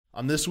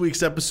On this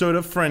week's episode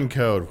of Friend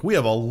Code, we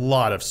have a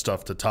lot of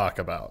stuff to talk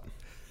about.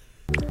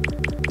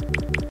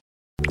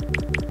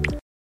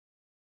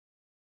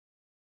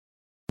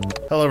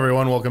 Hello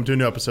everyone, welcome to a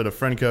new episode of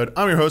Friend Code.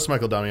 I'm your host,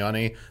 Michael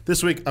Damiani.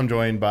 This week I'm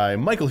joined by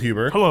Michael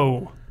Huber.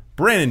 Hello.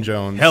 Brandon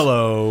Jones.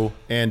 Hello.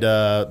 And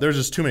there's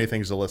just too many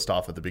things to list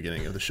off at the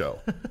beginning of the show.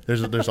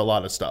 There's a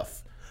lot of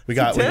stuff. We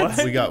got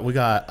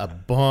a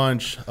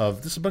bunch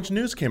of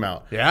news came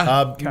out.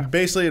 Yeah.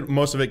 Basically,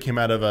 most of it came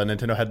out of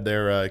Nintendo had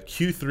their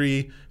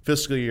Q3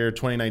 fiscal year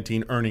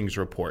 2019 earnings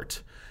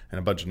report, and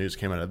a bunch of news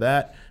came out of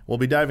that. We'll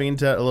be diving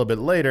into that a little bit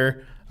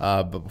later.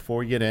 But before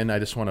we get in, I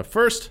just want to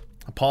first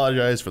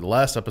apologize for the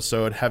last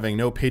episode having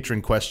no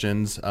patron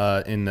questions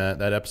in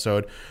that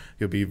episode.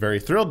 You'll be very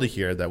thrilled to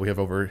hear that we have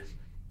over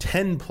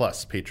 10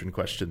 plus patron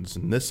questions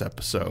in this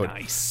episode.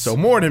 Nice. So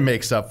more than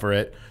makes up for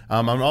it.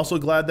 I'm also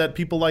glad that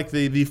people like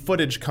the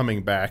footage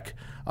coming back.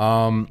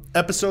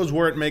 Episodes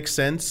where it makes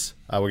sense,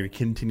 we're going to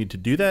continue to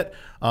do that.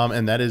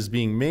 And that is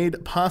being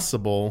made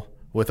possible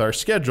with our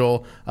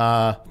schedule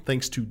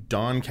thanks to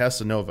Don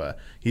Casanova.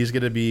 He's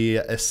going to be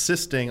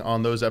assisting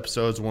on those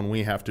episodes when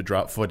we have to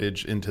drop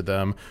footage into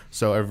them.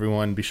 So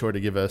everyone be sure to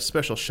give a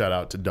special shout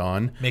out to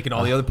Don. Making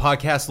all the other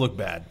podcasts look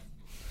bad.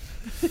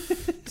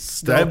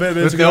 It's like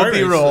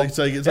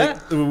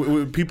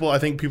people. I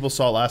think people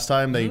saw last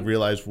time. They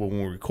realized when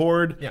we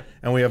record,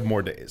 and we have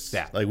more days.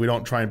 Yeah. Like we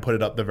don't try and put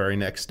it up the very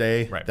next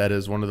day. Right. That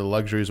is one of the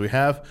luxuries we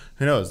have.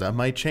 Who knows? That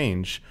might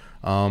change.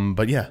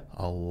 But yeah,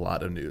 a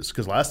lot of news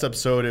because last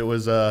episode it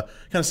was kind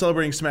of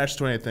celebrating Smash's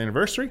 20th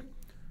anniversary.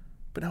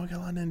 But now we got a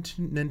lot of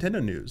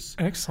Nintendo news.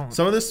 Excellent.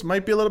 Some of this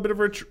might be a little bit of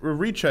a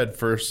retread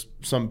for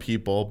some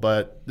people,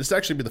 but this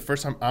actually be the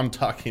first time I'm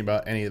talking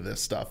about any of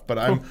this stuff. But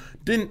I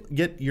didn't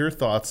get your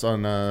thoughts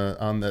on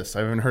this.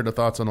 I haven't heard the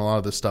thoughts on a lot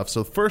of this stuff.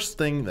 So the first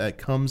thing that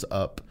comes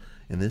up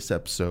in this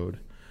episode,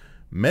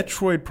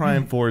 Metroid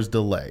Prime 4's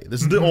delay.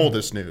 This is the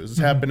oldest news. This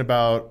happened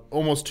about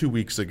almost 2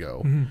 weeks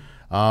ago.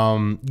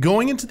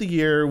 Going into the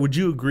year, would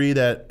you agree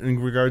that in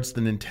regards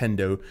to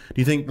Nintendo, do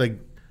you think like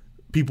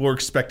people were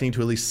expecting to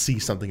at least see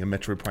something in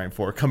Metroid Prime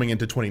 4 coming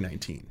into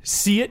 2019?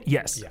 See it?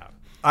 Yes. Yeah.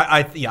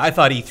 I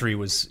thought E3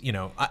 was,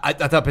 I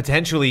thought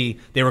potentially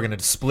they were going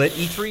to split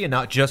E3 and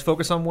not just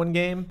focus on one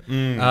game.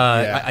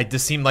 I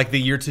just seemed like the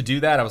year to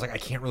do that. I was like, I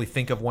can't really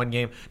think of one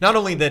game. Not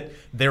only that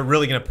they're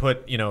really going to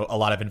put, a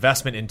lot of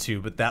investment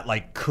into, but that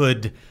like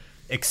could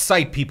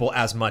excite people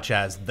as much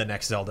as the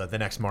next Zelda, the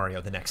next Mario,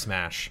 the next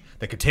Smash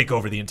that could take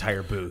over the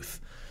entire booth.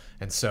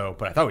 And so,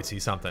 but I thought we'd see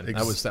something.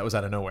 That was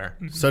out of nowhere.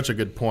 Such a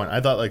good point.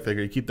 I thought like they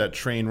could keep that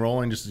train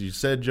rolling, just as you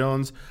said,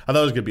 Jones. I thought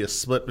it was going to be a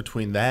split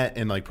between that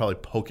and like probably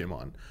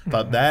Pokemon.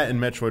 Thought that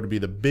and Metroid would be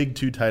the big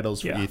two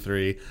titles for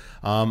E3.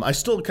 I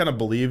still kind of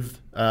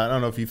believe. I don't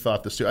know if you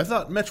thought this too. I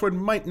thought Metroid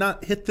might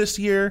not hit this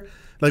year.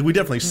 Like we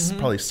definitely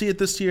probably see it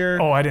this year.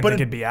 Oh, I didn't think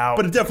it'd be out.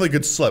 But it definitely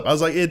could slip. I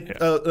was like,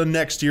 a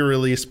next year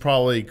release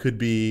probably could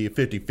be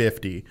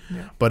 50-50.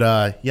 Yeah.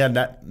 But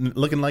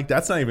looking like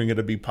that's not even going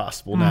to be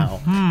possible now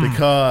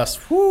because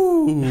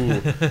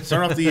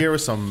starting off the year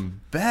with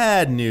some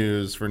bad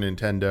news for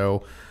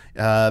Nintendo.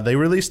 They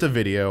released a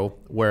video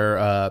where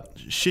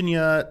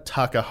Shinya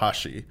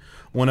Takahashi,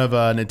 one of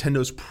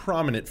Nintendo's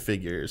prominent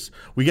figures,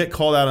 we get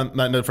called out on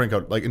not Friend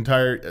Code, like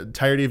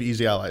entirety of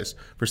Easy Allies.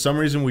 For some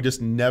reason, we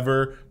just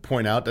never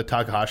point out that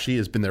Takahashi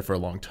has been there for a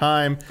long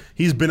time.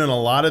 He's been in a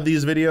lot of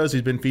these videos.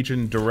 He's been featured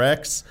in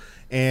directs,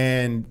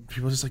 and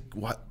people are just like,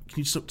 what?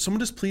 Can someone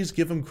just please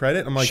give him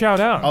credit? I'm like, shout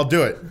out. I'll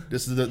do it.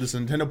 This is this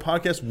Nintendo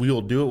podcast. We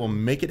will do it. We'll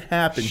make it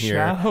happen here.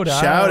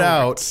 Shout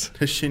out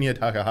to Shinya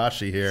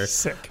Takahashi here.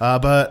 Sick.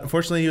 But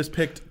unfortunately, he was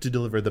picked to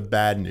deliver the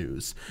bad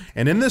news.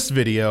 And in this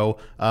video,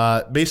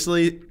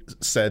 basically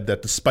said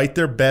that despite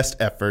their best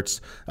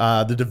efforts,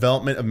 the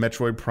development of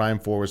Metroid Prime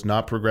 4 was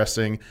not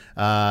progressing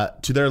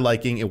to their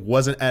liking. It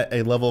wasn't at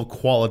a level of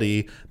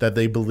quality that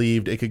they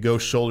believed it could go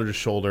shoulder to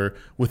shoulder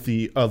with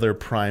the other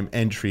Prime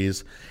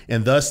entries.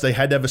 And thus, they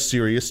had to have a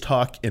serious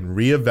talk and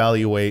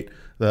reevaluate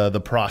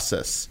the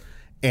process.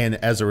 And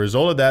as a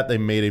result of that, they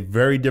made a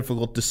very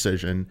difficult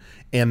decision,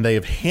 and they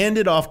have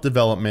handed off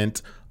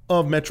development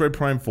of Metroid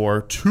Prime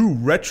 4 to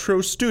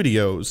Retro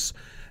Studios.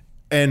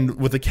 And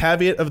with the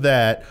caveat of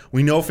that,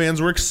 we know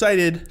fans were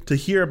excited to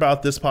hear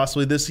about this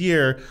possibly this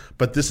year,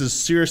 but this is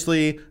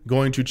seriously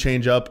going to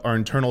change up our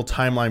internal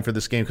timeline for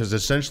this game because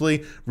it's essentially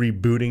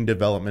rebooting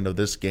development of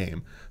this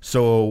game.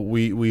 So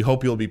we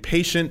hope you'll be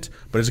patient,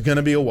 but it's going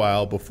to be a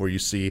while before you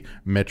see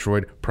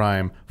Metroid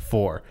Prime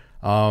 4.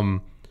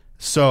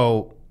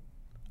 So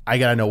I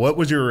got to know, what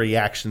was your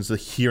reactions to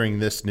hearing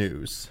this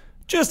news?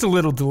 Just a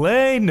little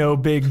delay, no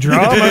big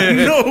drama.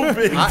 No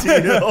big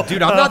deal.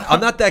 Dude, I'm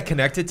not that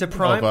connected to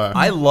Prime. Okay.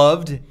 I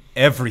loved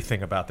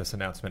everything about this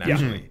announcement,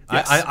 actually.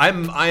 Yes.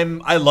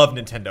 I love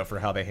Nintendo for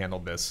how they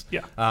handled this.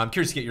 Yeah. I'm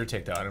curious to get your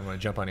take, though. I don't want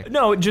to jump on you.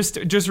 No, just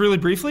really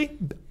briefly.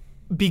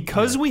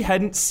 Because we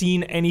hadn't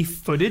seen any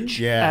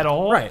footage at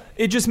all, right.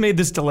 It just made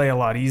this delay a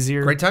lot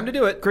easier. Great time to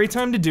do it. Great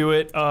time to do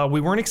it. We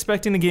weren't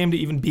expecting the game to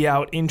even be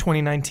out in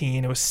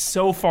 2019. It was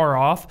so far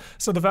off.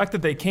 So the fact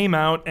that they came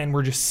out and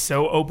were just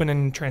so open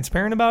and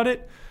transparent about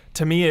it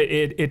To me,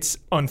 it's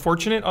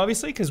unfortunate,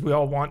 obviously, because we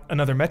all want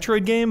another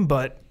Metroid game,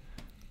 but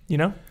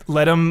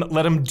let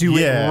them do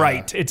it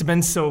right. It's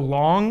been so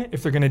long.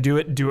 If they're going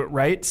to do it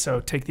right. So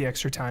take the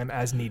extra time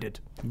as needed.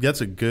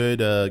 That's a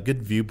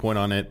good viewpoint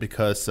on it,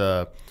 because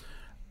I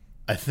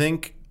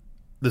think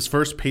this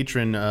first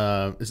patron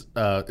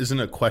isn't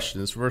a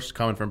question. This first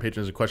comment from a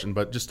patron is a question,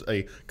 but just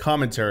a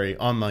commentary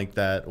on like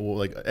that,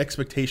 like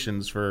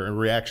expectations for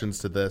reactions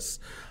to this.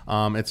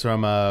 It's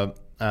from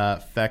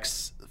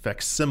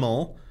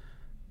Facsimile.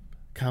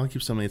 Kyle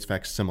keeps telling me it's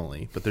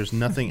facsimile, but there's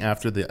nothing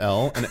after the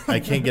L, and I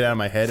can't get out of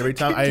my head every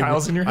time.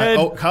 Kyle's in your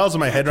head. Kyle's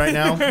in my head right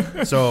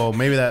now, so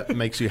maybe that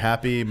makes you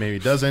happy, maybe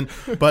it doesn't.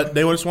 But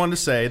they just wanted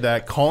to say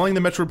that calling the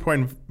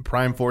Metroid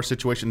Prime 4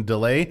 situation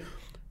delay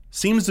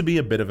seems to be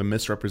a bit of a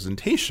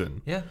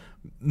misrepresentation. Yeah.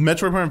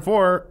 Metroid Prime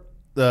 4,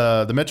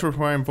 the Metroid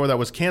Prime 4 that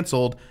was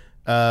canceled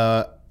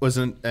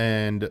wasn't,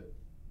 and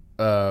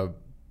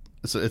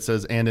so it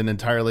says, and an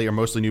entirely or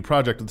mostly new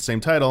project with the same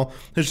title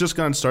has just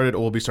gotten started or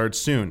will be started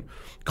soon.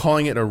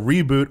 Calling it a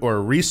reboot or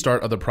a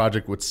restart of the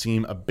project would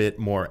seem a bit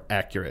more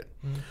accurate.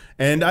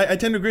 And I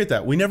tend to agree with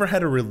that. We never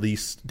had a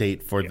release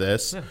date for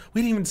this. Yeah.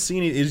 We didn't even see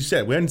any, as you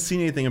said, we hadn't seen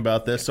anything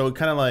about this. So it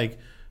kind of like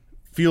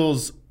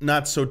feels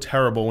not so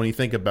terrible when you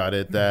think about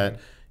it that,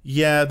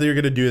 yeah, they're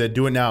going to do that.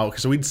 Do it now.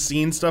 Because we'd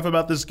seen stuff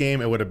about this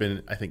game. It would have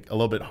been, I think, a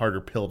little bit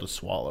harder pill to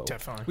swallow.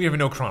 Definitely. We even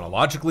know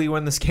chronologically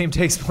when this game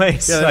takes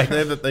place. Yeah,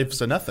 they've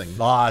said nothing.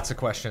 Lots of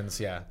questions,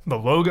 yeah. The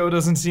logo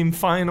doesn't seem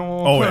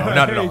final. Oh, no,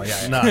 not at all.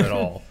 Yeah, not at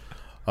all.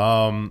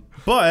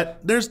 But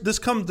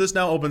this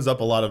now opens up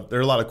there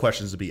are a lot of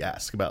questions to be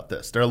asked about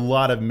this. There are a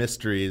lot of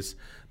mysteries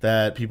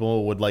that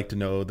people would like to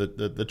know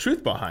the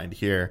truth behind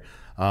here.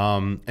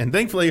 And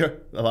thankfully, a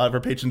lot of our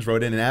patrons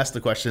wrote in and asked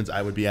the questions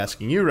I would be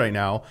asking you right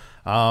now.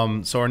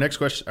 So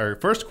our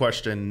first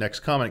question, next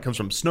comment comes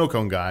from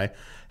Snowcone Guy.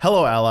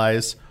 Hello,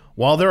 allies.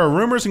 While there are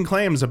rumors and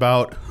claims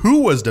about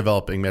who was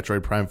developing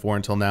Metroid Prime 4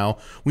 until now,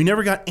 we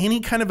never got any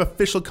kind of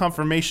official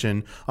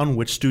confirmation on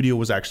which studio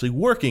was actually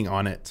working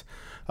on it.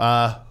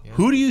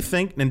 Who do you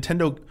think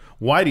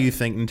why do you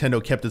think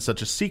Nintendo kept it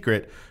such a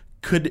secret?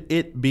 Could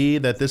it be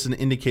that this is an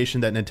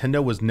indication that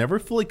Nintendo was never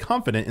fully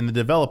confident in the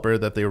developer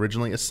that they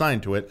originally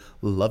assigned to it?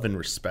 Love and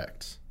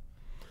respect.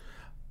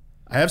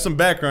 I have some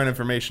background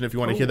information if you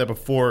want to hear that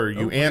before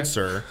you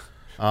answer.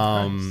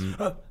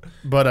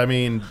 But I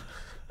mean,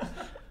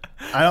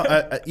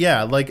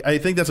 I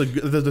think that's a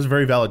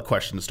very valid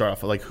question to start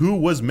off with. Like, who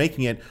was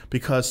making it?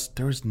 Because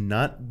there was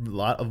not a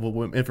lot of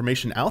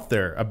information out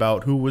there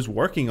about who was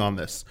working on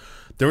this.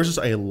 There was just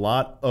a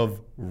lot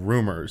of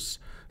rumors.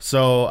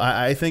 So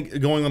I think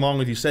going along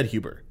with you said,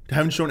 Huber,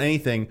 haven't shown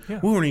anything. Yeah.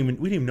 We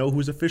didn't even know who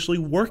was officially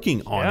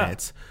working on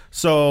it.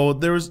 So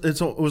it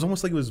was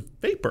almost like it was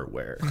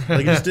vaporware.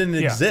 Like it just didn't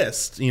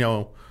exist.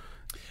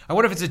 I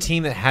wonder if it's a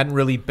team that hadn't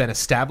really been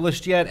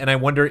established yet, and I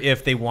wonder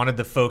if they wanted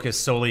to focus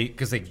solely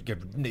because they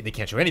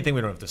can't show anything.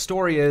 We don't know what the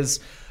story is.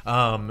 We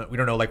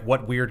don't know like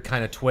what weird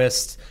kind of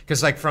twist.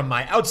 Because like from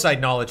my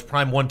outside knowledge,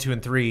 Prime 1, 2,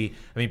 and 3.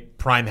 I mean,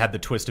 Prime had the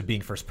twist of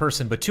being first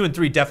person, but 2 and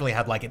 3 definitely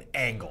had like an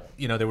angle.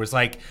 There was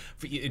like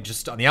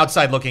just on the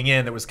outside looking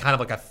in, there was kind of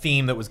like a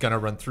theme that was going to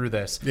run through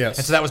this. Yes.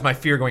 And so that was my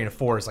fear going into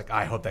 4. Is like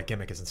I hope that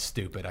gimmick isn't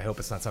stupid. I hope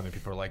it's not something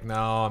people are like, no,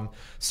 I'm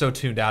so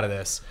tuned out of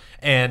this.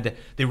 And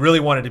they really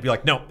wanted to be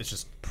like, no, it's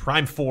just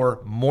Prime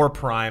 4, more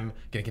Prime,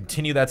 going to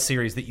continue that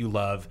series that you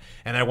love.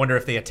 And I wonder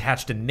if they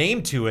attached a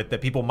name to it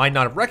that people might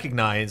not have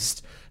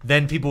recognized,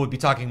 then people would be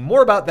talking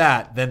more about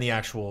that than the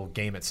actual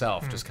game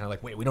itself. Just kind of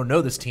like, wait, we don't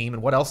know this team,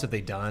 and what else have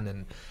they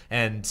done?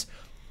 And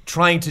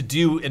trying to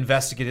do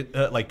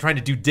trying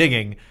to do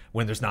digging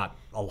when there's not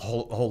a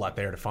whole lot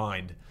there to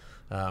find.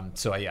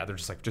 They're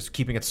just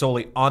keeping it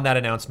solely on that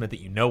announcement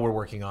that we're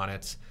working on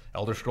it.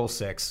 Elder Scrolls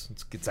 6.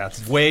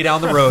 It's way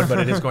down the road, but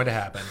it is going to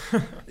happen.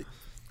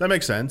 That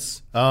makes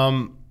sense.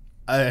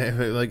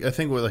 I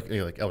think with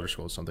like Elder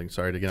Scrolls something.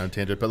 Sorry to get on a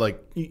tangent, but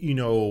like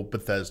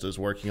Bethesda's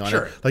working on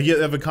it. Like you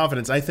have a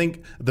confidence. I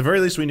think at the very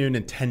least we knew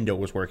Nintendo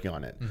was working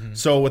on it. Mm-hmm.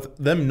 So with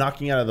them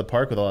knocking out of the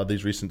park with a lot of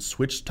these recent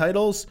Switch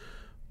titles,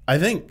 I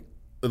think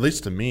at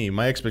least to me,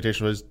 my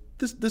expectation was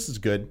this is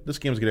good. This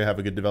game's going to have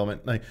a good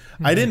development. Like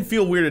I didn't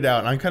feel weirded out.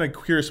 And I'm kind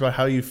of curious about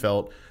how you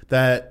felt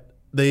that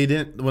they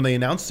didn't when they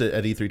announced it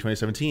at E3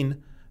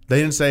 2017. They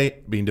didn't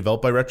say being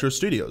developed by Retro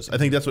Studios. I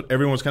think that's what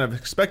everyone was kind of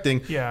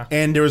expecting. Yeah.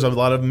 And there was a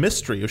lot of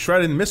mystery. It was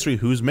shrouded in mystery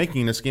who's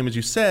making this game, as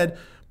you said.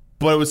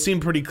 But it would seem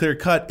pretty clear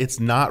cut. It's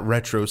not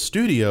Retro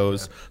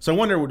Studios. Yeah. So I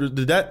wonder,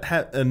 did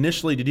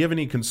you have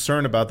any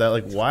concern about that?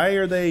 Like, why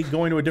are they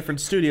going to a different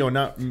studio and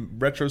not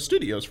Retro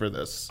Studios for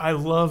this? I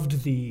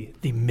loved the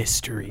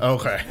mystery.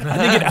 Okay.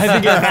 I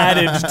think it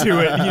added to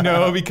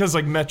it, because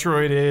like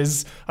Metroid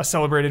is a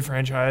celebrated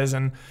franchise,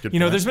 and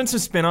there's been some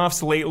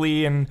spin-offs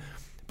lately,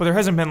 but there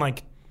hasn't been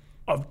like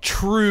a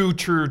true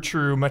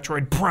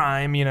Metroid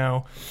Prime,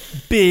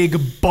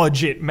 big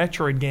budget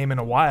Metroid game in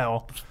a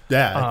while.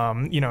 Yeah.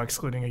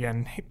 Excluding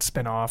again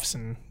spin-offs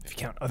and if you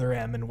count Other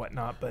M and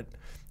whatnot, but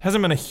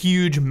hasn't been a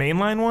huge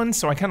mainline one,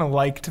 so I kind of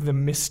liked the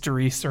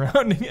mystery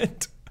surrounding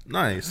it.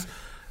 Nice.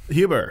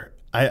 Huber,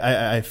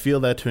 I feel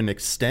that to an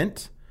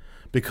extent,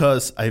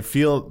 because I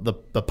feel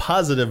the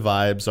positive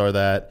vibes are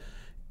that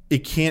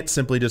it can't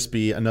simply just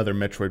be another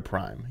Metroid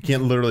Prime. It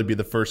can't literally be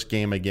the first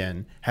game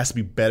again. It has to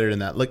be better than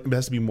that. Like, it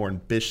has to be more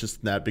ambitious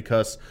than that,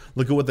 because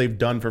look at what they've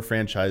done for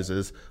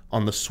franchises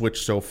on the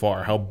Switch so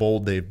far, how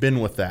bold they've been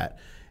with that.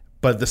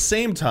 But at the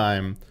same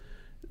time,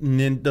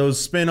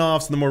 those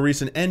spin-offs and the more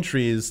recent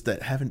entries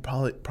that haven't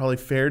probably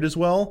fared as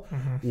well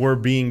were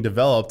being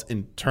developed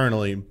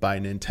internally by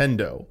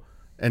Nintendo.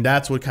 And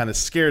that's what kind of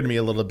scared me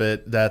a little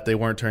bit, that they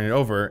weren't turning it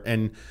over.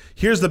 And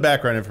here's the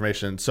background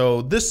information.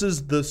 So this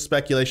is the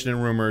speculation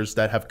and rumors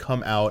that have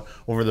come out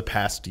over the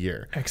past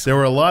year. Excellent. There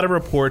were a lot of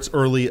reports in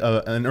early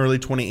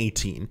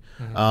 2018.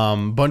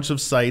 Bunch of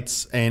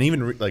sites, and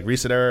even like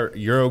Reset Era,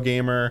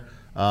 Eurogamer,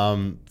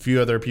 few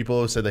other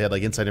people said they had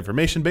like inside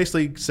information,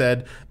 basically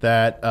said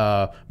that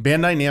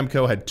Bandai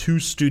Namco had 2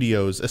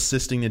 studios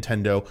assisting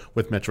Nintendo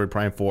with Metroid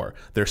Prime 4.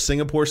 Their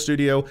Singapore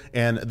studio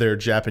and their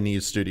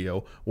Japanese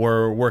studio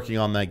were working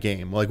on that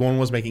game. Like, one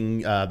was making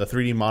the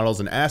 3D models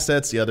and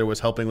assets, the other was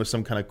helping with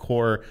some kind of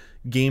core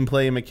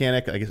gameplay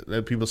mechanic. I guess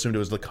people assumed it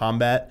was the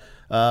combat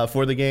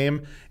for the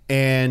game.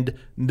 And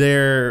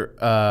there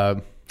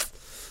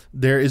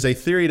is a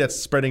theory that's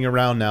spreading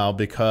around now,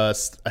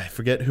 because I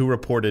forget who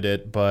reported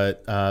it,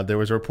 but there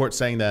was a report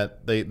saying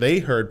that they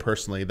heard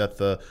personally that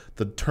the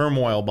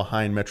turmoil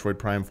behind Metroid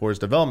Prime 4's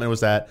development was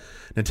that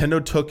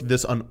Nintendo took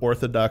this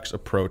unorthodox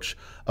approach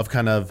of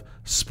kind of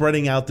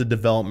spreading out the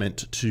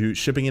development, to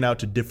shipping it out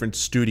to different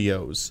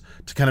studios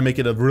to kind of make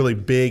it a really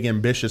big,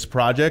 ambitious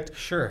project.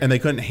 Sure. And they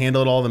couldn't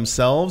handle it all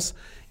themselves.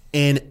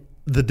 And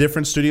the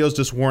different studios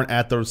just weren't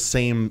on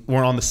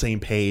the same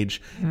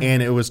page,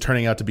 and it was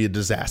turning out to be a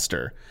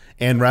disaster.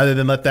 And rather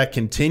than let that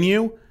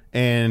continue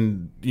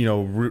and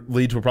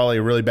lead to probably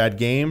a really bad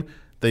game,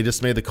 they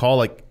just made the call,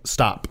 like,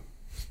 stop,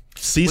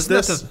 cease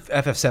Wasn't this.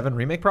 that the FF7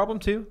 remake problem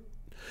too?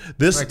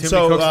 This Like, too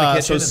many cooks in the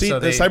kitchen, and so the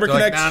they're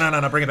CyberConnect.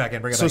 like, no, bring it back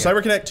in. So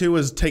CyberConnect 2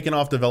 was taken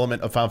off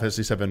development of Final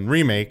Fantasy VII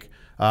Remake.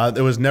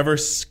 It was never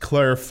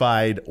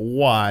clarified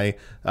why.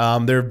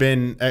 There have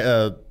been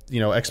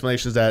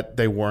explanations that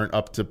they weren't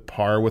up to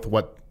par with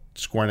what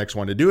Square Enix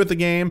wanted to do with the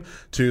game.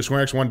 Square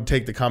Enix wanted to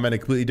take the combat in a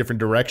completely different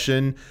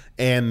direction,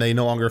 and they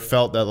no longer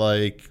felt that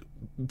like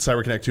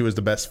CyberConnect 2 is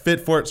the best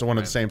fit for it, so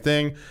wanted the same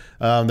thing.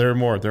 There are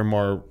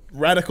more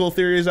radical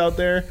theories out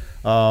there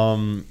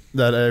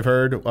that I've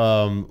heard.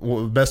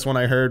 The best one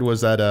I heard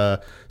was that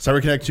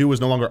CyberConnect 2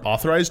 was no longer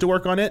authorized to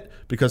work on it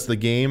because the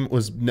game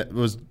was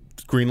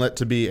greenlit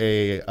to be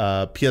a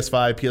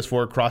PS5,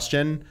 PS4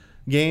 cross-gen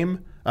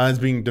game. It's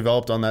being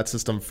developed on that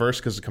system first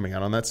because it's coming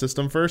out on that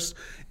system first.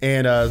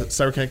 And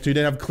CyberConnect 2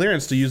 didn't have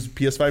clearance to use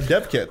PS5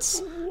 dev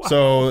kits. Wow.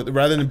 So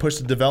rather than push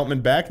the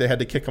development back, they had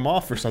to kick them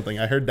off or something.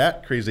 I heard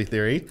that crazy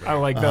theory. I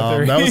like that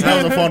theory. That was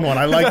a fun one.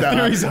 I like that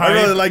one. I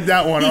really like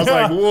that one. I was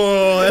like,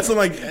 whoa, that's some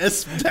like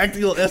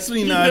tactical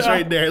espionage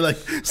right there. Like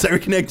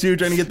CyberConnect 2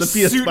 trying to get the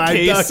PS5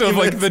 documents. Of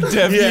like the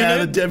dev unit. Yeah,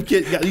 the dev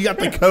kit. You got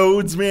the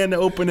codes, man, to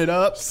open it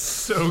up.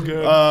 So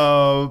good.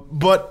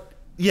 But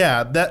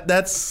yeah,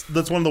 that's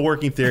one of the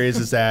working theories,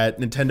 is that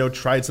Nintendo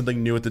tried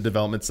something new with the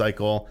development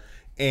cycle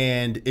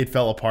and it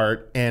fell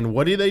apart. And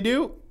what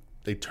do?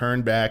 They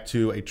turned back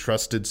to a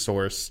trusted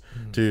source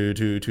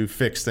to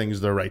fix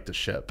things they're right to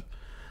ship.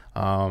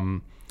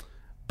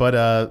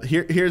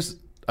 Here's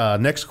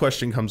next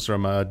question comes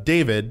from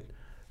David.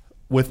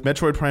 With the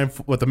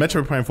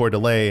Metroid Prime 4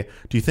 delay,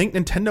 do you think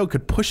Nintendo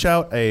could push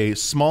out a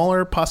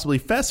smaller, possibly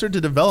faster to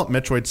develop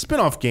Metroid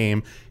spin-off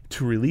game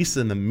to release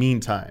in the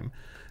meantime?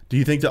 Do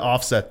you think to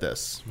offset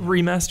this?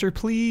 Remaster,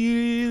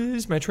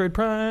 please. Metroid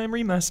Prime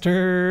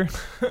remaster.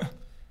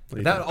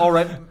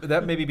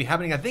 That maybe be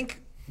happening. I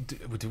think,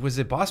 was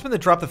it Bossman that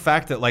dropped the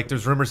fact that like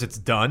there's rumors it's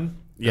done?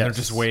 And they're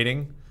just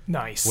waiting.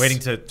 Nice. Waiting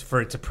for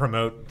it to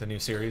promote the new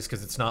series,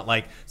 because it's not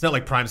like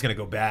Prime's going to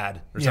go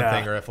bad or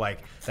something, or if like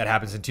that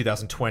happens in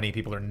 2020,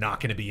 people are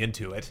not going to be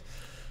into it.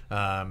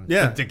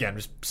 Again,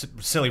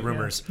 just silly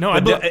rumors. Yeah.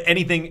 No,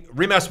 anything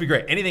remaster would be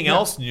great. Anything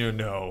else?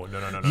 No.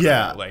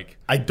 Yeah, like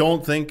I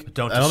don't think.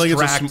 Don't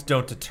distract.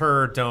 Don't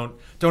deter.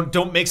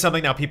 Don't make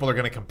something now people are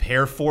going to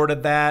compare for to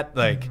that.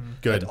 Like,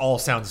 good. It all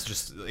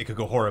sounds it could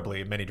go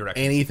horribly in many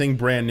directions. Anything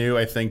brand new,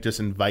 I think,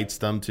 just invites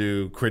them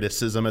to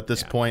criticism at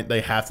this point.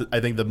 They have to. I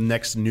think the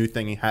next new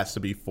thing has to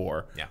be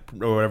 4,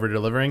 or whatever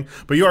delivering.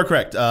 But you are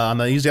correct. On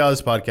the Easy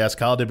Alice podcast,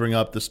 Kyle did bring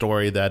up the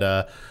story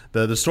that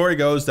the story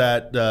goes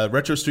that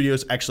Retro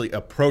Studios actually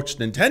approached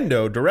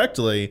Nintendo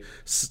directly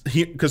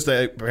because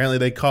apparently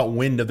they caught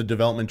wind of the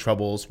development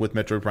troubles with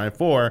Metroid Prime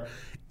 4,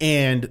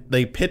 and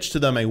they pitched to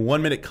them a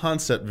 1-minute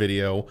concept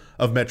video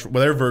of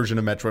their version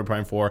of Metroid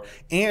Prime 4,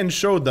 and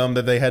showed them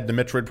that they had the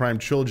Metroid Prime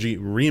Trilogy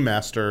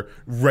remaster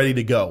ready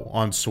to go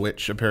on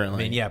Switch,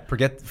 apparently. I mean,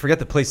 forget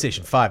the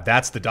PlayStation 5.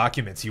 That's the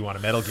documents you want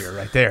a Metal Gear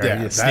right there.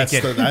 Yeah, that's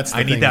the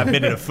I need that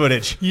minute of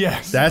footage.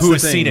 Yes. Who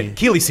has seen it?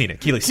 Keely's seen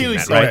it. Keely's seen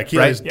that, right?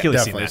 Keely's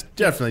Keely's seen that.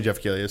 Definitely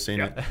Jeff Keely has seen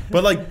it.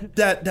 But like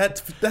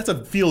that's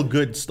a feel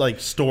good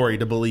like story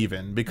to believe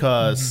in,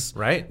 because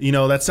right?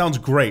 That sounds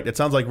great. It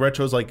sounds like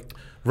Retro's like,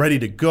 ready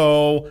to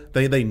go.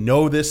 They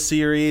know this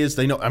series.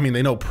 They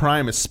know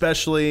Prime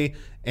especially.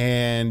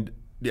 And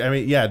I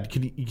mean, yeah,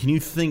 can you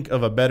think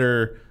of a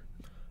better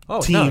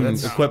team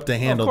equipped to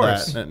handle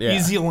that? Yeah.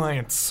 Easy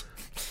alliance.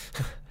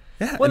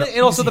 Yeah, well,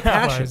 and also the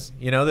passion,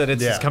 allies. that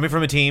it's coming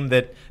from a team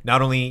that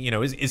not only,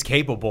 is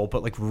capable,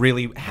 but like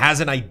really has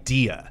an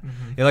idea.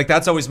 Like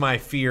that's always my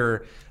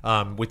fear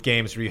with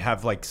games where you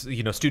have like,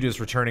 studios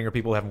returning or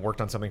people who haven't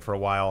worked on something for a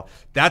while.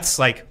 That's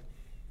like,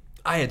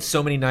 I had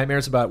so many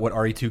nightmares about what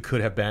RE2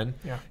 could have been.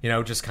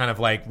 Yeah. Just kind of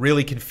like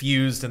really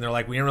confused, and they're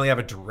like, we didn't really have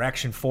a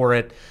direction for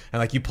it. And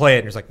like you play it,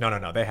 and you're like,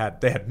 no. They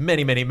had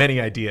many, many,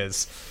 many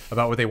ideas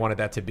about what they wanted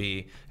that to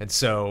be. And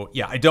so,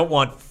 yeah, I don't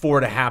want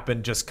 4 to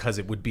happen just because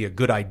it would be a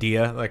good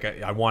idea. Like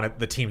I wanted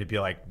the team to be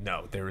like,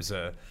 no, there was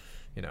a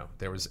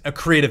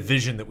creative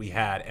vision that we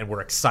had, and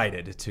we're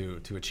excited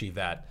to achieve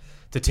that,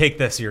 to take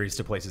the series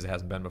to places it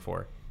hasn't been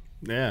before.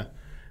 Yeah,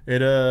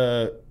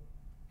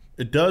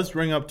 It does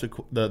bring up to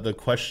the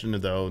question,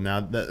 though, now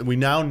that we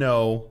now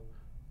know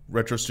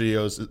Retro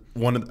Studios,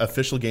 one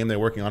official game they're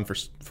working on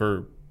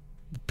for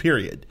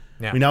period.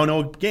 Yeah. We now know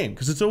a game,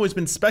 because it's always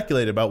been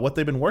speculated about what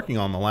they've been working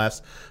on the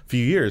last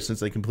few years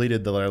since they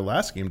completed their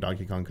last game,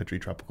 Donkey Kong Country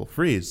Tropical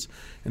Freeze.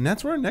 And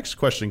that's where our next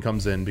question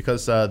comes in,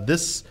 because I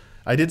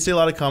did see a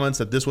lot of comments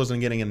that this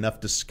wasn't getting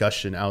enough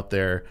discussion out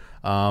there.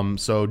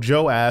 So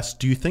Joe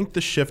asked, do you think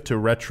the shift to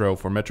Retro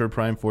for Metroid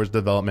Prime 4's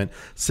development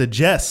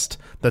suggests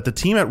that the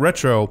team at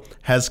Retro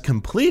has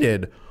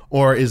completed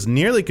or is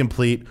nearly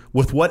complete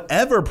with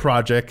whatever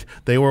project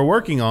they were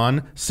working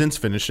on since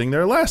finishing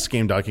their last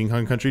game, Donkey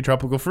Kong Country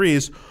Tropical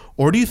Freeze?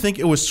 Or do you think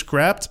it was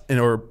scrapped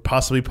or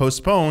possibly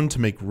postponed to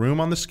make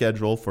room on the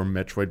schedule for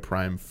Metroid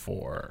Prime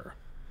 4?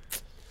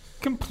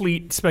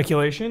 Complete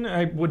speculation.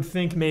 I would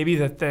think maybe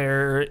that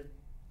they're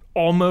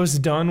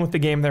almost done with the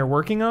game they're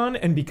working on,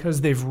 and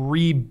because they've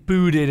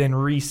rebooted and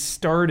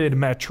restarted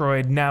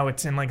Metroid, now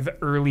it's in like the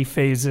early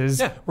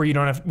phases where you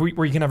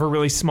can have a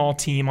really small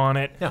team on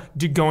it,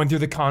 going through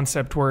the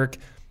concept work,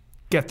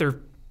 get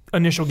their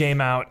initial game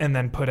out, and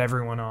then put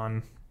everyone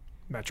on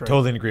Metroid.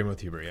 Totally in agreement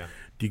with Hubert. Yeah.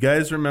 Do you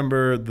guys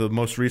remember the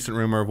most recent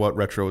rumor of what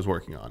Retro was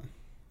working on?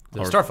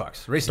 Star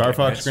Fox Racing. Star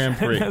Fox Grand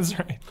Prix. That's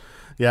right.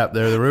 Yeah,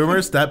 they're the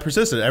rumors that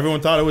persisted. Everyone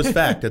thought it was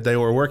fact that they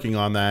were working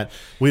on that.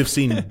 We have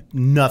seen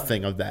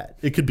nothing of that.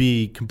 It could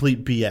be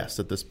complete BS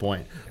at this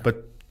point. Yeah.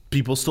 But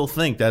people still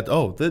think that,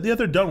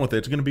 they're done with it.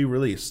 It's going to be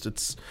released.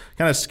 It's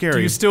kind of scary. Do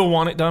you still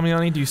want it,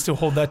 Damiani? Do you still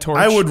hold that torch?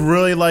 I would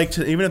really like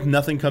to, even if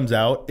nothing comes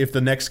out, if the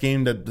next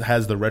game that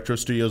has the Retro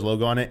Studios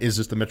logo on it is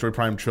just the Metroid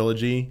Prime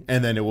trilogy,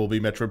 and then it will be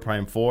Metroid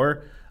Prime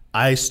 4,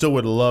 I still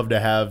would love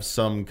to have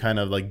some kind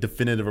of like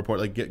definitive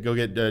report, like go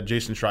get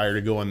Jason Schreier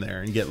to go in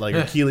there and get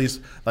like Keely's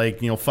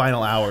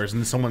final hours,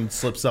 and someone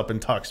slips up and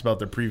talks about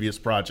their previous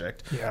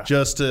project,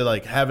 just to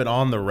like have it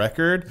on the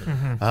record.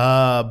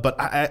 But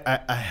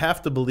I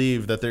have to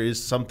believe that there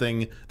is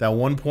something that at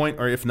one point,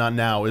 or if not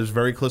now, is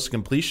very close to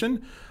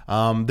completion.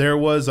 There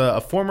was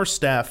a former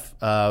staff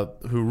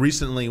who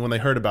recently, when they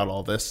heard about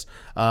all this,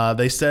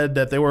 they said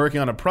that they were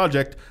working on a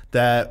project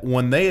that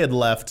when they had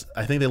left,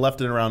 I think they left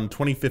in around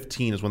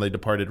 2015 is when they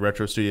departed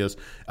Retro Studios.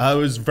 It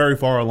was very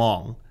far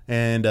along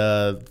and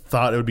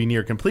thought it would be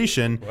near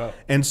completion. Wow.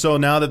 And so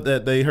now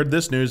that they heard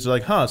this news, they're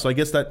like, so I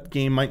guess that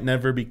game might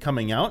never be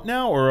coming out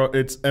now, or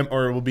it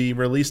will be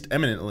released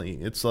imminently.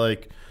 It's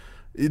like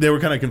they were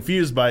kind of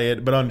confused by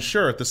it, but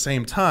unsure at the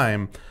same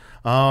time.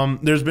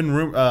 There's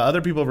been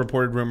other people have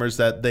reported rumors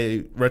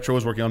that Retro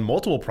was working on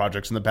multiple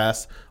projects in the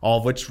past, all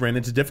of which ran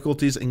into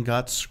difficulties and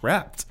got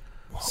scrapped.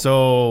 Whoa.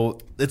 So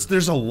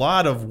there's a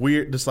lot of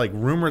weird, just like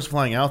rumors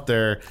flying out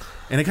there,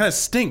 and it kind of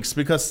stinks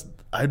because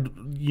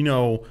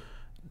you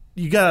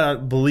gotta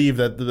believe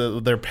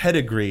that their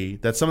pedigree,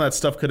 that some of that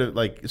stuff could have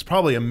is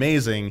probably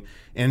amazing,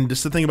 and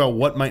just to think about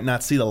what might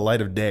not see the light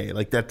of day,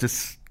 like that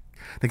just.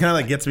 It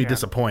kind of gets me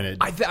disappointed.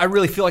 I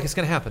really feel like it's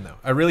going to happen, though.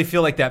 I really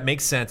feel like that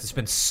makes sense. It's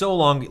been so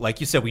long. Like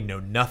you said, we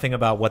know nothing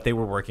about what they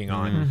were working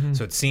on. Mm-hmm.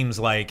 So it seems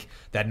like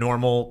that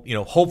normal,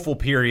 hopeful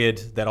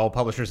period that all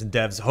publishers and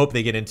devs hope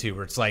they get into,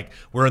 where it's like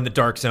we're in the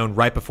dark zone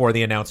right before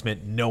the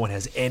announcement. No one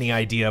has any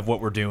idea of what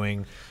we're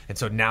doing. And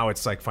so now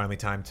it's like finally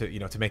time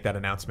to, to make that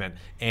announcement.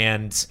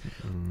 And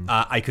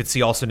I could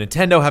see also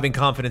Nintendo having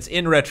confidence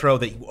in Retro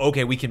that,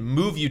 okay, we can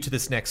move you to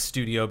this next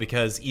studio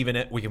because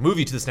we can move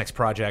you to this next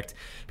project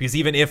because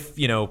even if,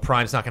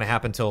 Prime's not going to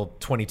happen until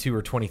 22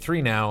 or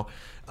 23 now,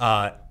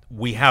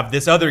 we have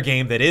this other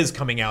game that is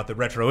coming out that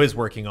Retro is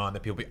working on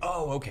that people be,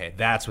 okay,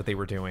 that's what they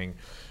were doing.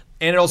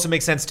 And it also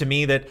makes sense to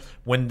me that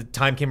when the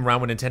time came around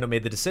when Nintendo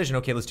made the decision,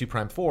 okay, let's do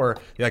Prime 4,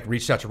 they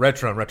reached out to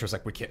Retro, and Retro's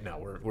like, we can't,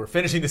 no, we're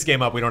finishing this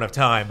game up, we don't have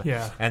time.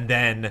 Yeah. And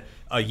then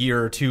a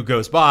year or two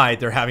goes by,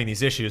 they're having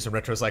these issues, and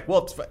Retro's like,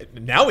 well,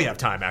 now we have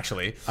time,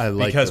 actually,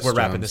 because we're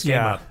wrapping this game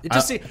up. It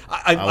just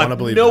I want to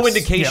believe no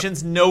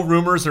indications, no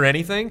rumors or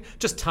anything,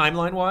 just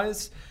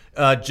timeline-wise.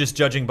 Just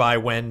judging by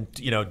when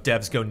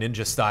devs go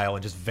ninja style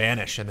and just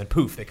vanish, and then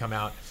poof, they come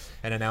out.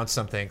 and announce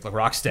something like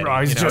Rocksteady.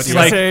 I was you know, just it's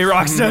gonna like say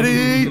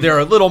Rocksteady. they're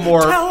a little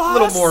more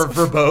us.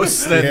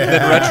 verbose than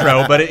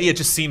Retro, but it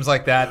just seems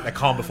like that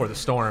calm before the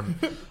storm.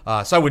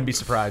 So I wouldn't be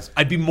surprised.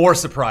 I'd be more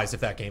surprised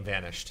if that game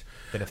vanished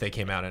than if they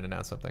came out and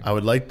announced something. I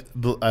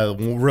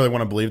really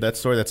want to believe that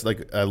story.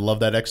 I love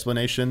that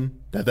explanation.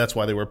 That's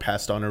why they were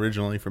passed on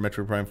originally for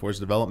Metroid Prime 4's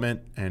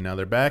development, and now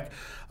they're back.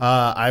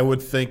 I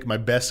would think my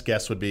best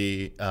guess would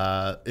be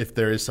if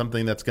there is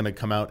something that's going to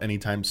come out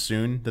anytime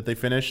soon that they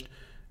finished,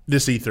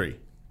 this E3.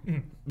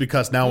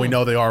 Because now we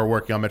know they are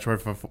working on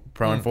Metroid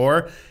Prime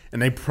 4,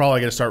 and they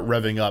probably going to start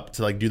revving up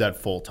to like do that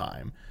full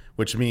time,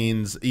 which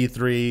means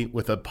E3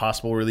 with a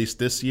possible release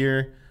this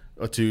year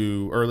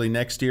to early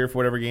next year for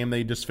whatever game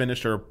they just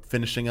finished or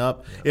finishing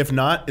up. Yeah. If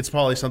not, it's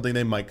probably something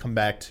they might come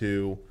back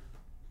to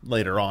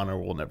later on or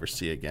we'll never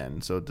see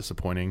again. So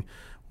disappointing,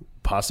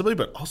 possibly,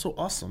 but also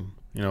awesome,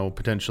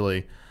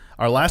 potentially.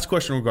 Our last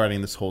question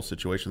regarding this whole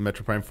situation with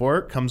Metroid Prime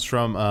 4 comes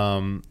from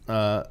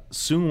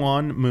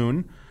Sungwon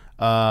Moon.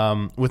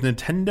 With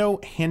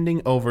Nintendo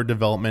handing over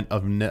development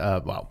of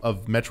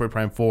Metroid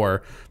Prime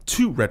 4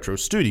 to Retro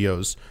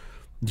Studios,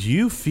 do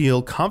you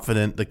feel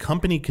confident the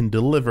company can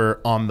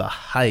deliver on the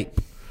hype?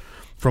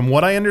 From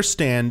what I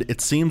understand, it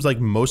seems like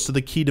most of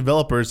the key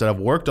developers that have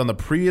worked on the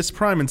previous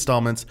Prime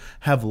installments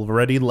have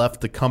already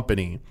left the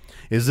company.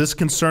 Is this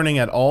concerning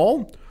at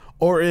all?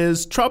 Or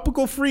is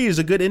Tropical Freeze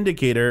a good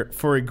indicator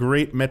for a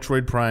great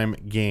Metroid Prime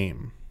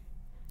game?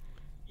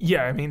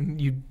 Yeah, I mean,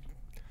 you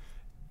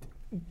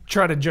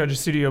try to judge a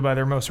studio by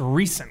their most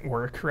recent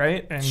work,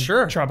 right? And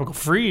sure. Tropical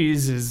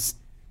Freeze is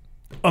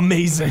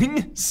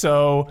amazing.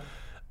 So,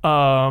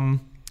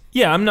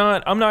 yeah, I'm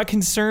not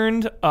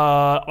concerned.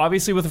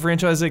 Obviously, with a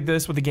franchise like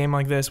this, with a game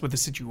like this, with a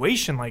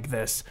situation like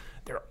this,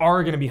 there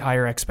are going to be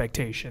higher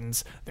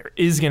expectations. There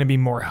is going to be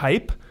more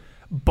hype,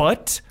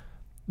 but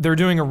they're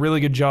doing a really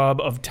good job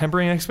of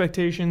tempering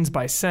expectations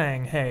by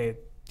saying, "Hey,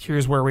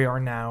 here's where we are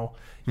now."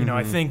 You know,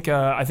 I think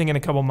in a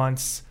couple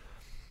months,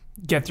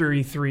 get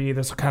through E3,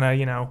 this will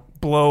kind of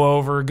blow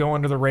over, go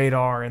under the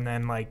radar, and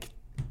then like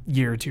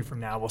year or two from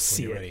now, we'll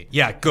see it. Ready.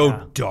 Yeah,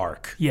 go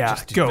dark. Yeah,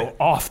 Just go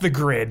off the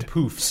grid.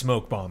 Poof,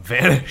 smoke bomb,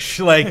 vanish.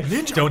 Like,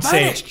 don't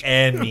vanish. say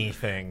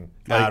anything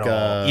at Like,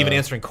 all. Even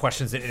answering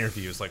questions in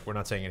interviews, like, we're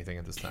not saying anything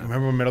at this time.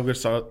 Remember when Metal Gear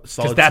Solid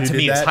 2 that to did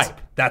me that? is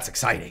hype. That's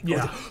exciting.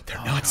 Yeah.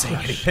 They're not saying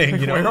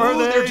anything. Where are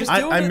they? They're just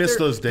doing I it. miss They're-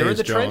 those they're in days,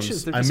 the Jones.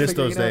 trenches. They're I just miss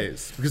figuring those it out.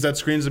 days because that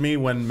screams to me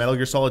when Metal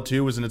Gear Solid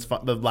 2 was in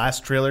the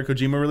last trailer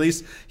Kojima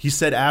released. He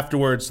said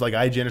afterwards, like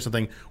IGN or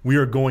something, "We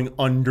are going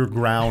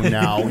underground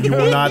now. You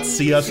will not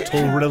see us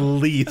till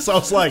release." I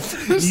was like,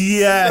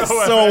 yes,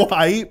 so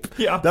hype.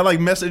 Yeah. That like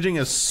messaging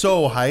is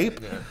so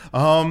hype.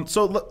 Yeah.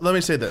 Let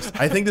me say this.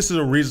 I think this is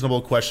a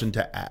reasonable question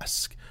to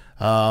ask.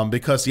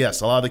 Because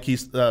yes, a lot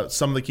of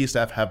some of the key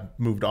staff have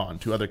moved on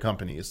to other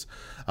companies,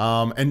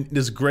 and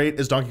as great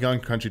as Donkey Kong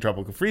Country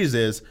Tropical Freeze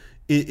is,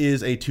 it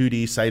is a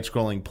 2D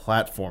side-scrolling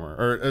platformer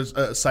or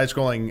a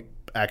side-scrolling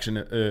action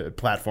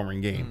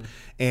platforming game,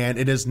 and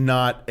it is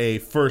not a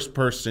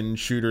first-person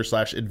shooter /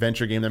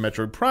 adventure game that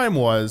Metroid Prime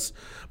was.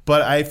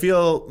 But I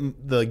feel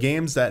the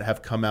games that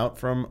have come out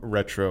from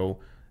Retro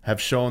have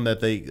shown that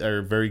they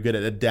are very good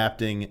at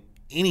adapting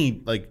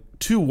any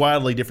two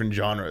wildly different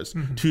genres,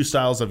 two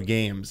styles of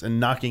games, and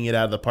knocking it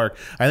out of the park.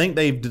 I think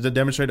they've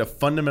demonstrated a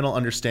fundamental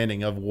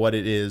understanding of what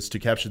it is to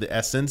capture the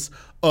essence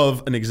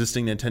of an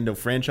existing Nintendo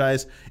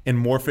franchise and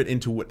morph it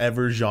into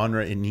whatever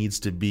genre it needs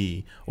to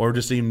be, or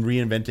just even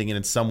reinventing it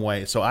in some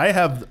way. So I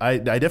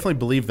definitely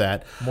believe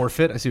that. Morph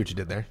it. I see what you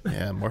did there.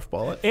 Yeah, morph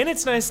ball it. And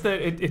it's nice that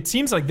it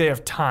seems like they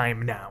have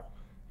time now.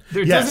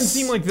 It Yes. doesn't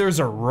seem like there's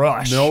a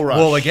rush. No rush.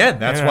 Well, again,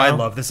 that's You why I know?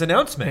 love this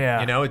announcement.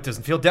 Yeah. It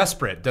doesn't feel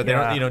desperate. They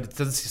Yeah. don't, it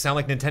doesn't sound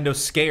like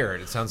Nintendo's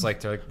scared. It sounds like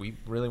they're like, we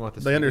really want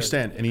this. They to be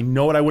understand. And you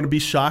know what? I wouldn't be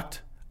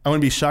shocked. I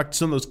wouldn't be shocked.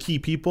 Some of those key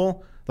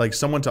people, like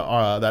someone to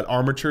that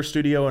Armature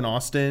studio in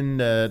Austin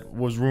that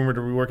was rumored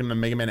to be working on the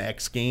Mega Man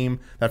X game,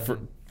 that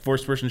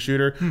first-person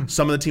shooter.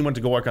 Some of the team went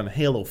to go work on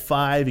Halo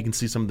 5. You can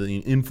see some of the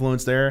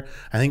influence there.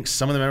 I think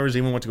some of the members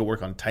even went to go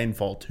work on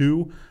Titanfall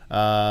 2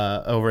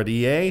 over at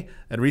EA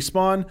at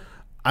Respawn.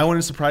 I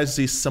wouldn't be surprised to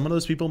see some of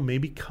those people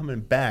maybe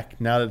coming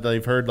back now that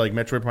they've heard like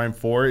Metroid Prime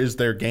 4 is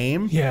their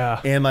game. Yeah.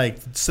 And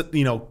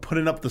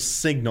putting up the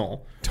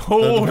signal.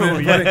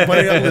 Totally. Putting up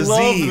the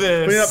Love Z,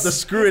 this. putting up the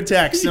screw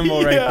attack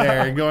symbol right Yeah.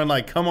 there, and going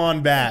like, "Come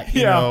on back!"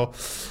 You Yeah.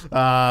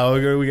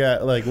 know, we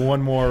got like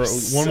one more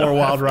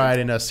wild ride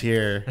in us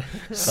here.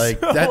 Like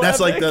that's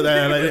like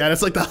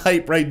that's like the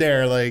hype right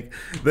there. Like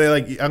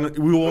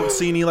we won't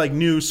see any like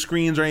new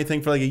screens or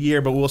anything for like a year,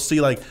 but we'll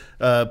see like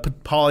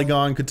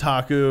Polygon,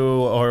 Kotaku,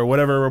 or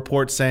whatever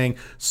report saying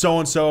so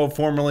and so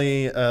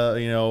formerly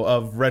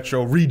of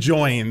Retro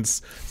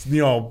rejoins.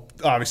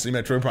 Obviously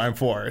Metroid Prime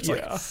 4. It's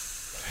like.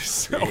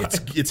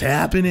 It's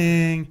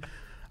happening.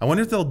 I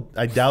wonder if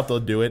I doubt they'll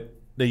do it.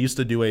 They used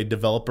to do a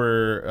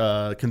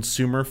developer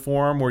consumer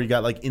forum where you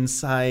got like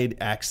inside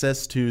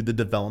access to the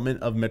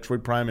development of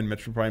Metroid Prime and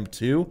Metroid Prime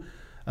 2.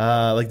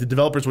 like the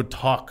developers would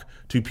talk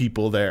to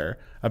people there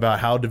about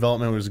how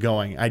development was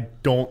going. I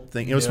don't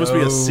think it was supposed to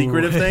be a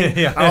secretive thing.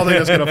 Yeah. I don't think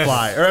that's gonna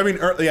fly. Or I mean,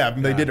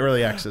 they did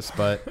early access,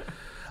 but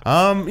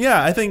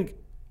I think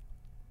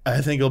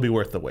it'll be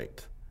worth the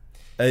wait.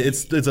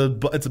 It's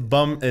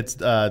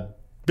a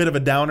bit of a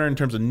downer in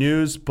terms of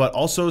news, but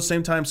also at the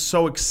same time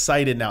so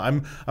excited now.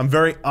 I'm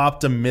very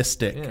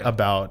optimistic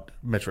about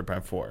Metroid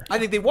Prime 4. I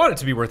think they want it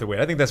to be worth the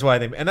wait. I think that's why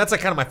and that's like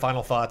kind of my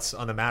final thoughts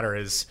on the matter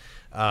is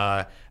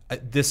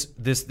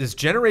this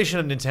generation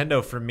of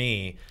Nintendo for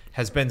me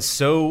has been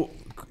so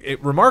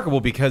remarkable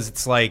because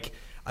it's like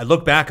I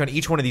look back on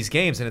each one of these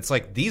games and it's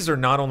like these are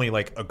not only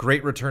like a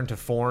great return to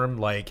form,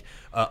 like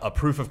a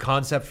proof of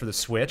concept for the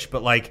Switch,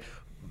 but like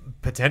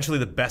potentially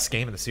the best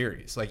game in the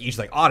series. Like each,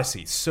 like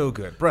Odyssey, so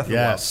good. Breath of the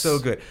Wild, so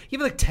good.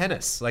 Even like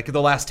tennis, like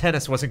the last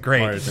tennis wasn't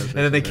great, and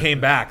then they came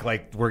back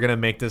like we're gonna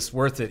make this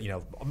worth it. You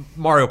know,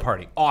 Mario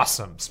Party,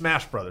 awesome.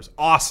 Smash Brothers,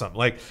 awesome.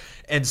 Like,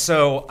 and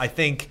so I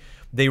think.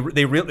 They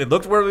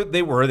looked where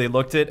they were. They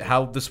looked at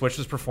how the Switch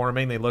was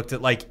performing. They looked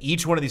at like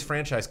each one of these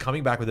franchises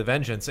coming back with a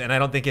vengeance. And I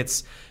don't think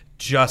it's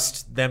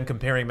just them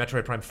comparing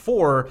Metroid Prime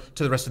 4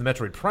 to the rest of the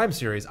Metroid Prime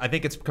series. I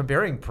think it's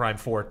comparing Prime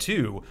 4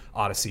 to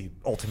Odyssey,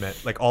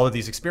 Ultimate, like all of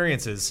these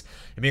experiences,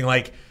 and being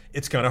like,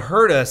 it's going to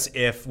hurt us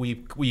if we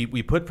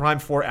put Prime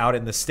 4 out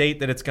in the state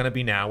that it's going to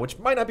be now, which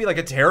might not be like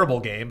a terrible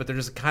game, but they're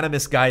just kind of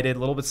misguided, a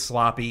little bit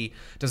sloppy,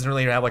 doesn't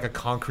really have like a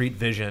concrete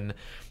vision.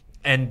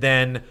 And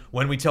then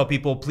when we tell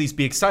people, please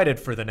be excited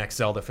for the next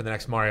Zelda, for the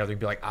next Mario, they'd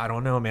be like, I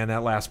don't know, man,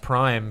 that last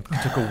Prime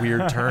took a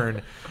weird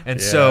turn.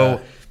 And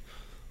so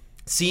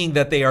seeing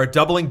that they are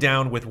doubling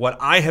down with what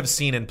I have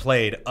seen and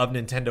played of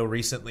Nintendo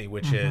recently,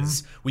 which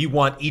is we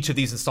want each of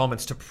these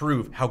installments to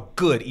prove how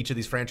good each of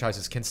these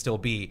franchises can still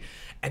be.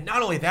 And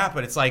not only that,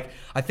 but it's like,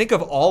 I think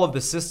of all of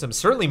the systems,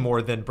 certainly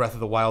more than Breath of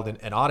the Wild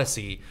and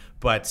Odyssey,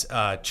 but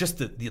just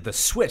the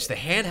Switch, the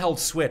handheld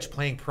Switch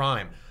playing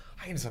Prime,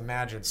 I can just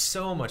imagine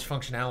so much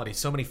functionality,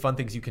 so many fun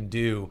things you can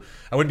do.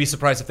 I wouldn't be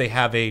surprised if they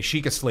have a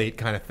Sheikah Slate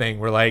kind of thing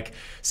where like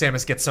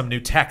Samus gets some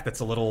new tech that's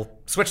a little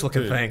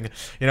Switch-looking thing,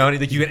 you know, and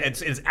like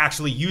it's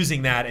actually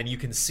using that, and you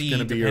can see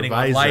depending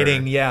on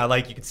lighting,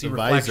 like you can see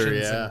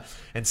reflections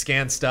and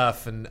scan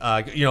stuff, and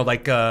you know,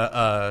 like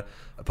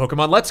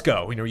Pokemon Let's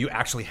Go, you know, you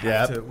actually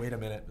have to wait a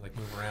minute, like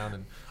move around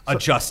and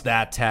adjust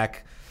that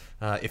tech.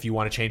 If you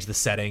want to change the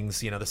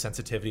settings, you know, the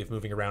sensitivity of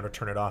moving around or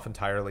turn it off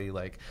entirely,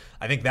 like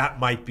I think that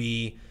might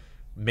be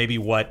maybe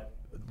what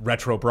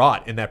Retro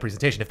brought in that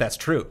presentation, if that's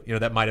true. You know,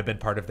 that might have been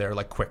part of their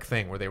like quick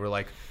thing where they were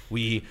like,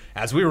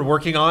 as we were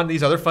working on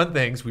these other fun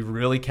things, we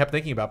really kept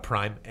thinking about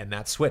Prime and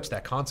that Switch,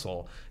 that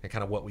console, and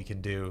kind of what we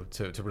can do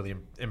to really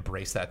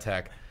embrace that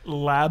tech.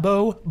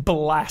 Labo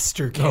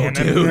blaster cannon.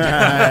 Oh, dude.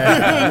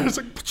 It's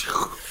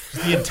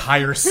like, the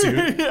entire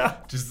suit.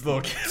 Just little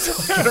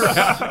kids walking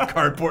around,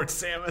 cardboard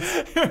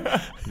Samus.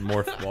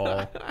 Morph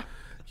ball.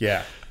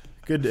 Yeah.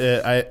 Good.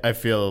 I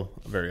feel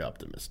very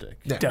optimistic.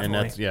 Yeah.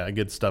 Definitely. And that's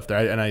good stuff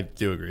there. And I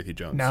do agree with you,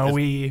 Jones. Now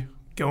we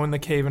go in the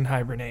cave and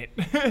hibernate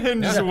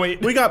and just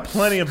wait. We got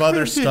plenty of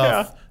other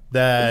stuff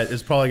that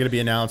is probably going to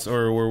be announced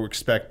or we're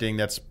expecting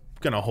that's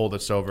going to hold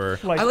us over.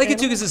 I like it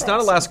too because it's not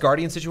a Last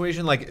Guardian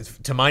situation. Like,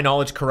 to my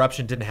knowledge,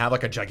 Corruption didn't have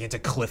like a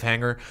gigantic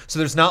cliffhanger, so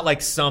there's not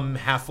like some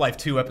Half-Life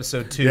 2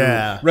 Episode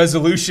 2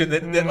 resolution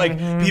that like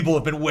people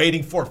have been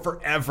waiting for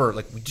forever.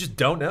 Like, we just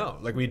don't know.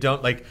 Like, we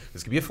don't like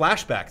this could be a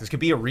flashback. This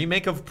could be a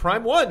remake of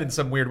Prime 1 in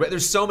some weird way.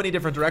 There's so many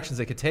different directions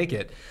they could take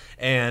it,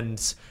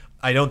 and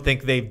I don't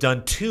think they've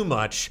done too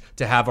much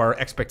to have our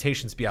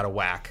expectations be out of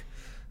whack.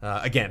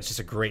 Again, it's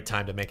just a great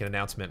time to make an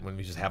announcement when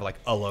we just have like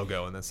a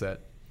logo and that's it.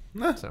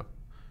 So.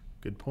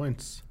 Good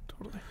points.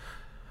 Totally.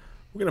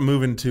 We're going to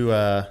move into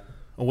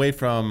away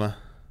from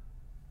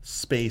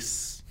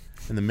space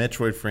and the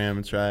Metroid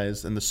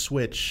franchise and the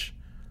Switch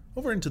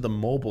over into the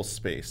mobile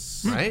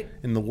space. Right.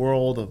 In the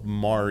world of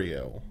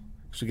Mario.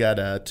 So we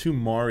got 2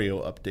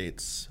 Mario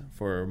updates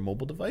for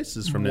mobile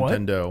devices from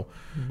Nintendo.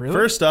 Really?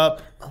 First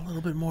up, a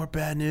little bit more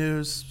bad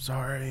news.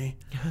 Sorry.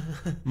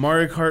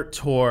 Mario Kart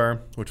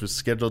Tour, which was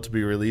scheduled to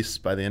be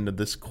released by the end of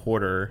this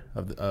quarter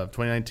of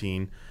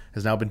 2019,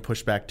 has now been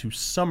pushed back to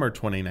summer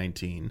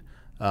 2019.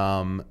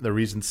 The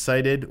reason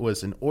cited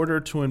was in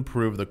order to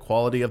improve the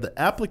quality of the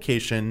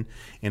application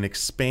and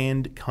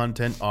expand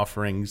content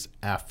offerings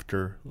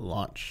after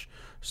launch.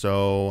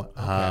 So,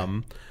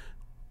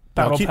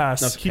 Battle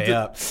Pass.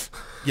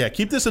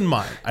 keep this in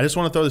mind. I just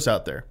want to throw this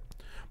out there.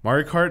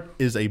 Mario Kart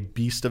is a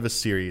beast of a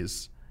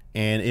series,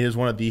 and it is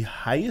one of the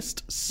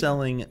highest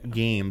selling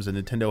games that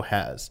Nintendo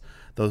has.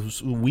 The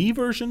Wii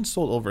version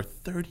sold over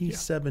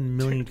 37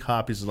 million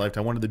copies in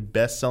lifetime. One of the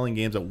best-selling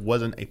games that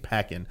wasn't a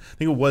pack-in. I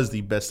think it was the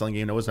best-selling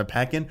game that wasn't a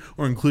pack-in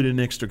or included an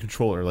extra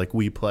controller like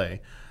Wii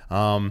Play.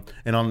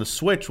 And on the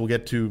Switch, we'll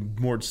get to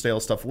more stale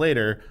stuff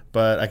later,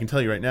 but I can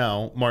tell you right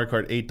now, Mario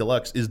Kart 8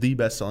 Deluxe is the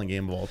best-selling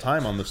game of all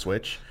time on the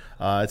Switch.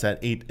 It's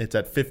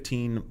at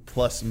 15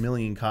 plus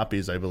million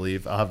copies, I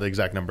believe. I'll have the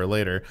exact number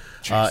later.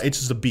 It's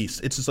just a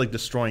beast. It's just like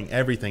destroying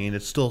everything, and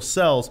it still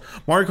sells.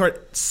 Mario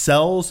Kart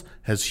sells,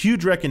 has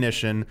huge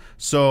recognition.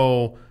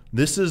 So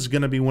this is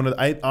going to be one of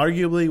the,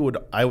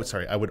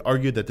 I would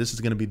argue that this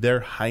is going to be their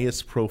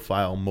highest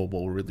profile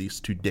mobile release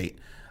to date.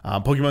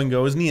 Pokemon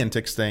Go is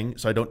Niantic's thing,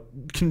 so I don't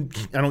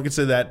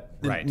consider that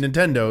Right.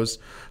 Nintendo's.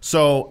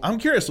 So I'm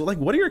curious, like,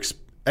 what are your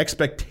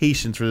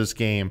expectations for this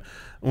game,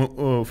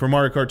 for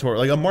Mario Kart Tour?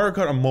 Like a Mario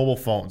Kart on mobile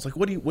phones. Like,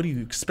 what do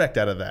you expect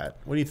out of that?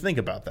 What do you think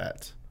about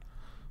that?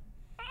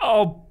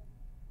 I'll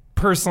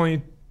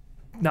personally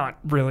not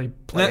really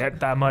play it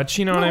that much.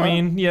 You know what I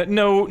mean? Yeah,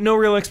 no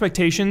real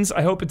expectations.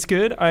 I hope it's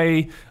good.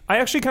 I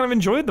actually kind of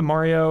enjoyed the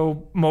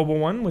Mario mobile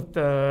one with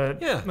the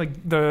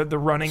the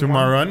running Super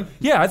one. Mario Run?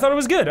 Yeah, I thought it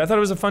was good. I thought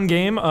it was a fun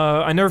game.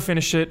 I never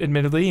finished it,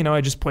 admittedly. You know,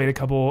 I just played a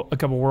couple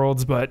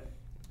worlds, but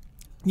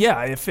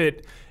yeah, if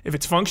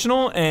it's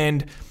functional,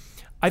 and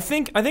I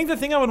think the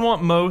thing I would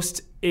want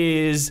most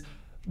is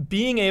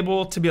being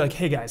able to be like,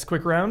 hey guys,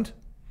 quick round.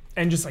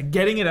 And just like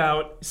getting it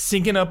out,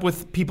 syncing up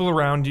with people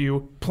around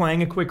you,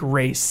 playing a quick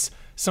race,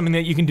 something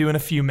that you can do in a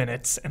few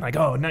minutes, and like,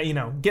 oh,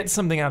 now get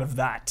something out of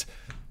that.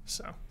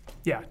 So,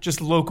 yeah, just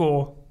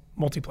local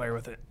multiplayer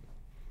with it.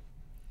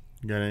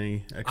 You got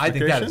any expectations? I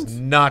think that is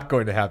not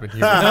going to happen here.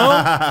 No,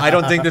 I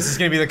don't think this is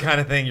going to be the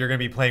kind of thing you're going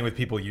to be playing with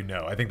people you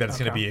know. I think that it's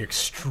going to be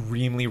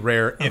extremely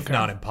rare, if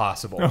not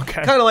impossible.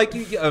 Okay. Kind of like,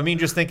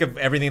 just think of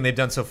everything they've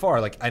done so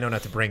far. Like, I know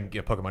not to bring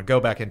Pokemon Go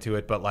back into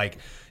it, but like,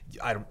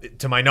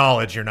 to my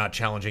knowledge, you're not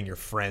challenging your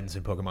friends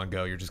in Pokemon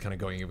Go. You're just kind of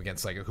going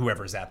against like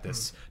whoever's at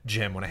this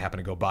gym when I happen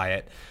to go by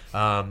it.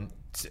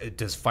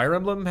 Does Fire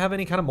Emblem have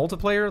any kind of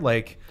multiplayer?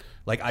 Like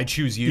I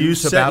choose you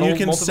to battle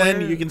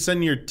multiplayer? You can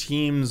send your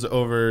teams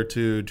over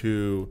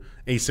to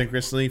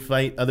asynchronously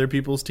fight other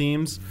people's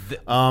teams.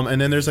 And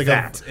then there's like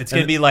it's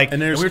going to be like,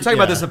 and we were talking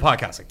about this in the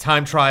podcast, like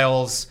time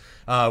trials,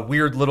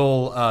 weird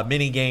little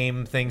mini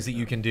game things that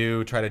you can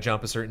do, try to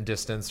jump a certain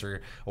distance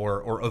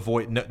or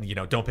avoid,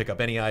 don't pick up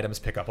any items,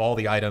 pick up all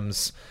the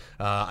items.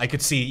 I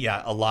could see,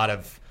 a lot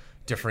of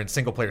different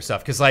single player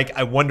stuff. Cause like,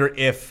 I wonder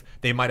if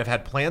they might've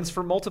had plans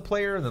for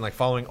multiplayer and then like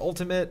following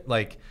Ultimate,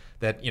 like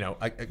that,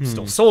 I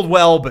still sold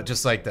well, but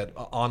just like that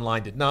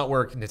online did not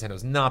work.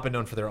 Nintendo's not been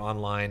known for their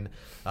online.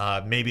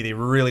 Maybe they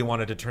really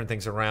wanted to turn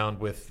things around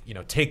with,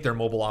 take their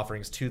mobile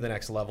offerings to the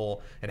next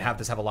level and have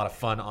a lot of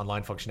fun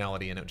online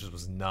functionality, and it just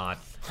was not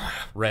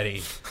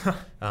ready.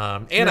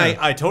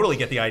 I totally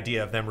get the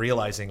idea of them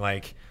realizing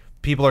like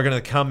people are going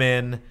to come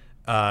in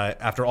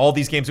after all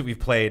these games that we've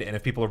played, and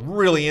if people are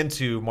really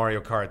into Mario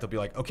Kart, they'll be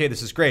like, okay,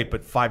 this is great,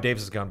 but 5 days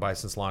has gone by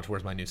since launch.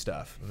 Where's my new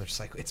stuff? And they're just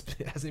like, it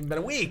hasn't even been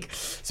a week.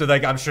 So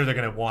like, I'm sure they're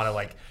going to want to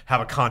like have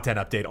a content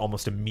update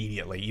almost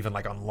immediately, even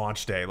like on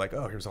launch day, like,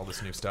 oh, here's all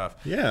this new stuff.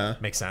 Yeah.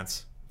 Makes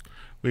sense.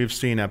 We've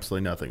seen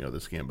absolutely nothing of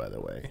this game, by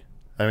the way.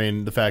 I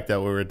mean, the fact that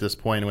we were at this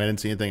point and we didn't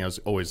see anything, I was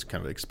always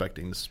kind of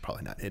expecting this is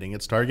probably not hitting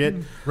its target.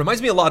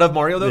 Reminds me a lot of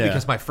Mario, though,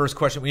 because my first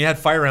question, when you had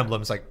Fire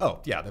Emblem, it's like,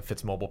 oh, yeah, that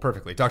fits mobile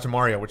perfectly. Dr.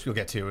 Mario, which we'll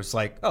get to, is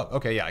like, oh,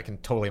 okay, yeah, I can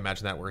totally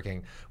imagine that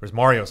working. Whereas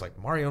Mario's like,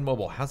 Mario and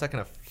mobile, how's that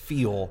going to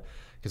feel?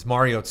 Because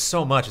Mario,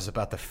 so much is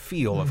about the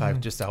feel of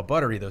how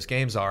buttery those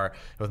games are.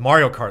 With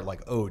Mario Kart,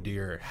 like, oh,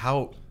 dear,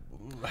 how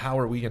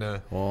are we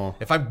gonna? Well,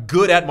 if I'm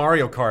good at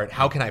Mario Kart,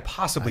 how can I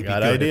possibly be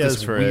good at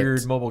this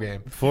weird mobile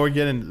game? Before we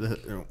get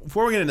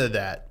into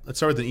that, let's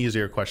start with an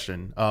easier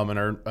question. And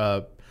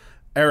our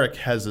Eric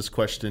has this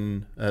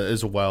question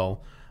as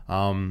well.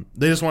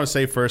 They just want to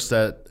say first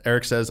that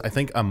Eric says, I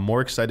think I'm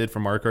more excited for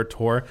Mario Kart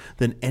Tour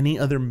than any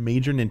other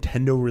major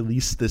Nintendo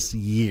release this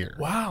year.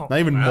 Wow. Not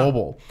even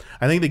mobile.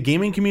 I think the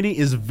gaming community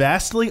is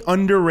vastly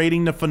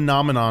underrating the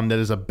phenomenon that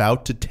is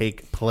about to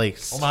take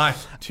place. Oh my.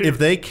 If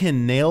they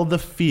can nail the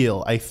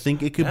feel, I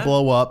think it could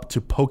blow up to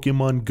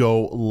Pokemon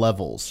Go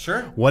levels.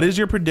 Sure. What is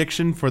your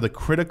prediction for the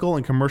critical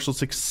and commercial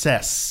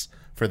success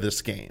for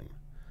this game?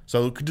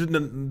 So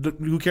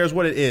who cares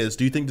what it is?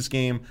 Do you think this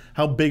game,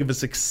 how big of a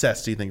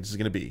success do you think this is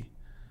going to be?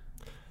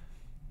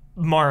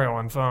 Mario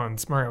on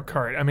phones, Mario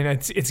Kart. I mean,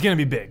 it's going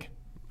to be big.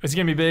 It's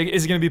going to be big.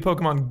 Is it going to be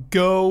Pokemon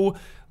Go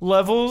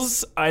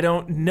levels? I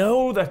don't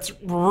know. That's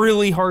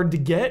really hard to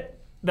get.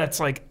 That's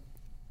like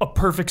a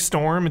perfect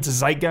storm. It's a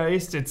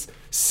zeitgeist. It's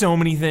so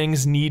many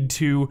things need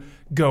to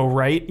go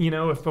right.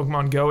 If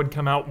Pokemon Go had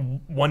come out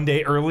one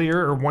day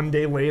earlier or one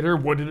day later,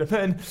 would it have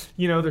been?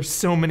 There's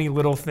so many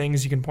little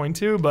things you can point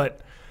to,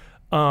 but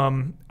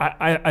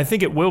I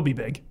think it will be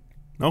big.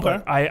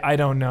 Okay. But I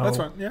don't know. That's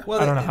fine. Yeah. Well,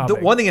 I don't know how the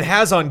big. one thing it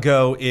has on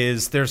Go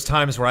is there's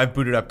times where I've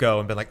booted up Go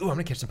and been like, oh, I'm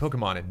going to catch some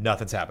Pokemon, and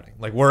nothing's happening.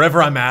 Like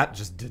wherever I'm at,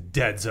 just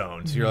dead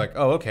zone. So you're like,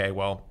 oh, okay,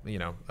 well,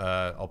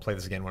 I'll play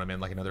this again when I'm in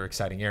like another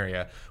exciting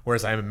area.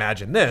 Whereas I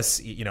imagine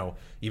this, even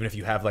if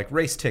you have like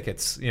race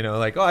tickets,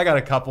 like, oh, I got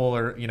a couple,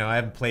 or, I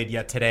haven't played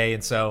yet today,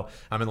 and so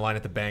I'm in line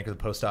at the bank or the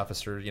post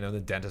office or, the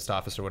dentist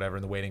office or whatever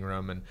in the waiting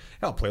room, and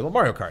I'll play a little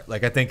Mario Kart.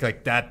 Like, I think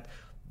like that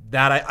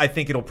I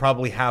think it'll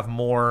probably have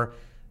more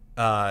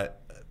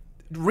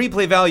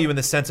replay value in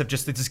the sense of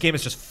just that this game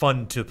is just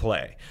fun to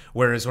play.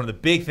 Whereas one of the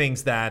big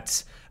things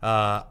that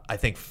I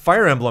think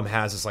Fire Emblem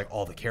has is like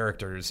all the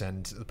characters,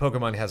 and the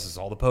Pokemon has is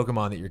all the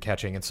Pokemon that you're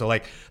catching. And so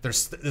like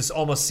there's this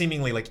almost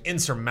seemingly like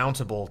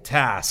insurmountable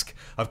task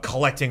of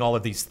collecting all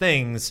of these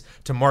things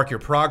to mark your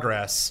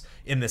progress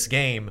in this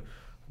game.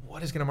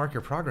 what is going to mark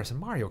your progress in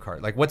Mario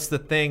Kart? Like, what's the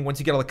thing once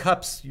you get all the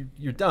cups,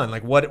 you're done?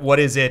 Like, what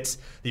is it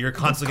that you're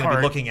constantly going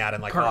to be looking at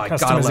and like, oh, I got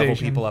to level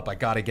people up. I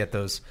got to get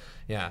those.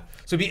 Yeah.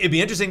 So it'd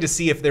be interesting to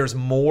see if there's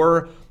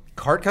more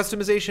kart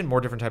customization,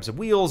 more different types of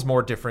wheels,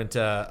 more different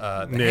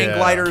hang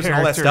gliders and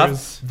all that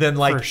stuff than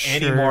like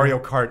any Mario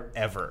Kart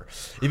ever.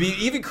 It'd be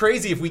even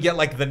crazy if we get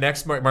like the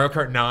next Mario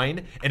Kart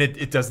 9 and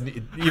it doesn't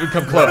even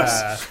come close,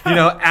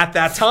 at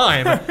that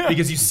time,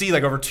 because you see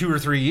like over 2 or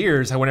 3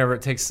 years,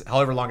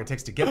 however long it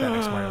takes to get that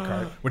next Mario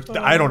Kart, which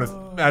I don't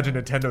imagine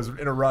Nintendo's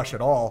in a rush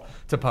at all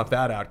to pump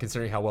that out,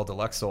 considering how well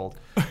Deluxe sold.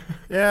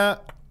 Yeah.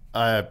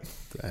 I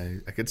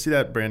could see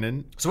that,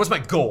 Brandon. So what's my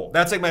goal?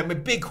 That's like my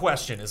big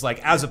question is like,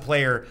 as a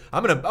player,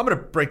 I'm gonna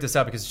break this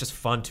up because it's just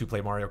fun to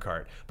play Mario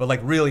Kart. But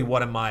like, really,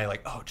 what am I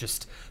like? Oh,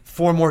 just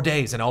 4 more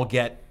days and I'll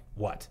get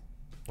what?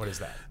 What is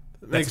that?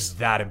 That's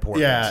that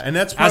important. Yeah, and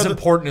that's as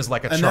important as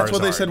like a Charizard. And that's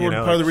what they said.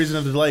 Part of the reason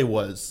of the delay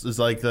is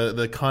like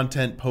the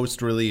content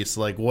post release.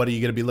 Like, what are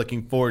you going to be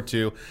looking forward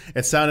to?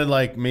 It sounded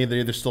like maybe they're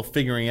either still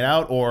figuring it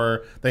out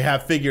or they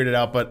have figured it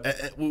out,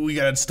 but we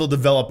got to still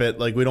develop it.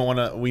 Like, we don't want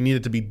to. We need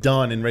it to be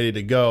done and ready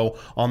to go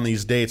on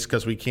these dates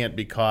because we can't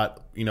be caught.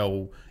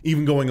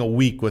 Even going a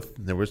week with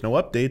there was no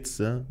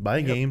updates. Buy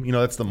a game.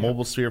 That's the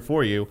mobile sphere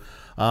for you.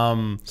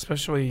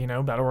 Especially,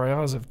 battle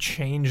royales have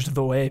changed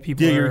the way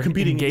people are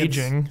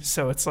engaging.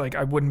 So it's like,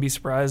 I wouldn't be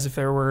surprised if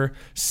there were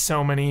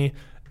so many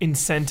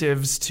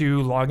incentives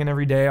to log in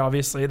every day.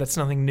 Obviously, that's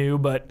nothing new,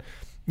 but,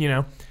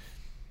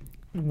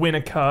 win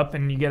a cup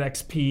and you get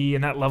XP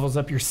and that levels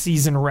up your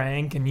season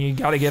rank and you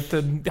got to get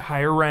the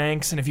higher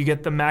ranks. And if you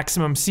get the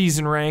maximum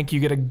season rank, you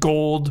get a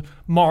gold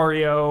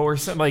Mario or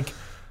something. Like,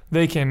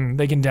 they can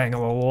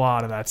dangle a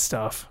lot of that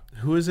stuff.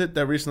 Who is it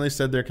that recently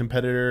said their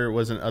competitor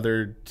wasn't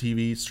other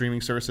TV streaming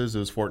services? It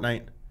was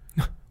Fortnite.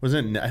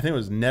 Wasn't it? I think it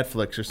was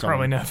Netflix or something.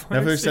 Probably Netflix.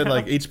 Netflix said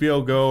like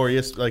HBO Go or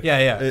yes, like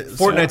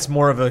Fortnite's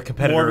more of a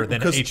competitor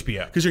than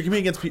HBO because you're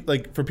competing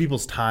against for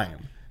people's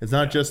time. It's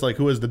not just like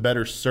who has the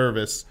better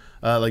service,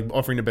 like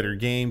offering a better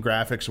game,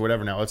 graphics or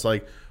whatever. Now it's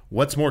like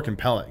what's more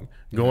compelling,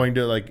 going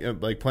to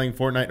like playing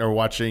Fortnite or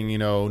watching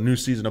new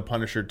season of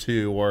Punisher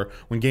 2, or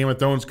when Game of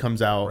Thrones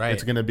comes out,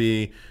 it's going to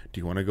be, do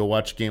you want to go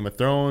watch Game of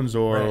Thrones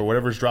or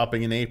whatever's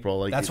dropping in April?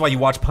 Like that's why you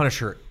watch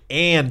Punisher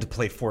and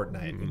play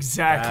Fortnite.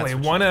 Exactly,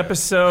 one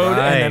episode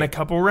and then a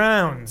couple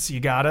rounds. You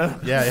gotta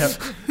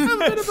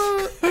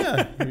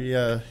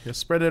you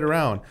spread it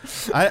around.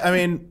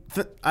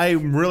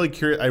 I'm really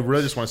curious. I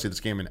really just want to see this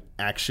game in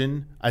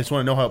action. I just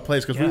want to know how it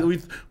plays because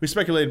we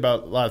speculated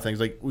about a lot of things.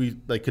 Like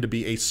could it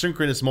be a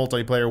synchronous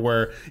multiplayer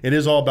where it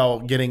is all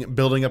about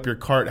building up your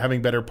cart,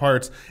 having better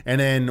parts, and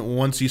then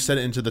once you set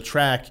it into the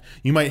track,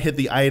 you might hit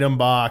the item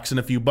box and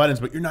a few buttons,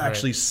 but you're not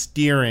actually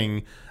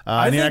steering.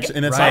 I don't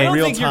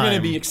think you're going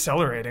to be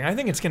accelerating. I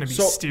think it's going to be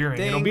steering.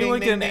 It'll be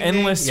like an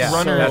endless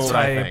runner that's type.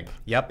 What I think.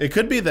 Yep. It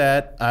could be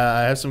that.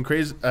 I have some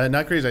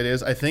not crazy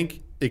ideas. I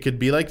think it could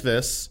be like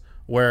this,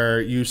 where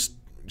you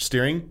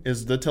steering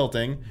is the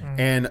tilting,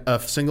 and a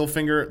single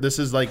finger. This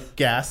is like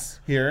gas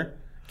here,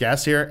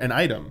 and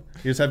item.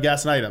 You just have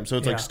gas and item. So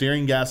it's like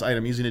steering, gas,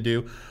 item, easy to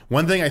do.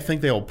 One thing I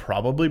think they will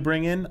probably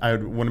bring in, I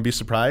wouldn't be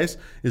surprised,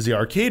 is the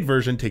arcade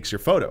version takes your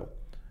photo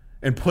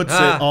and puts it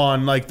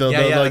on like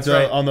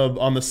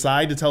on the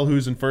side to tell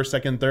who's in first,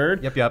 second,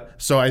 third. Yep.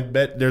 So I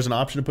bet there's an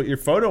option to put your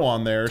photo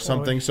on there or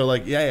something. So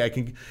like I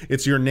can.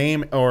 It's your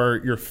name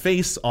or your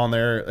face on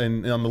there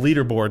and on the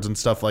leaderboards and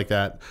stuff like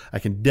that. I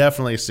can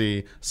definitely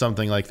see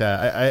something like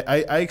that.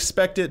 I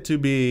expect it to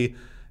be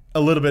a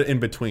little bit in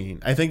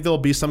between. I think there'll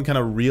be some kind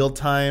of real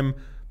time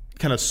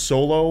kind of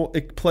solo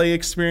play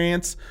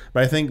experience,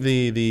 but I think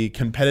the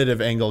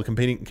competitive angle,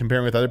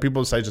 comparing with other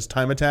people besides just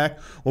time attack,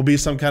 will be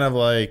some kind of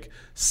like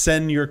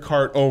send your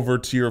cart over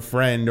to your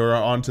friend or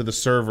onto the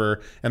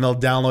server and they'll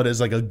download it as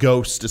like a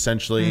ghost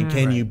essentially, and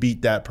can you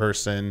beat that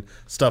person,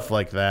 stuff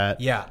like that.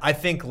 Yeah, I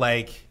think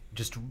like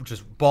just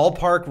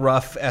ballpark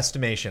rough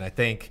estimation, I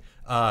think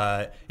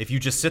if you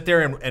just sit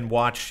there and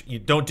watch, you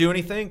don't do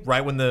anything,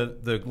 right when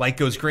the light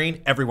goes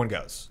green, everyone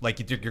goes.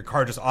 Like your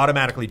car just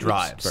automatically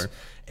drives.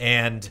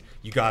 And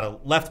you got a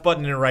left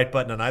button and a right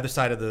button on either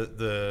side of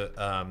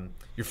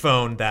your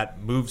phone that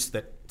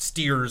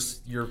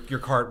steers your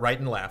cart right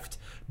and left.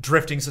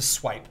 Drifting's a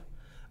swipe.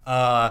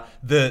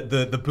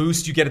 The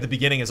boost you get at the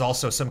beginning is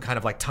also some kind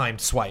of like timed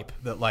swipe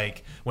that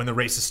like when the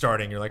race is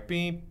starting, you're like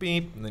beep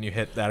beep, and then you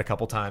hit that a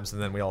couple times, and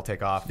then we all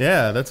take off.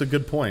 Yeah, that's a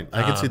good point.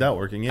 I can see that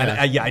working. Yeah,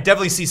 and, I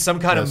definitely see some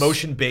kind of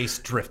motion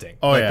based drifting.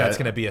 Oh yeah, that's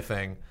going to be a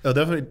thing. Oh,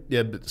 definitely.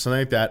 Yeah,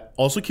 something like that.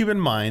 Also, keep in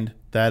mind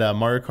that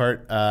Mario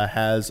Kart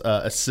has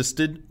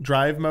assisted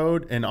drive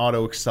mode and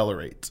auto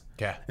accelerate.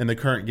 In the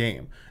current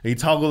game, and you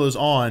toggle those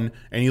on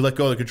and you let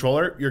go of the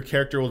controller, your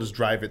character will just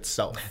drive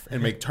itself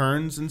and make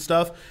turns and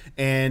stuff.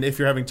 And if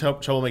you're having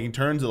trouble making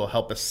turns, it'll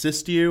help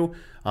assist you.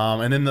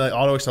 And then the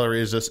auto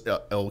accelerate is just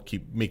it'll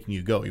keep making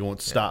you go. You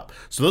won't stop.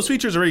 So those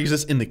features already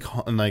exist in the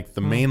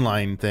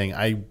mainline thing.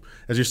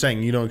 As you're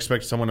saying, you don't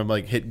expect someone to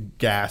like hit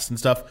gas and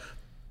stuff.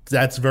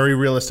 That's a very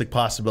realistic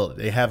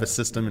possibility. They have a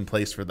system in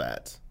place for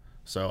that.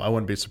 So I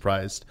wouldn't be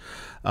surprised.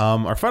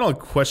 Our final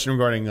question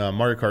regarding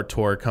Mario Kart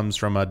Tour comes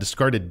from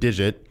Discarded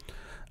Digit.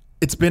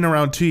 It's been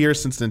around 2 years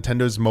since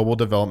Nintendo's mobile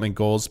development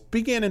goals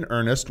began in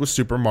earnest with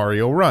Super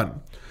Mario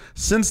Run.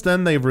 Since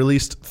then, they've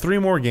released 3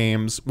 more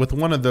games, with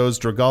one of those,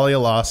 Dragalia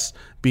Lost,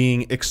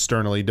 being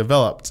externally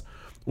developed.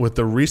 With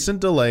the recent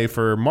delay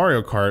for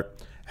Mario Kart,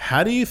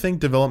 how do you think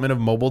development of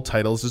mobile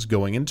titles is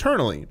going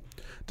internally?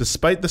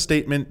 Despite the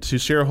statement to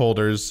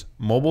shareholders,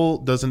 mobile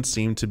doesn't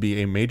seem to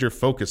be a major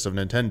focus of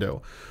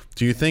Nintendo.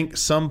 Do you think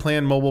some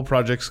planned mobile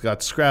projects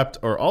got scrapped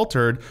or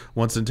altered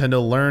once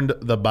Nintendo learned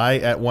the buy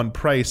at one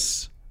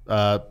price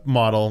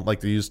model,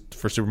 like they used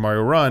for Super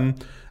Mario Run,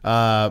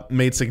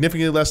 made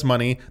significantly less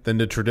money than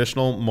the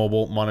traditional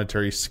mobile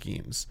monetary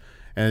schemes?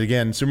 And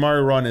again, Super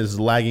Mario Run is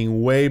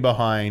lagging way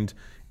behind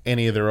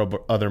any of their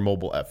other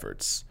mobile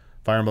efforts.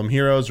 Fire Emblem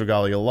Heroes,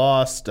 Regalia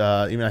Lost,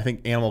 even I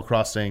think Animal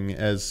Crossing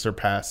has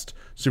surpassed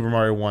Super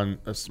Mario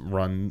Run's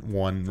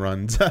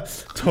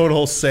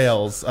total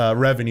sales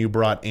revenue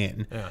brought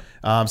in.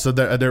 Yeah. So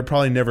they're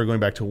probably never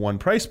going back to one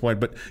price point.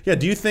 But yeah,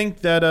 do you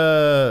think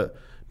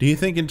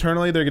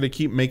internally they're going to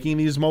keep making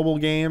these mobile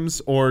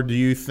games, or do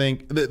you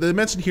think they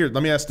mentioned here?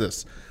 Let me ask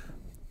this: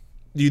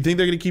 do you think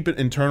they're going to keep it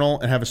internal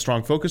and have a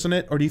strong focus on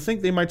it, or do you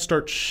think they might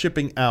start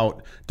shipping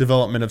out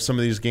development of some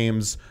of these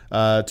games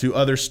to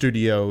other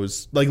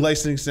studios, like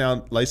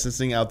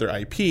licensing out their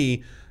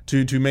IP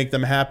to make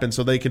them happen,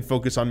 so they can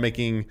focus on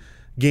making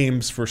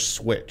games for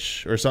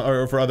Switch or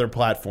for other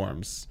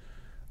platforms?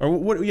 Or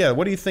what? Yeah,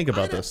 what do you think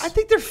about this? I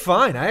think they're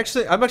fine.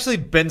 I've actually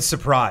been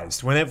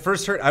surprised when it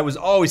first heard. I was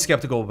always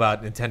skeptical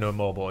about Nintendo and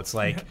mobile. It's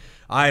like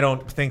I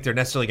don't think they're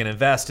necessarily going to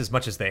invest as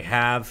much as they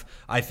have.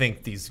 I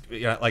think these,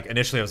 like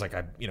initially, I was like,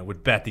 I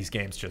would bet these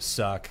games just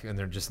suck and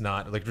they're just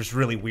not, like, just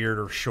really weird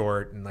or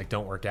short and like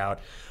don't work out.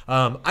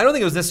 I don't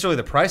think it was necessarily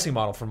the pricing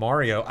model for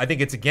Mario. I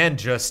think it's again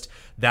just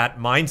that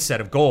mindset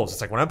of goals.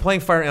 It's like when I'm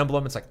playing Fire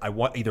Emblem, it's like I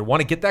either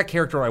want to get that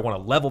character or I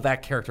want to level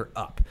that character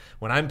up.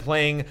 When I'm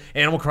playing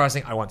Animal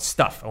Crossing, I want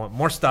stuff. I want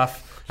more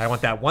stuff. I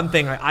want that one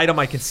thing, item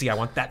I can see. I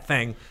want that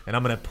thing, and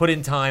I'm going to put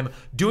in time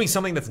doing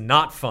something that's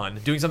not fun,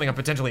 doing something I'm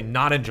potentially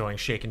not enjoying,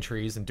 shaking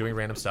trees and doing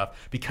random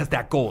stuff, because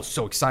that goal is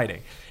so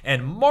exciting.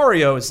 And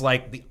Mario is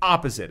like the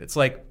opposite. It's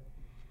like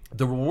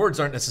the rewards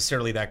aren't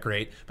necessarily that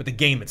great, but the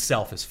game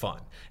itself is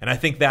fun. And I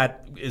think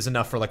that is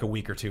enough for like a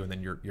week or two, and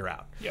then you're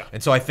out. Yeah.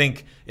 And so I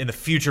think in the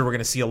future we're going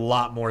to see a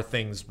lot more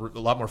things, a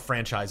lot more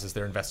franchises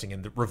they're investing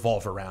in that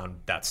revolve around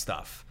that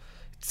stuff.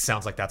 It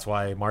sounds like that's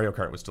why Mario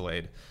Kart was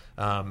delayed.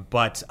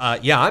 But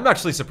I'm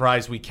actually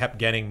surprised we kept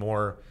getting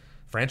more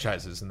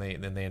franchises and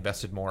they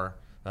invested more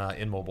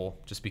in mobile,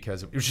 just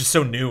because it was just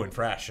so new and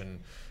fresh,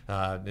 and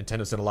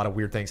Nintendo's done a lot of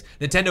weird things.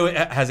 Nintendo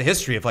has a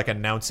history of like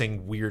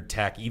announcing weird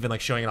tech, even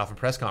like showing it off in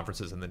press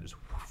conferences and then just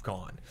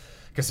gone.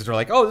 Because they're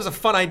like, oh, this is a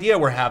fun idea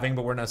we're having,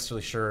 but we're not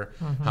necessarily sure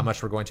how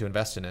much we're going to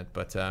invest in it.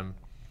 But and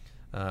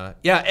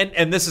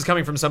this is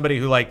coming from somebody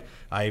who, like,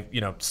 I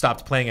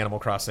stopped playing Animal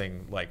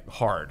Crossing like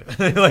hard.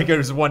 Like there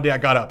was one day I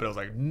got up and I was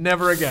like,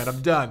 never again,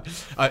 I'm done.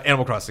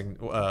 Animal Crossing,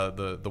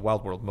 the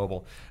Wild World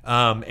mobile,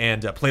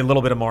 and played a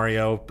little bit of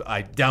Mario.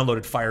 I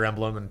downloaded Fire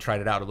Emblem and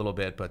tried it out a little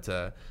bit, but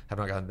have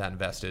not gotten that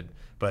invested.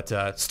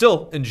 But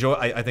still enjoy.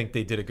 I think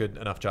they did a good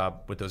enough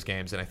job with those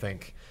games, and I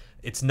think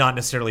it's not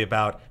necessarily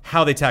about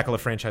how they tackle a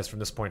franchise from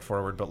this point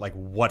forward, but like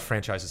what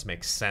franchises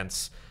make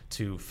sense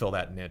to fill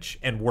that niche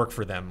and work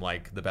for them,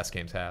 like the best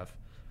games have.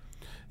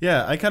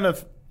 Yeah, I kind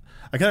of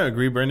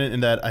agree, Brendan,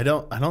 in that I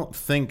don't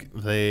think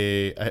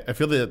I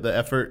feel that the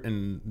effort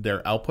in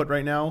their output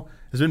right now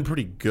has been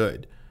pretty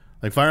good.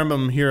 Like Fire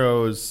Emblem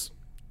Heroes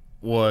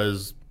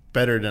was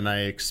better than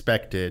I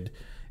expected,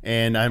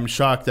 and I'm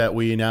shocked that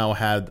we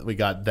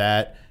got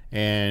that.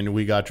 And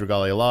we got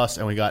Dragalia Lost,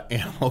 and we got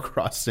Animal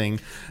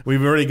Crossing.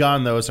 We've already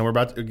gotten those, and we're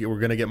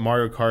going to get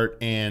Mario Kart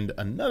and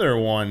another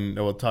one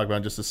that we'll talk about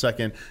in just a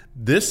second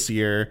this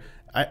year.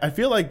 I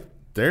feel like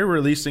they're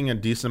releasing a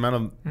decent amount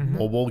of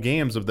mobile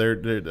games of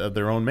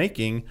their own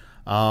making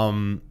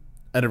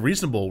at a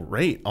reasonable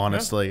rate.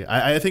 Honestly,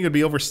 yeah. I think it'd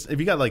be if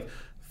you got like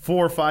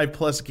 4 or 5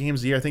 plus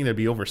games a year. I think they'd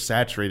be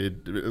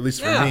oversaturated, at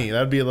least for me. That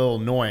would be a little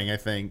annoying, I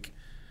think.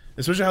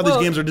 Especially how these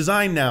games are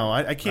designed now.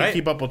 I can't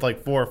keep up with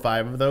like 4 or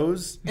 5 of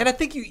those. And I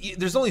think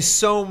there's only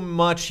so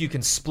much you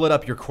can split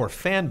up your core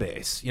fan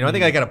base. I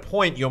think at a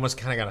point you almost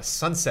kind of got to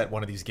sunset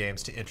one of these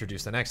games to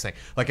introduce the next thing.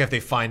 Like if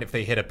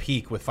they hit a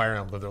peak with Fire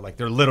Emblem, they're like,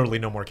 there are literally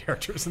no more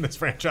characters in this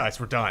franchise.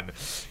 We're done.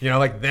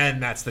 Then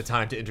that's the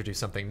time to introduce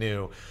something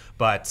new.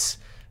 But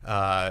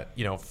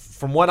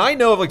from what I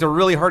know of like the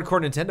really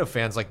hardcore Nintendo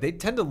fans, like they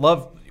tend to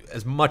love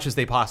as much as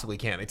they possibly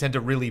can. They tend to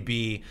really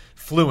be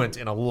fluent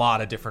in a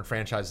lot of different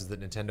franchises that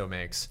Nintendo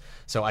makes.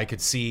 So I could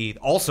see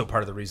also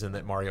part of the reason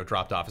that Mario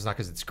dropped off is not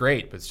because it's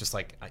great, but it's just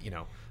like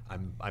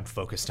I'm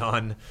focused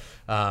on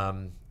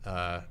unlocking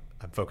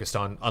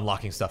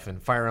stuff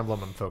in Fire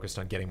Emblem. I'm focused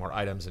on getting more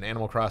items in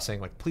Animal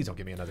Crossing. Like, please don't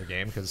give me another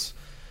game because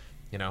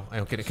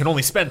I can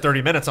only spend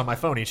 30 minutes on my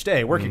phone each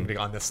day working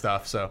on this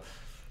stuff. So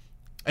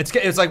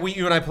It's like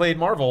you and I played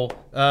Marvel.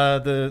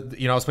 I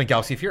was playing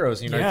Galaxy of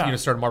Heroes. You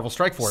started Marvel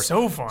Strike Force.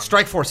 So fun.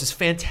 Strike Force is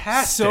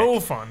fantastic. So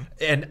fun.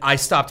 And I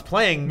stopped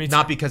playing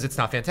not because it's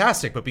not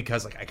fantastic, but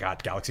because I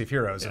got Galaxy of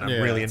Heroes and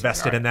I'm really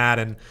invested in that.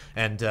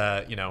 And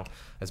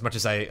as much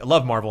as I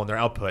love Marvel and their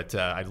output,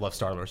 I love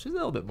Star-Lord just a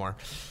little bit more.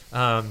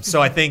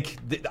 So I think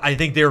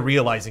they're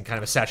realizing kind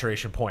of a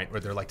saturation point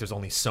where they're like, there's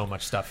only so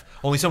much stuff,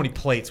 only so many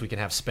plates we can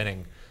have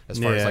spinning as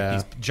far as like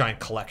these giant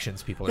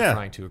collections people are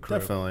trying to accrue.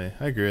 Definitely,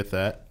 I agree with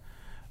that.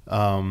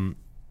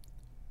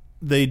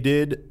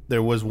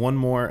 There was one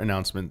more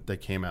announcement that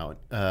came out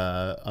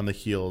on the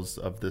heels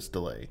of this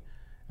delay.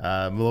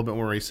 A little bit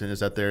more recent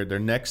is that their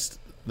next,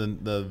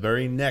 the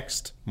very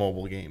next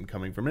mobile game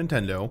coming from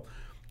Nintendo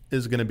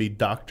is going to be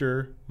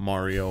Dr.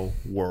 Mario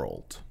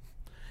World.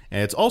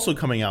 And it's also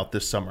coming out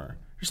this summer.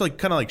 Just like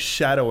kind of like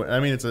shadow. I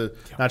mean, it's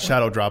not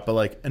shadow drop, but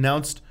like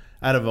announced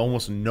out of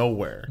almost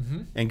nowhere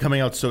and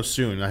coming out so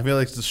soon. I feel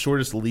like it's the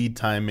shortest lead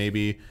time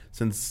maybe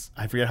since,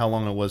 I forget how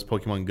long it was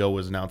Pokemon Go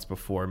was announced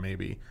before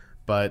maybe.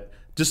 But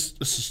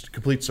just a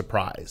complete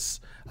surprise.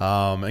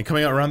 And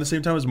coming out around the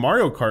same time as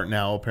Mario Kart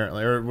now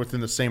apparently, or within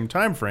the same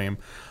time frame.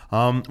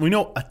 We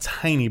know a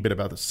tiny bit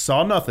about this.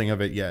 Saw nothing of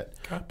it yet.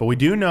 Okay. But we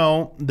do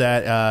know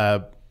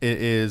that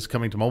it is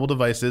coming to mobile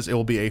devices. It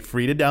will be a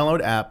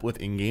free-to-download app with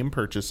in-game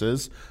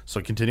purchases.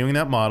 So continuing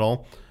that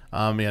model.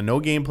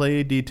 No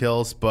gameplay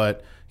details,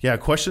 but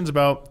questions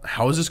about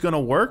how is this going to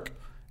work?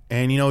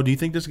 And, do you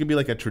think this could be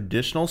like a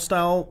traditional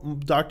style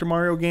Dr.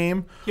 Mario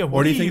game? Yeah,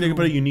 or do you think they could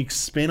put a unique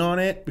spin on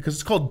it? Because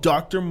it's called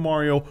Dr.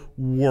 Mario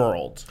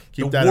World.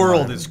 Keep the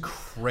world is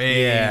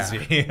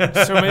crazy.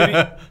 Yeah. So maybe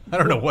I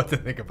don't know what to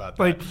think about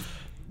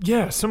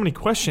that. So many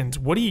questions.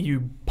 What are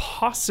you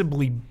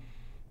possibly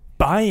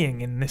buying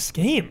in this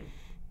game?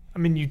 I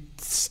mean,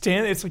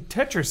 it's like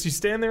Tetris. You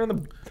stand there and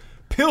the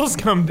pills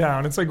come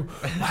down. It's like,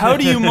 how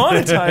do you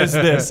monetize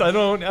this? I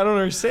don't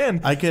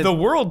understand. The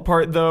world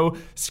part though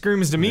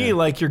screams to me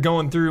like you're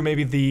going through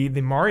maybe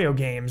the Mario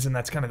games, and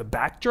that's kind of the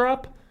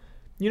backdrop.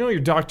 You're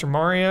Dr.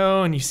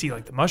 Mario, and you see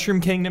like the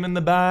Mushroom Kingdom in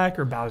the back,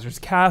 or Bowser's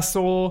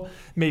Castle.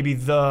 Maybe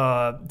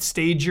the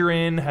stage you're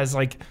in has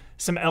like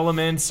some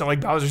elements, so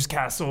like Bowser's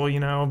Castle,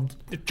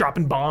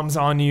 dropping bombs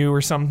on you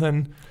or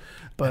something.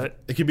 But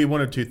it could be one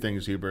of two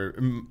things,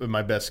 Hubert.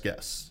 My best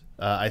guess.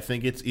 I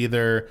think it's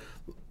either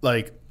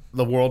like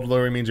the world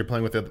literally means you're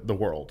playing with the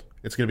world.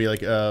 It's going to be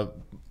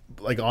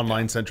like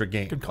online centric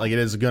game. Like it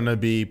is going to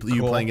be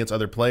you playing against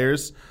other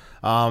players.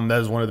 That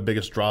is one of the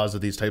biggest draws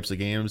of these types of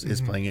games is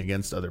playing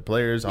against other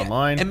players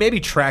online, and maybe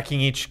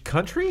tracking each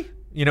country.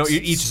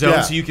 Each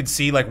zone, so you can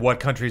see like what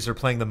countries are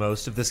playing the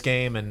most of this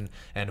game, and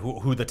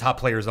who the top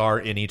players are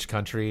in each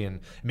country, and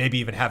maybe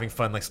even having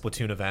fun like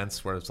Splatoon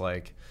events where it's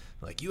like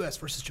U.S.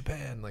 versus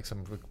Japan, like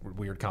some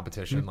weird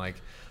competition. Like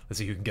let's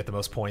see who can get the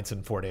most points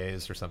in 4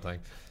 days or something.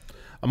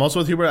 I'm also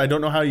with Hubert. I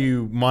don't know how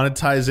you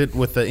monetize it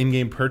with the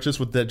in-game purchase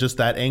with just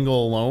that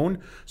angle alone.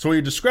 So what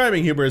you're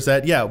describing, Hubert, is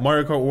that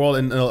Mario Kart World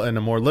in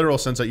a more literal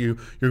sense that you're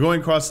going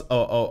across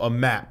a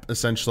map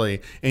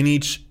essentially, and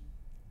each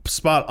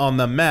spot on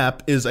the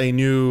map is a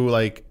new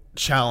like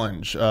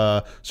challenge.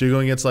 So you're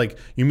going against like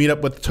you meet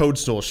up with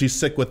Toadstool. She's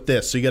sick with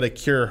this, so you got to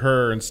cure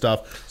her and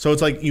stuff. So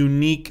it's like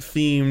unique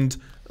themed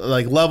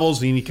like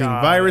levels, unique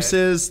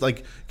viruses,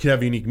 like could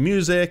have unique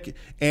music.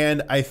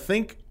 And I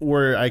think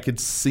where I could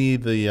see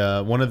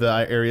the one of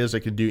the areas I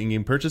could do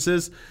in-game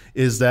purchases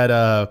is that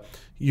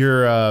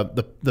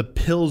the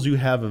pills you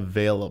have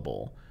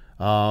available.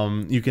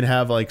 You can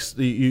have like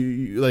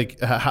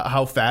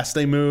how fast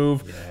they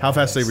move, how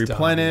fast they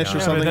replenish,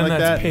 or something like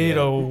that.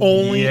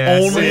 Only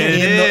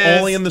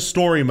in the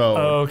story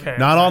mode,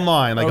 not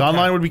online. Like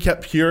online would be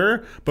kept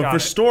pure, but for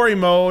story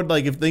mode,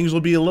 like if things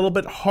would be a little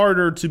bit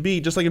harder to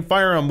beat, just like in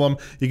Fire Emblem,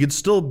 you could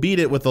still beat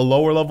it with the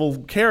lower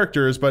level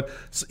characters. But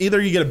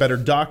either you get a better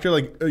doctor,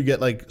 like you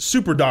get like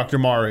Super Dr.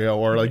 Mario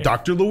or like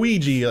Dr.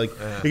 Luigi. Like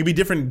it could be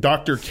different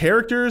doctor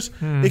characters.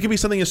 It could be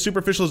something as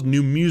superficial as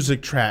new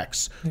music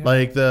tracks,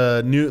 like the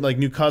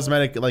new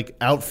cosmetic like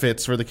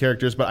outfits for the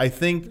characters. But I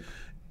think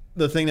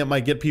the thing that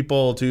might get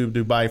people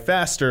to buy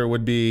faster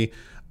would be,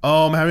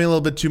 I'm having a little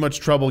bit too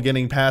much trouble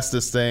getting past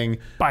this thing.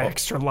 Buy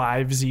extra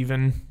lives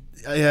even.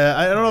 Yeah,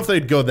 I don't know if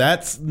they'd go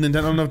that.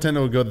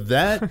 Nintendo would go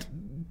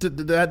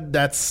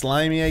that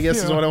slimy, I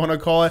guess is what I want to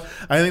call it.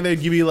 I think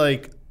they'd give you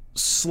like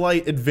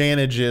slight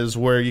advantages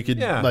where you could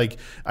like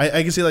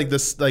I can see like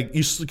this, like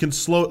you can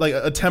slow like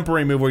a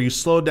temporary move where you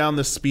slow down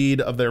the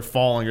speed of their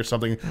falling or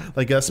something,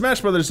 like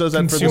Smash Brothers does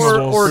that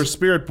for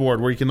Spirit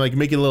Board, where you can like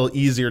make it a little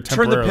easier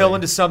temporarily. Turn the pill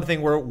into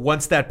something where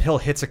once that pill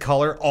hits a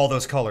color, all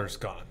those colors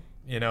gone,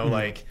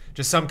 like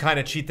just some kind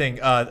of cheat thing.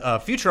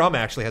 Futurama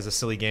actually has a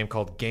silly game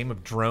called Game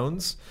of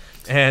Drones,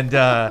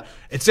 and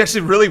it's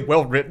actually really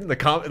well written.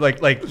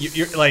 The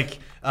you're like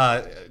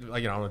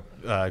go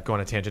on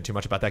a tangent too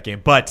much about that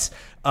game, but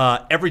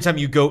every time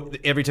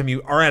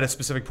you are at a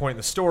specific point in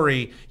the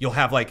story, you'll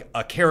have like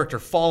a character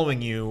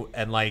following you,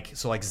 and like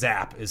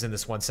Zap is in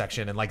this one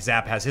section, and like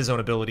Zap has his own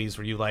abilities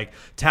where you like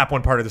tap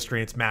one part of the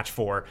screen, it's match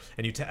 4,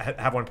 and you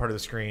have one part of the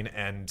screen,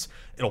 and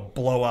it'll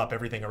blow up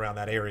everything around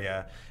that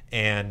area,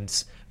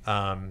 and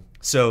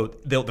so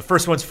the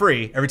first one's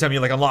free. Every time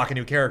you like unlock a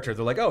new character,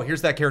 they're like, oh,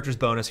 here's that character's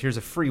bonus, here's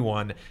a free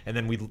one, and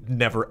then we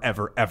never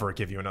ever ever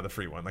give you another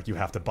free one. Like you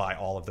have to buy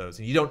all of those,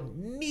 and you don't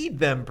need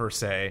them per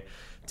se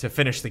to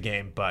finish the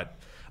game, but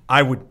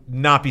I would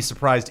not be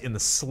surprised in the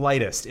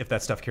slightest if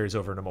that stuff carries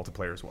over into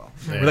multiplayer as well.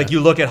 Yeah. Like you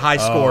look at high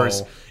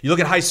scores,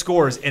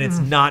 and it's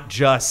not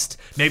just,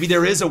 maybe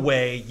there is a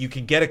way you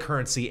can get a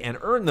currency and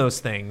earn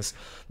those things,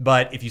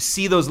 but if you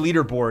see those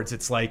leaderboards,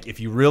 it's like if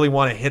you really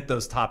want to hit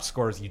those top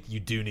scores, you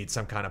do need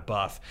some kind of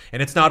buff.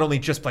 And it's not only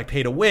just like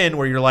pay to win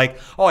where you're like,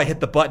 oh, I hit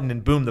the button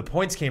and boom, the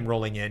points came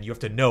rolling in. You have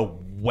to know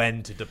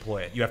when to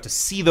deploy it. You have to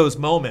see those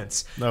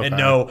moments and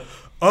know,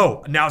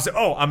 I'm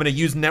going to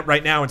use net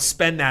right now and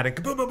spend that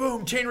and boom, boom,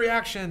 boom, chain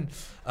reaction.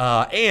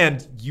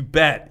 And you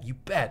bet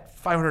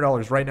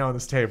 $500 right now on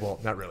this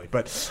table. Not really,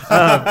 but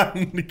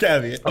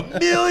caveat. $1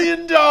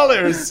 million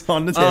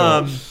on the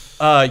table.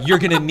 You're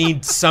going to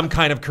need some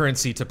kind of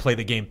currency to play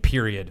the game.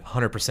 Period.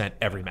 100%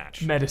 every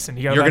match. Medicine.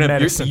 You got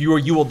medicine.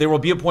 There will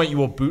be a point you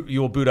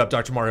will boot up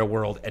Dr. Mario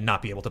World and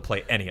not be able to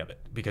play any of it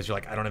because you're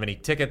like, I don't have any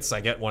tickets.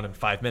 I get one in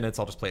 5 minutes.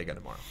 I'll just play again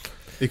tomorrow.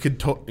 It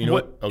could.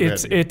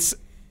 It's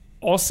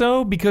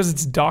also because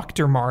it's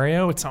Dr.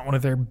 Mario. It's not one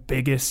of their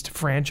biggest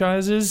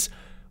franchises.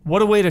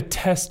 What a way to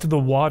test the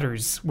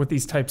waters with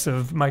these types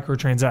of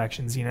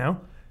microtransactions, you know?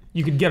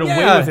 You could get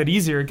away with it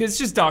easier because it's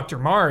just Dr.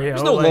 Mario.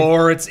 There's no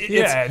lore. It's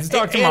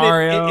Dr.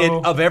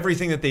 Mario. Of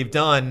everything that they've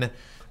done,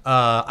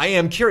 I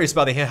am curious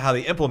about how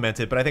they implement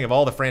it, but I think of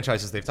all the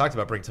franchises they've talked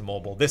about bringing to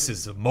mobile, this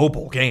is a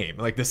mobile game.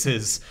 Like this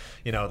is,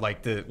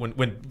 like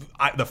when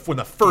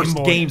the first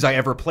games I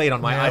ever played on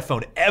my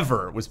iPhone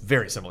ever was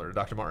very similar to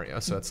Dr. Mario.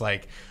 So it's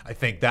like, I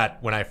think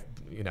that when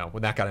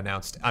that got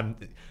announced,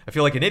 I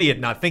feel like an idiot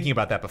not thinking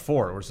about that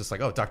before. It was just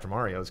like, oh, Dr.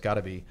 Mario's got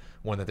to be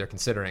one that they're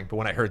considering. But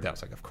when I heard that, I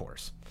was like, of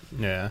course.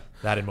 Yeah.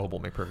 That in mobile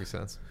make perfect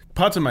sense.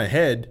 Pops in my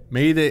head,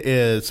 maybe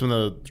some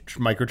of the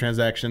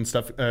microtransaction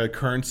stuff,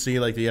 currency,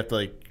 like you have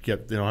to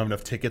don't have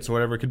enough tickets or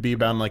whatever. It could be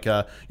about like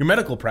your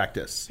medical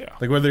practice. Yeah.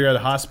 Like whether you're at a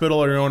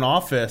hospital or your own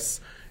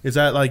office, is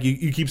that like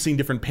you keep seeing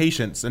different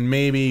patients, and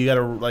maybe you got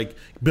to like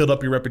build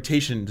up your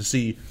reputation to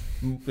see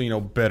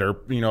better,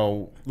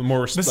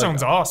 more. This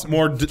sounds awesome.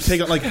 More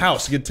take on like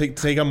house. You get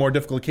take on more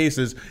difficult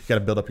cases. You got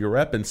to build up your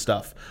rep and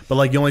stuff. But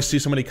like you only see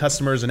so many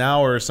customers an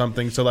hour or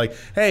something. So like,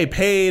 hey,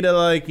 pay to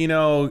like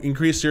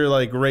increase your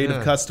like rate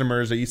of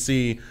customers that you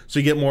see, so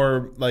you get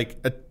more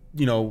like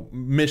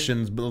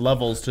missions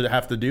levels to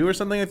have to do or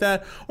something like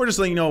that. Or just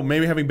like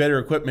maybe having better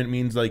equipment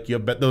means like you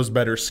have those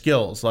better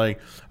skills. Like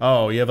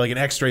you have like an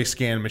X-ray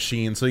scan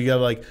machine, so you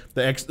have like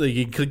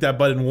you click that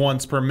button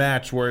once per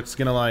match where it's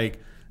gonna like.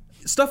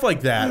 Stuff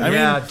like that. I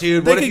mean,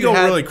 dude, they could go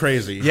really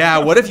crazy. Yeah,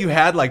 what if you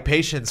had like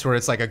patients where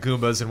it's like a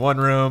Goombas in one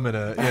room and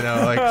and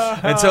like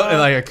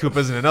a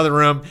Koopas in another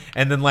room,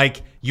 and then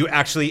like you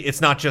actually, it's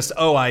not just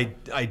I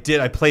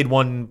played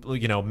one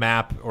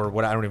map or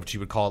what, I don't know what you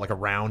would call it, like a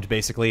round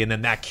basically, and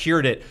then that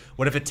cured it.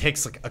 What if it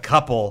takes like a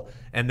couple,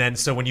 and then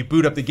so when you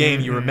boot up the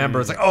game, you remember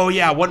it's like, oh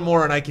yeah, one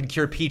more and I can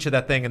cure Peach of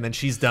that thing, and then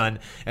she's done,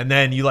 and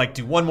then you like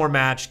do one more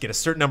match, get a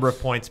certain number of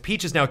points.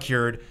 Peach is now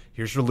cured.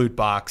 Here's your loot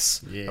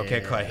box. Yeah.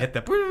 Okay, cool. I hit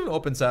that,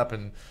 opens up,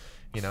 and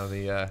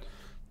the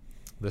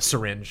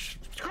syringe,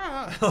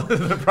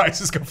 the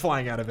prices go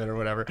flying out of it or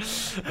whatever.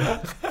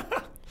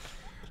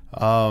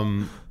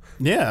 I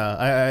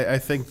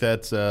think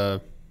that's. I'm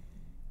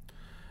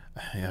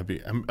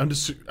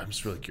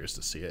just really curious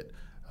to see it.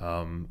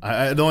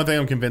 The only thing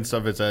I'm convinced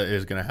of is that it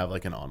is going to have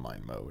like an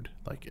online mode.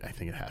 Like I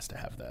think it has to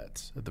have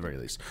that at the very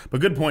least. But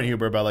good point,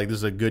 Huber, about like this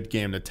is a good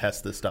game to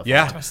test this stuff.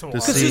 Yeah,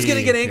 because who's going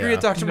to get angry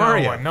at Dr.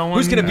 Mario?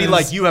 Who's going to be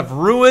like, you have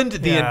ruined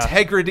the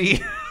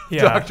integrity of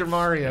Dr.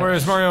 Mario?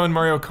 Whereas Mario and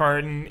Mario Kart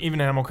and even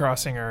Animal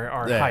Crossing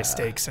are high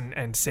stakes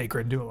and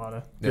sacred to a lot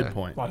of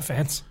point. A lot of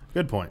fans.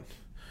 Good point.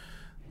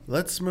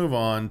 Let's move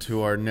on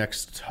to our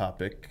next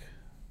topic.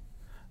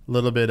 A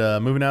little bit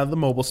moving out of the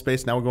mobile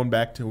space. Now we're going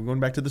back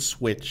to the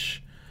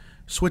Switch.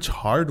 Switch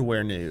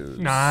hardware news.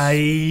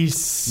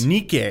 Nice.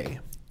 Nikkei,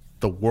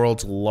 the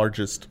world's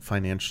largest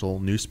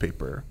financial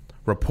newspaper,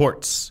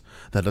 reports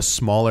that a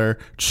smaller,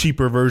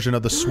 cheaper version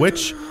of the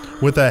Switch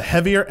with a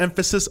heavier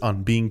emphasis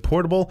on being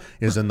portable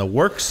is in the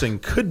works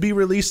and could be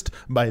released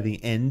by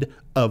the end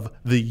of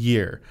the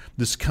year.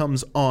 This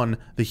comes on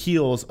the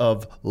heels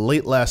of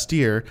late last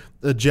year,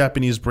 the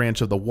Japanese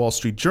branch of the Wall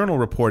Street Journal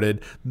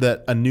reported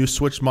that a new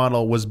Switch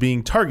model was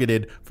being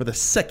targeted for the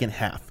second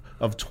half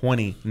of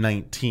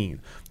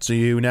 2019. So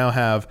you now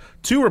have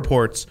two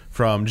reports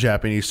from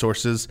Japanese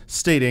sources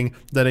stating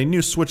that a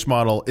new Switch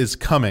model is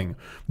coming.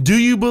 Do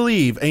you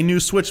believe a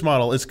new Switch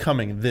model is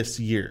coming this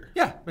year?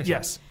 Yeah.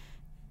 Yes.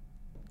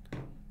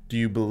 Do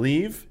you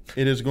believe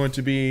it is going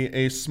to be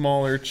a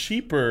smaller,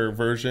 cheaper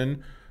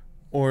version,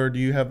 or do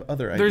you have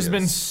other ideas? There's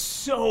been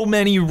so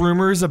many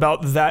rumors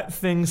about that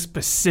thing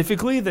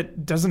specifically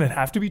that doesn't it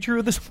have to be true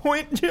at this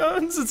point,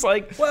 Jones? It's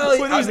like,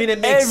 well, I mean, it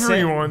makes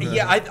everyone. sense.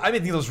 Yeah, I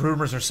think those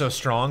rumors are so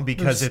strong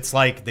because it's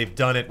like they've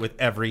done it with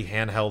every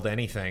handheld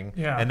anything,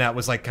 and that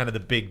was like kind of the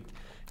big.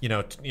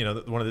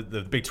 One of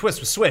the big twists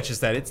with Switch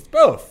is that it's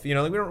both.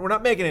 Like we're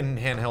not making it in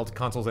handheld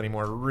consoles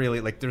anymore. Really,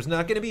 like there's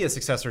not going to be a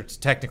successor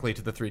technically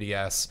to the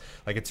 3DS.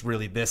 Like it's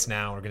really this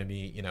now. We're going to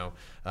be,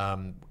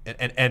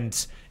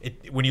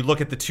 when you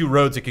look at the two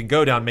roads it can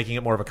go down, making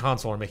it more of a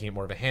console or making it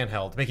more of a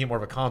handheld, making it more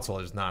of a console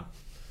is not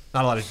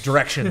a lot of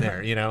direction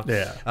there,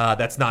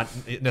 That's not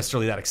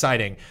necessarily that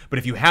exciting. But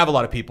if you have a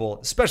lot of people,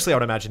 especially I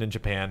would imagine in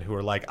Japan, who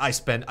are like, I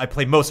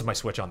play most of my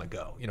Switch on the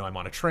go. I'm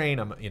on a train.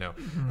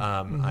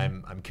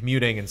 I'm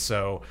commuting, and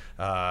so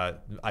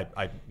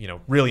I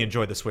really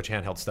enjoy the Switch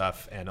handheld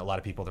stuff. And a lot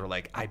of people that are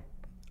like, I'm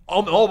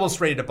almost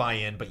ready to buy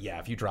in, but yeah,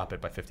 if you drop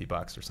it by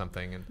 $50 or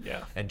something,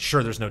 and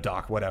sure, there's no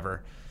dock,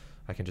 whatever.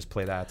 I can just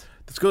play that.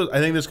 I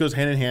think this goes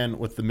hand in hand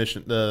with the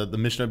mission, the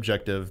mission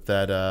objective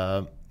that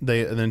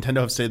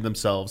Nintendo have stated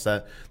themselves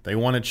that they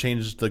want to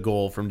change the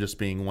goal from just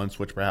being one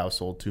Switch per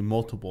household to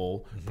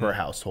multiple per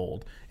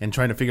household, and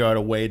trying to figure out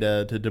a way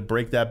to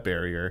break that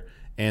barrier.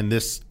 And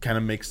this kind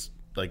of makes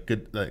a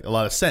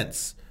lot of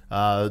sense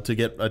to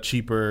get a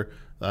cheaper,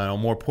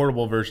 more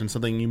portable version,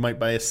 something you might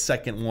buy a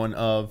second one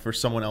of for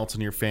someone else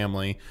in your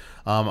family.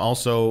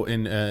 Also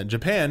in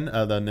Japan,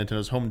 the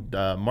Nintendo's home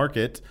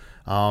market.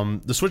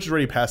 The Switch has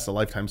already passed the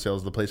lifetime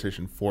sales of the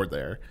PlayStation 4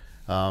 there.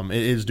 It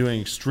is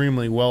doing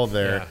extremely well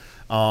there.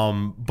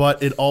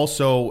 But it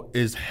also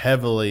is a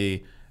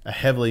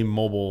heavily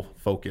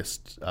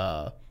mobile-focused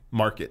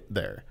market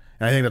there.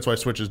 And I think that's why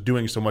Switch is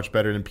doing so much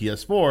better than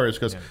PS4 is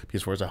because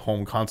PS4 is a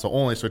home console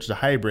only, Switch is a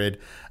hybrid.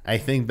 I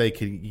think they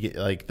could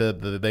get,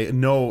 they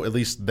know, at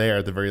least there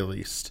at the very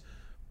least,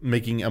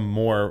 making a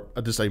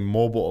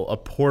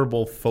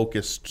portable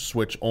focused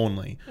Switch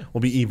only will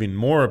be even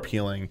more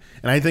appealing.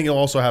 And I think it'll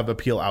also have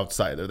appeal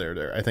outside of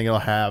there. I think it'll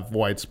have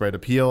widespread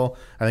appeal.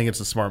 I think it's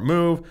a smart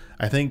move.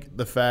 I think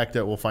the fact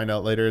that we'll find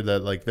out later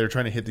that they're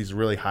trying to hit these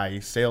really high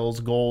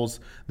sales goals,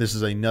 this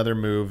is another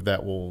move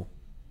that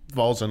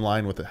falls in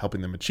line with it,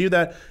 helping them achieve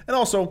that. And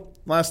also,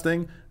 last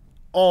thing,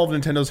 all of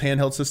Nintendo's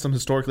handheld systems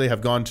historically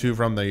have gone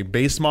from the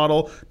base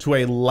model to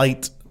a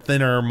light,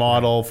 thinner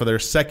model for their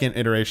second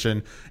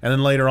iteration, and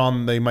then later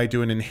on they might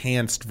do an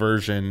enhanced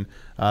version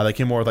that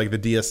came more with the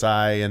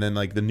DSi and then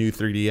the new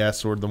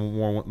 3DS or the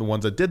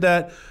ones that did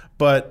that.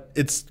 But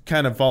it's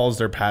kind of follows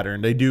their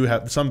pattern. They do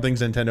have some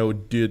things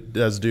Nintendo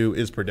does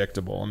is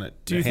predictable. And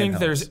do you think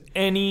there's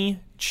any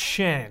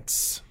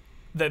chance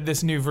that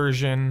this new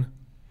version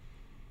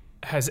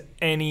has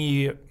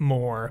any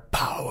more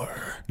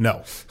power?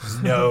 No.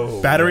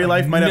 Battery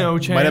life might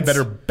have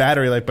better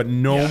battery life, but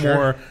more.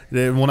 Sure.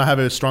 It will not have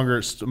a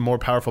stronger, more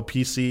powerful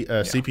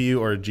CPU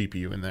or a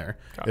GPU in there.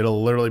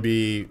 It'll literally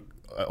be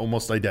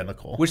almost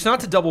identical. Which, not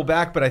to double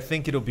back, but I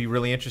think it'll be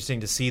really interesting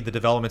to see the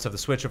developments of the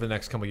Switch over the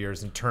next couple of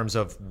years in terms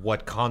of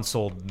what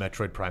console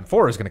Metroid Prime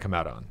 4 is going to come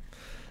out on.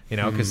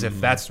 Because if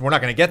we're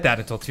not going to get that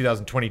until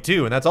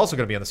 2022, and that's also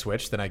going to be on the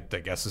Switch, then I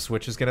guess the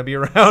Switch is going to be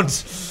around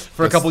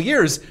for a couple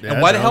years. Yeah,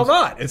 and why the hell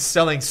not? It's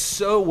selling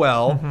so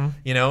well.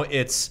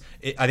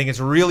 I think it's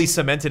really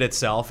cemented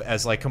itself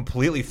as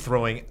completely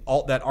throwing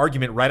all that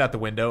argument right out the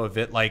window of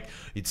it.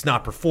 It's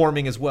not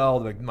performing as well.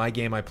 My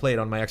game I played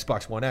on my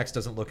Xbox One X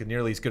doesn't look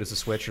nearly as good as the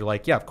Switch. You're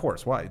like, yeah, of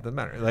course. Why? It doesn't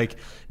matter.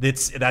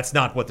 That's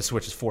not what the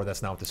Switch is for.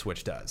 That's not what the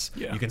Switch does.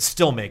 Yeah. You can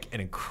still make an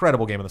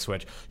incredible game on the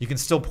Switch. You can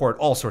still port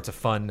all sorts of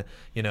fun,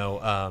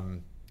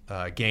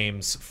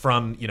 games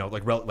from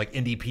like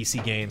indie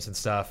PC games and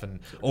stuff,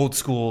 and old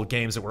school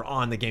games that were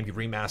on the GameCube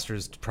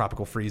remasters,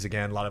 Tropical Freeze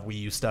again, a lot of Wii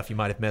U stuff you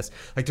might have missed.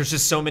 There's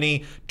just so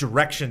many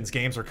directions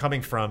games are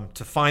coming from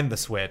to find the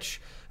Switch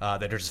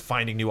that are just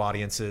finding new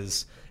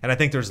audiences. And I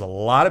think there's a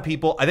lot of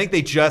people. I think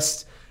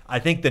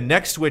the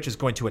next Switch is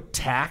going to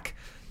attack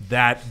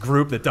that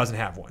group that doesn't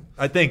have one.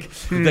 I think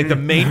the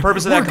main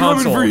purpose of that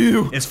console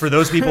is for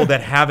those people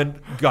that haven't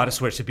got a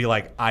Switch to be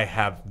like, I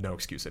have no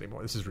excuse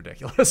anymore. This is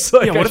ridiculous.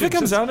 What if it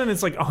comes out and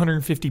it's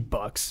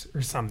 $150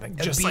 or something?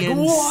 Just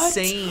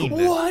insane.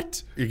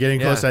 What? You're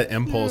getting close to that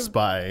impulse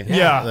buy.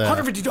 Yeah.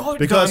 $150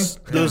 because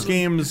those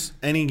games,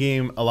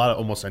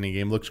 almost any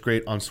game looks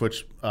great on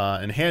Switch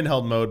in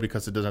handheld mode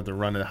because it doesn't have to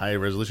run at high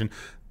resolution.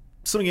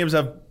 Some games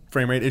have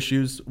frame rate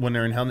issues when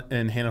they're in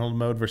handheld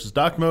mode versus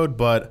dock mode,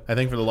 but I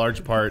think for the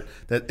large part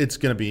that it's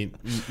going to be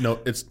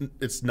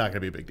it's not going to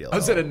be a big deal. I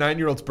was at a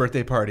 9-year-old's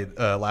birthday party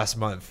last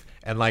month,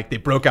 and they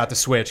broke out the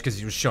Switch because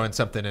he was showing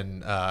something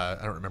in I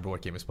don't remember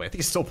what game he was playing. I think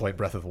he's still playing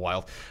Breath of the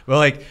Wild.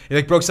 But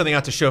he broke something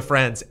out to show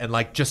friends, and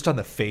just on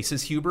the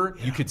faces, Huber,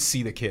 you could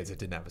see the kids that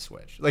didn't have a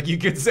Switch. You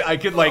could see, I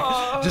could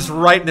just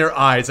right in their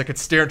eyes, I could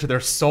stare into their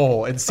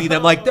soul and see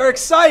them they're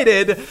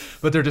excited,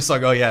 but they're just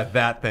oh yeah,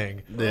 that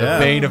thing, the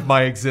bane of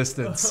my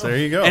existence. There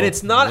you go. And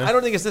it's not. I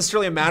don't think it's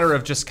necessarily a matter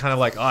of just I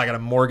got to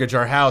mortgage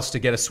our house to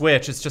get a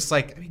Switch. It's just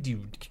do you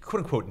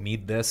quote unquote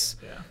need this.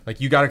 Yeah.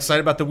 Like you got excited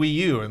about the Wii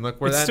U, and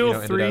look where it's that still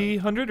ended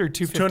up. $300 or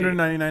 $250.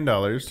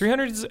 $299.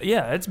 300.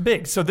 Yeah, it's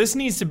big. So this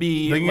needs to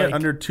be They can get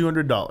under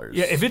 $200.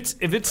 Yeah, if it's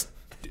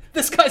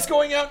this guy's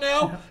going out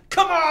now.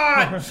 Come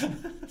on.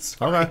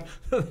 Okay.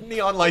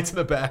 Neon lights in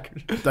the back.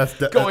 That's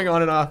going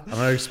on and off. I'm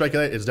going to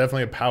speculate it's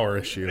definitely a power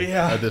issue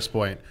at this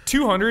point.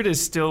 200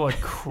 is still a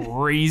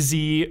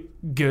crazy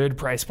good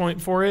price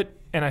point for it,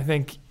 and I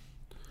think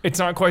it's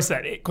not quite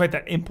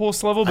that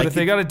impulse level. But if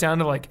they got it down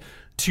to like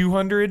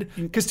 200,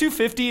 because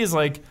 250 is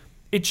like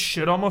it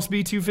should almost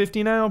be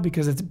 250 now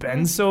because it's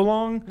been so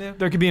long. Yeah.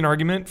 There could be an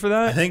argument for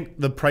that. I think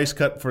the price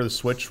cut for the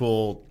Switch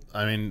will.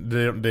 I mean,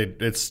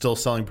 it's still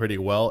selling pretty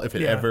well. If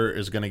it ever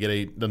is going to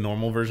get the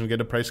normal version get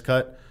a price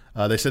cut,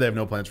 they said they have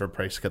no plans for a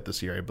price cut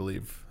this year. I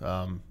believe.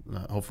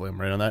 Hopefully,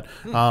 I'm right on that.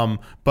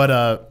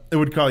 But it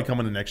would probably come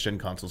when the next gen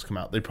consoles come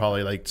out. They'd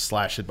probably like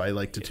slash it by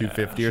like to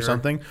 250 or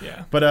something.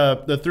 Yeah.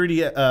 But the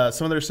 3D,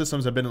 some of their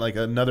systems have been like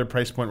another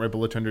price point right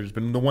below 200 has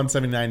been the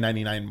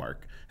 $179.99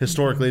 mark.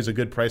 Historically, is a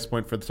good price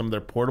point for some of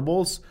their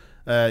portables.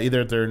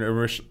 Either if they're an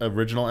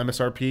original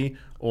MSRP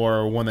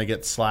or when they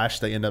get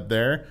slashed, they end up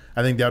there.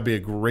 I think that would be a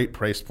great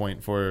price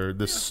point for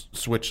this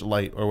Switch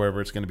Lite or whatever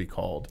it's going to be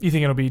called. You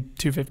think it'll be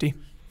 250?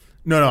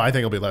 No, I think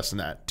it'll be less than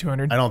that.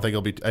 200? I don't think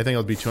it'll be. I think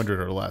it'll be 200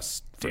 or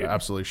less. For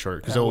absolutely sure,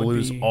 because it will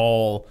lose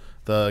all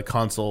the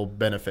console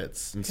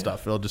benefits and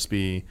stuff. It'll just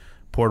be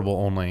portable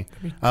only.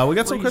 We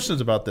got some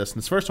questions about this.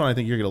 And this first one I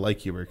think you're going to like,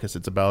 Huber, because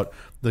it's about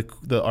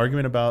the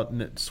argument about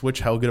Switch,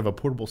 how good of a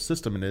portable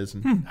system it is,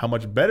 and how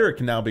much better it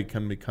can now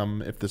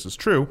become if this is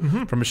true.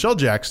 From Michelle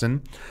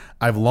Jackson,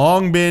 I've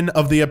long been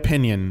of the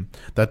opinion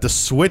that the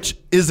Switch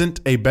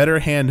isn't a better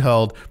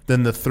handheld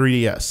than the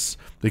 3DS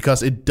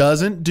because it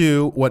doesn't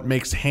do what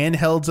makes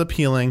handhelds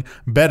appealing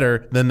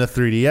better than the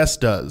 3DS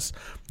does.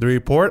 The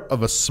report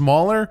of a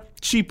smaller,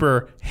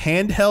 cheaper,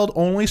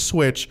 handheld-only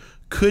Switch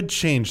could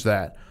change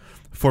that.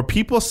 For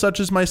people such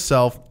as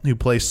myself who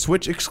play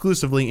Switch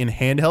exclusively in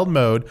handheld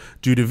mode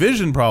due to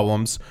vision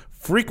problems,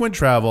 frequent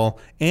travel,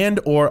 and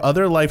or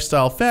other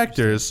lifestyle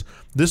factors,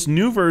 this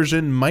new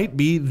version might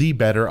be the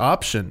better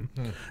option.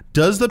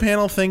 Does the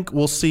panel think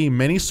we'll see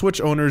many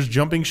Switch owners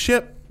jumping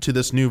ship to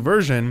this new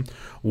version?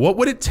 What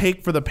would it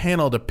take for the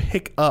panel to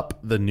pick up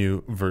the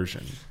new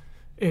version?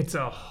 It's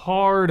a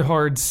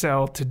hard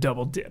sell to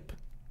double dip.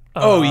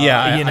 I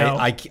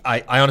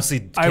honestly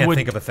can't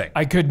think of a thing.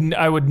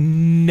 I would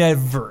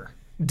never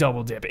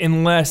double dip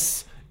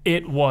unless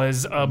it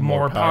was a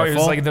more powerful. It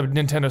was like the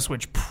Nintendo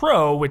Switch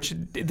Pro, which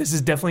this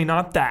is definitely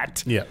not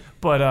that. Yeah.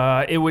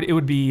 But it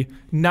would be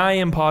nigh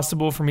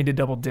impossible for me to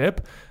double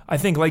dip. I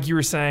think, like you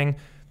were saying,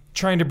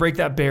 trying to break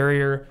that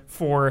barrier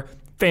for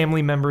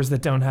family members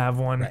that don't have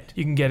one, right.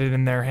 You can get it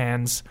in their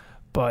hands.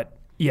 But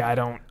yeah, I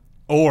don't.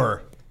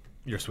 Or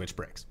your Switch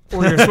breaks.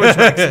 Or your Switch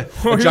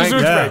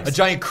breaks. A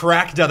giant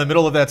crack down the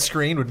middle of that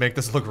screen would make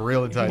this look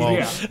real tiny.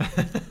 Well,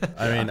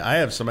 I mean, I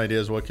have some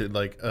ideas what could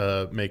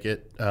make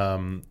it.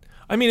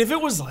 I mean, if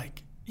it was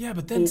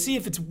but then see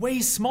if it's way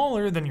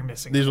smaller, then you're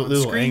missing these will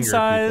screen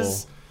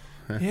size.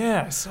 People.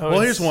 Yeah. So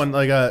here's one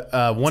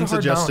one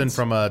suggestion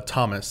from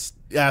Thomas.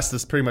 Asked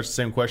this pretty much the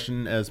same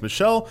question as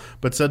Michelle,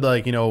 but said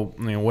what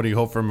do you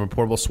hope from a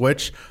portable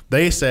Switch?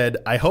 They said,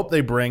 I hope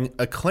they bring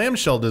a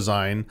clamshell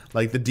design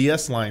like the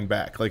DS line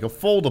back, like a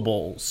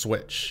foldable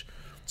Switch.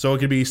 So it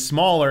could be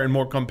smaller and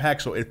more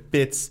compact so it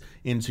fits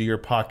into your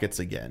pockets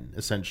again,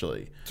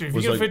 essentially. Dude,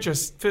 if you can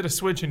fit a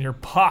Switch in your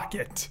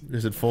pocket.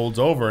 Because it folds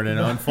over and it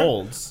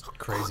unfolds.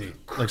 Crazy.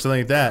 Like something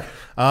like that.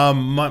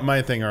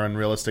 My thing are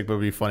unrealistic, but it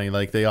would be funny.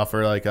 Like they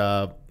offer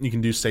you can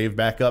do save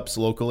backups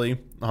locally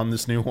on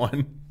this new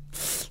one.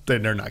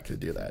 They're not going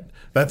to do that.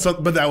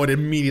 But that would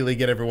immediately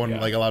get everyone,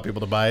 a lot of people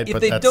to buy it. If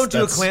they don't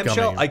do a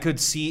clamshell, I could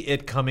see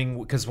it coming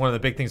because one of the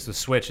big things with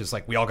Switch is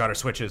we all got our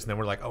Switches, and then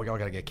we're like, we all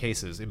got to get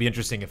cases. It'd be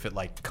interesting if it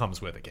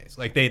comes with a case.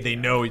 They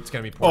know it's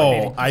going to be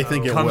portable. I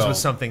think it comes will. with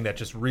something that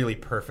just really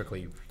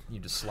perfectly. You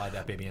just slide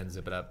that baby in and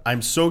zip it up.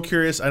 I'm so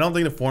curious. I don't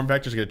think the form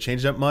factor is going to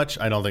change that much.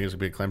 I don't think it's going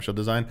to be a clamshell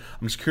design.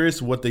 I'm just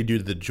curious what they do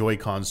to the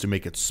Joy-Cons to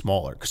make it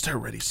smaller because they're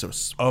already so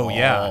small. Oh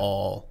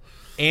yeah.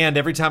 And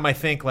every time I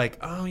think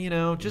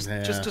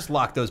just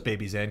lock those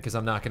babies in because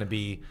I'm not going to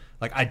be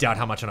I doubt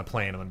how much on a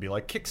plane I'm going to be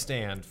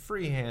kickstand,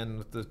 freehand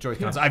with the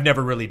Joy-Cons. Yeah. I've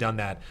never really done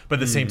that. But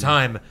at the same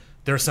time,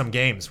 there are some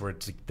games where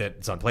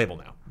it's unplayable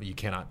now. You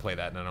cannot play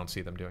that, and I don't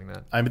see them doing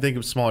that. I think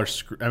of small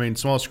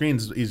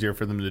screens is easier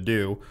for them to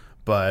do,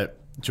 but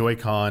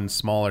Joy-Con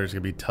smaller is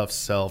going to be tough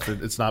sell.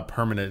 It's not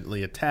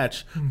permanently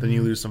attached. Then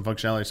you lose some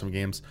functionality in some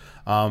games.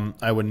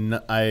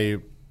 I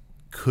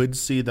could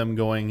see them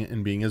going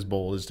and being as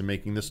bold as to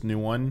making this new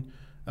one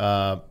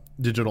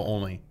digital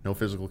only, no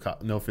physical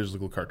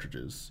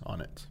cartridges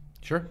on it.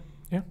 Sure.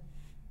 Yeah.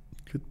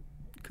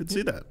 Could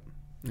see that.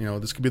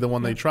 This could be the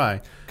one they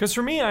try. Because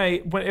for me,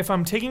 if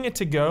I'm taking it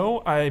to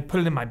go, I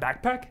put it in my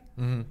backpack.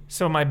 Mm-hmm.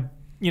 So I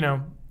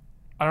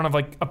don't have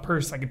a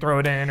purse I could throw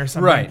it in or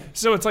something. Right.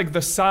 So it's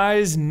the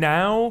size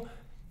now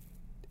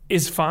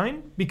is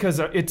fine because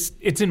it's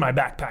in my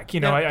backpack. You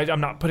know,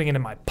 I'm not putting it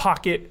in my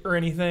pocket or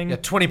anything. Yeah,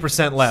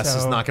 20% less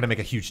is not going to make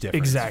a huge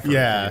difference. Exactly.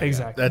 Yeah,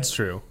 exactly. That's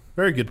true.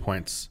 Very good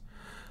points.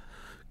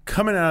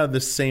 Coming out of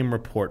the same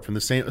report, from the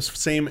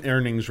same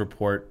earnings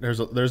report, there's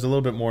a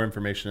little bit more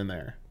information in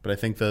there. But I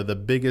think the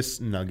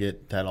biggest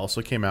nugget that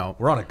also came out.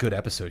 We're on a good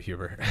episode,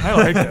 Hubert. I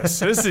like this.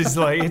 This is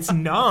like, it's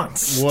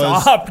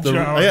non-stop,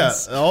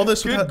 Jones. Yeah, all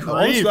this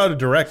without a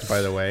direct,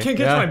 by the way. Can't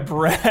catch my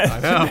breath. I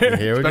know.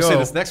 Here we Especially go.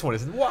 this next one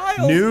is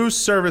wild. New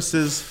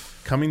services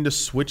coming to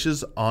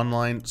Switch's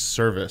online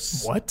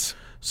service. What?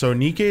 So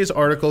Nikkei's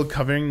article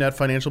covering Net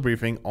Financial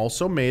Briefing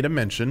also made a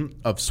mention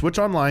of Switch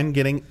Online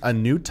getting a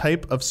new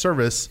type of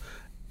service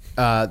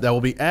that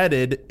will be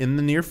added in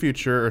the near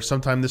future or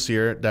sometime this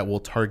year that will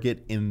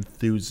target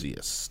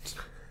enthusiasts.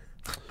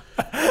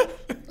 I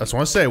just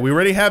want to say, we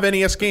already have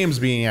NES games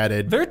being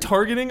added. They're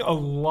targeting a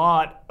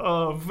lot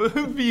of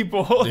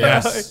people.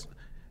 Yes.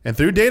 And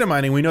through data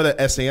mining, we know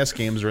that SAS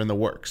games are in the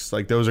works.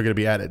 Like, those are going to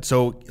be added.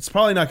 So it's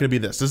probably not going to be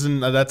this.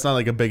 That's not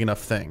like a big enough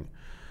thing.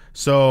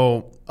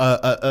 So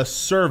a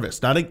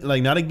service, not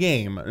a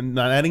game,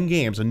 not adding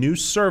games, a new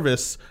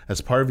service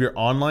as part of your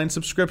online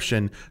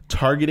subscription,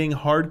 targeting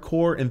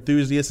hardcore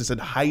enthusiasts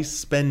and high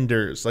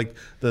spenders, like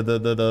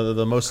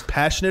the most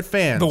passionate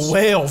fans. The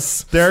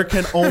whales. There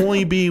can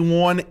only be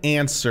one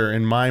answer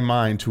in my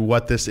mind to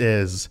what this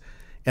is.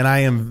 And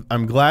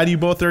I'm glad you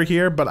both are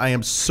here, but I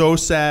am so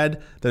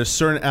sad that a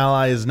certain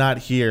ally is not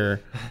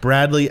here.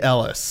 Bradley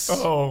Ellis.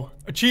 Oh,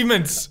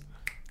 achievements.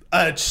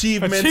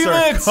 Achievements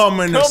are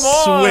coming to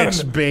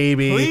Switch,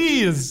 baby.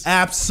 Please.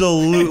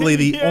 Absolutely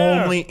the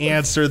only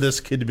answer this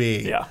could be.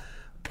 Yeah.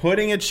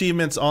 Putting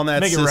achievements on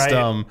that Make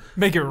system.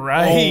 Make it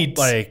right.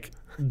 Like,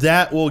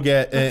 that will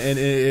get, and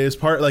it is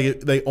part, like,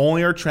 they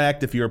only are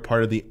tracked if you're a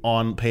part of the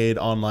paid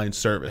online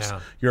service. Yeah.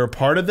 You're a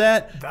part of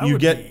that you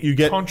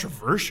get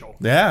controversial.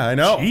 Yeah, I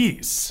know.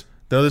 Jeez.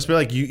 They'll just be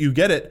like, you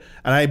get it,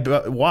 and I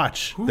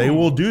watch. Ooh. They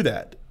will do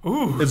that.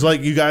 Ooh. It's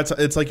like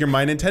it's like your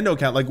My Nintendo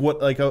account, like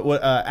what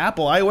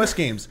Apple iOS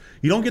games.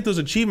 You don't get those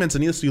achievements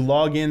unless you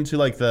log into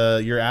like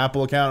your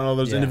Apple account and all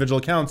those individual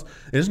accounts.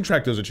 It doesn't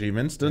track those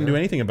achievements. Doesn't do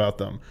anything about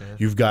them. Yeah.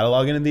 You've got to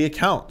log into the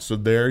account. So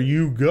there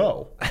you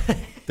go.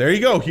 There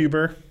you go,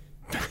 Huber.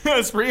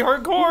 That's pretty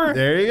hardcore.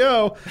 There you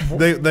go.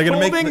 They're gonna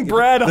make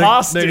Brad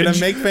hostage. They're gonna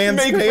make fans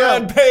pay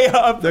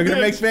up. They're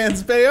gonna make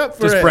fans pay up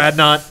for it. Does Brad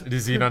not?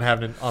 Does he not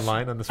have it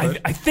online on the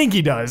Switch? I think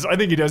he does.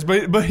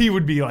 But he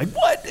would be like,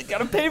 "What? They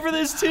gotta pay for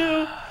this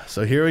too."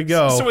 So here we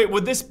go. So wait,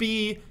 would this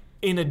be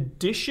in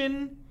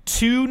addition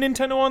to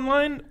Nintendo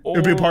Online? Or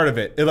it'd be part of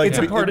it. It's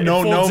a part of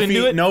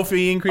it. No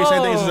fee increase.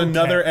 I think this is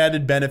another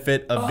added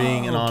benefit of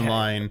being an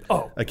online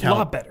account. A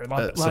lot better. A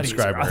lot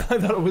subscriber. Easier. I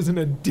thought it was an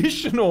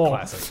additional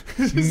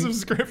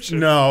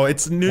subscription. No,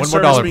 it's new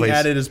service being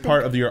added as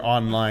part of your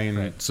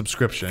online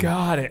subscription.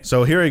 Got it.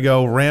 So here we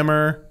go.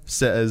 Rammer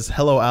says,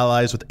 hello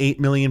allies. With 8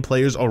 million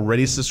players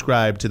already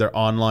subscribed to their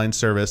online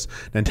service,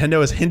 Nintendo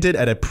has hinted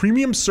at a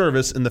premium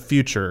service in the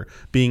future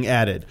being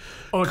added.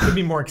 Oh, it could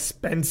be more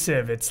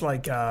expensive. It's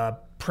like a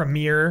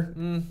premier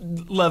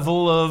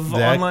level of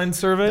online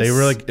service. They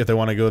really, if they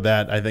want to go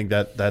that, I think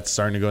that's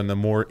starting to go in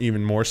the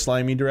even more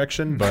slimy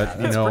direction. But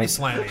that's pretty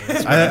slimy.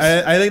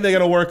 I think they got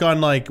to work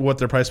on like what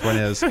their price point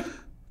is.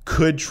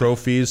 Could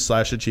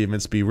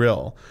trophies/achievements be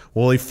real?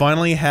 Will they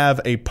finally have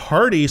a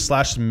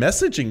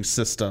party/messaging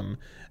system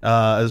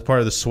as part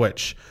of the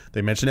Switch?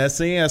 They mentioned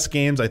SNES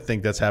games. I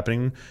think that's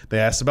happening. They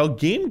asked about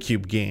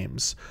GameCube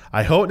games.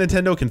 I hope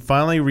Nintendo can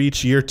finally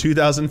reach year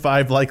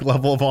 2005-like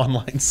level of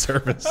online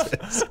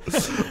services.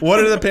 What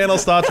are the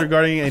panel's thoughts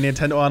regarding a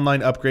Nintendo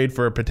Online upgrade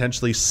for a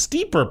potentially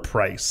steeper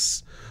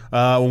price?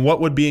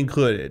 What would be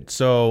included?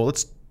 So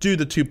let's do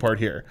the two-part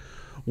here.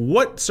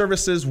 What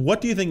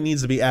do you think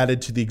needs to be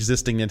added to the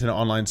existing Nintendo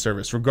Online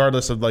service,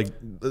 regardless of like,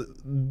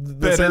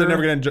 let's say they're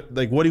never going to,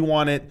 like, what do you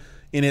want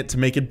in it to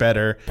make it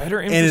better? Better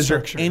infrastructure. And is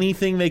there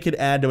anything they could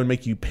add that would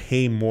make you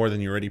pay more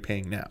than you're already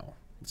paying now?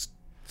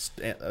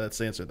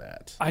 Let's answer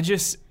that. I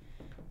just,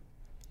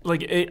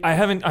 like, I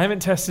haven't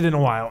tested in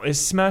a while. Is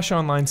Smash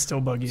Online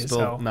still buggy as hell?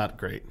 Still not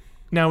great.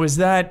 Now, is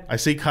that... I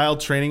see Kyle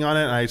training on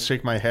it, and I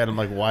shake my head. I'm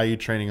like, why are you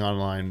training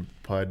online,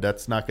 Pud?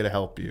 That's not going to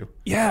help you.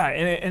 Yeah,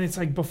 and it's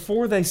like,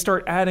 before they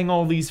start adding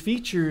all these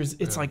features,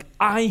 it's like,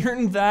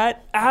 iron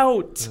that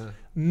out. Yeah.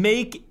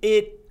 Make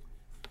it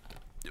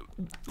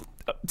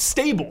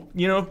stable,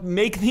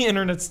 make the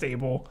internet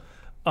stable.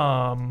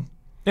 And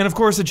of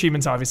course,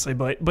 achievements, obviously.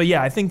 But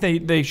yeah, I think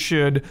they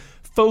should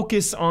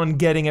focus on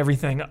getting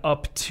everything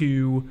up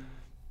to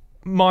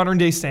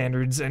modern-day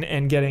standards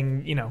and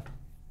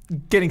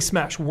getting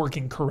Smash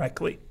working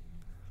correctly.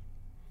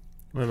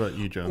 What about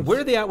you, Jones? Where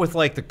are they at with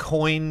like the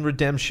coin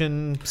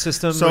redemption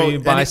system where you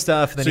buy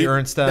stuff and then you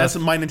earn stuff? That's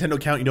My Nintendo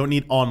account. You don't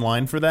need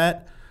online for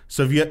that.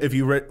 So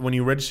when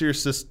you register your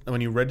when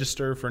you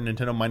register for a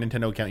Nintendo My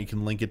Nintendo account, you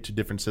can link it to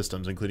different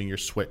systems, including your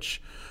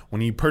Switch. When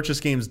you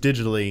purchase games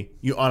digitally,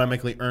 you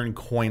automatically earn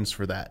coins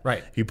for that.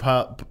 Right. If you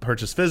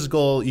purchase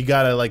physical, you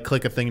gotta like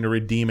click a thing to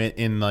redeem it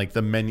in like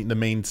the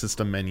main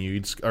system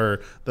menu, or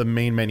the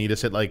main menu.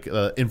 Just hit like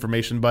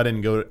information button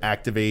and go to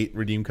activate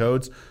redeem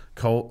codes,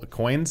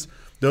 coins.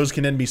 Those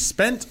can then be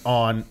spent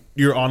on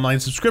your online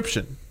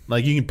subscription.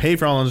 Like you can pay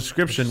for online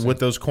subscription with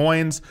those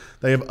coins.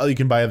 You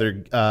can buy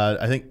other.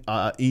 I think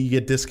you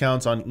get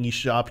discounts on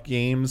eShop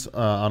games,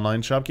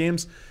 online shop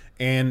games,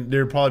 and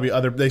there'll probably be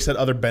other. They said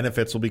other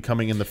benefits will be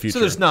coming in the future. So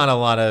there's not a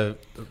lot of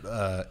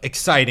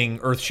exciting,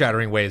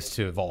 earth-shattering ways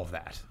to evolve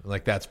that.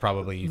 Like that's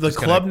probably the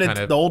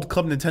old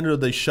Club Nintendo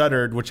they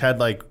shuttered, which had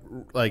like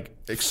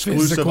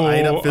exclusive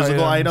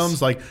physical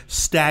items like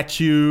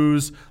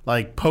statues,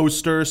 like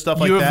posters, stuff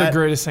like that. You have the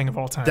greatest thing of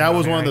all time. That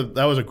was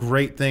that was a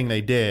great thing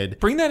they did.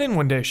 Bring that in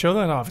one day. Show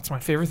that off. It's my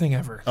favorite thing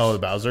ever. Oh, the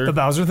Bowser? The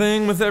Bowser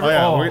thing with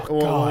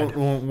God.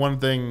 One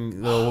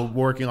thing we're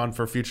working on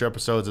for future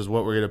episodes is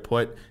what we're going to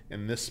put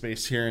in this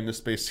space here and this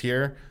space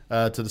here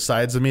to the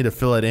sides of me to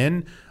fill it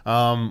in.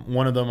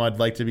 One of them I'd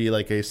like to be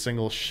like a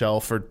single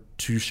shelf or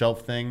two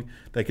shelf thing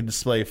that could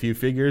display a few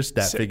figures.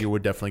 That figure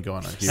would definitely go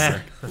on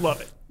here. Love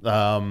it.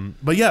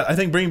 But yeah, I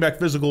think bringing back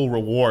physical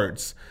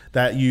rewards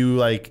that you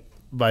like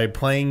by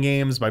playing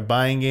games, by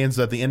buying games.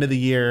 At the end of the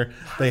year,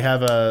 they have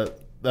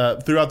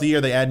throughout the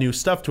year they add new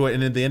stuff to it,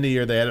 and at the end of the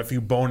year they add a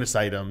few bonus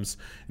items.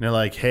 And they're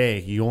like, "Hey,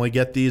 you only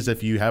get these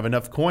if you have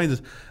enough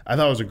coins." I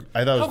thought it was a fun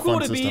system. How cool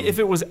would it be if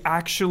it was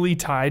actually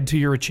tied to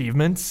your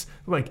achievements?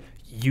 Like,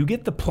 you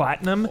get the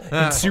platinum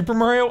in Super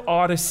Mario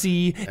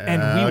Odyssey,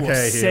 and we will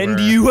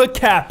send you a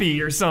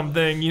Cappy or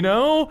something. You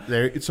know,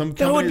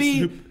 that would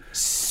be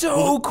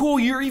so cool.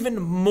 You're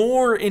even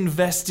more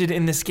invested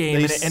in this game,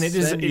 and it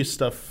send you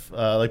stuff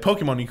like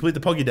Pokemon. You complete the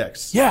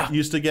Pokédex. Yeah, you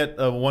used to get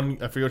one.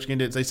 I forget which game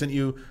it is. They sent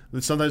you.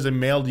 Sometimes they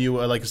mailed you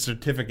like a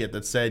certificate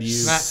that said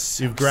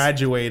you've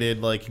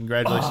graduated. Like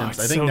congratulations.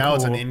 I think now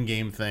it's an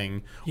in-game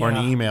thing or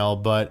an email,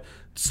 but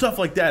stuff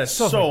like that is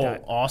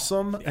so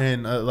awesome,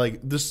 and like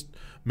this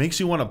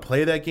makes you want to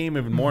play that game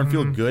even more and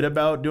feel good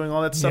about doing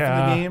all that stuff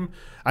in the game.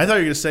 I thought you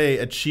were going to say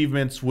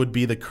achievements would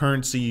be the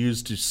currency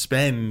used to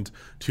spend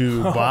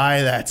to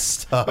buy that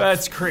stuff.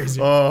 That's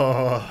crazy.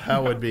 Oh,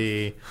 that would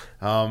be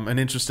an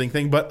interesting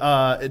thing. But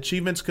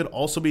achievements could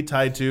also be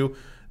tied to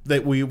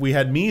that we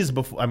had Mii's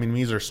before. I mean,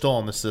 Mii's are still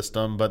on the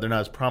system, but they're not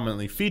as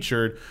prominently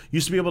featured.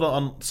 Used to be able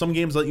to some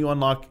games let you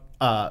unlock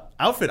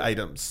outfit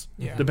items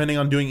depending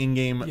on doing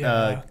in-game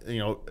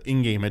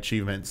in-game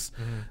achievements.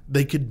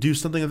 They could do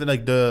something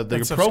like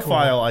the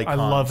profile icons.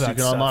 I love that. So you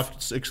can unlock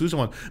exclusive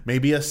ones.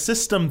 Maybe a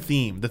system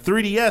theme. The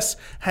 3DS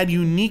had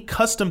unique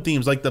custom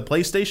themes like the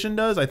PlayStation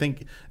does. I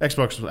think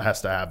Xbox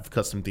has to have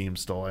custom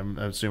themes still. I'm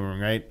assuming,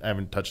 right? I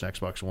haven't touched an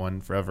Xbox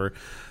One forever.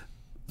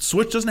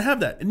 Switch doesn't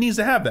have that. It needs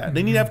to have that.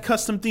 They need to have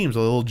custom themes,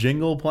 a little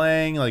jingle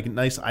playing, like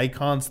nice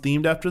icons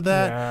themed after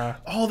that. Yeah.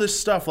 All this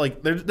stuff,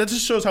 like that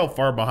just shows how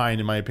far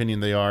behind, in my opinion,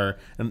 they are,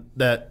 and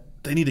that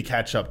they need to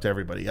catch up to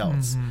everybody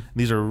else.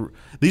 These are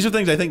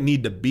things I think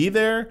need to be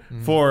there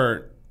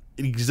for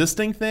an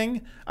existing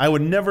thing. I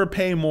would never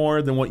pay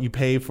more than what you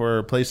pay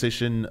for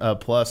PlayStation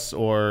Plus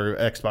or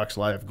Xbox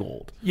Live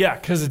Gold. Yeah,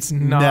 because it's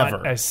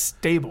not as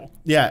stable.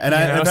 Yeah, and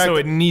in fact, so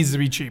it needs to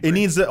be cheaper. It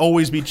needs to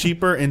always be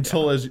cheaper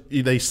until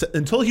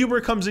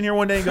Hubert comes in here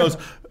one day and goes,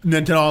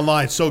 "Nintendo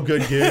Online, so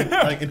good, dude."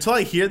 Like until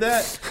I hear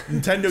that,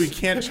 Nintendo, you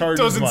can't charge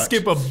as much. Doesn't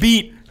skip a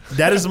beat.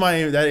 That's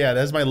my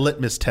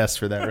litmus test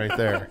for that right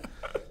there.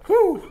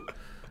 Whew.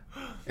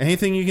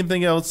 Anything you can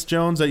think else,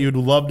 Jones, that you'd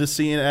love to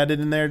see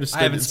added in there? Just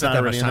I haven't spent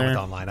that much time with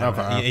online.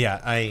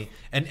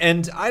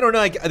 And I don't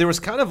know. There was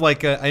kind of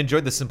like I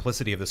enjoyed the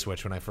simplicity of the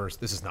Switch when I first.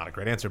 This is not a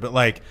great answer, but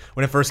like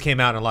when it first came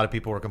out, and a lot of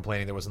people were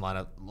complaining there wasn't a lot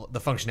of the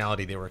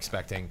functionality they were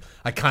expecting.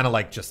 I kind of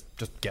like just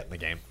get in the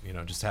game,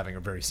 just having a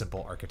very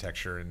simple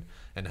architecture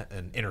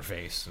and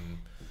interface and.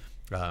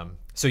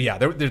 So yeah,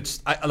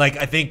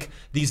 I think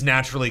these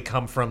naturally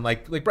come from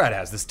like Brad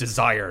has this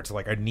desire to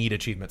I need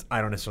achievements.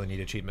 I don't necessarily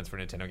need achievements for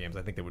Nintendo games.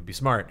 I think they would be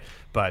smart,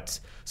 but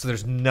so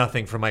there's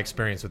nothing from my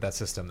experience with that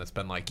system that's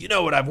been like,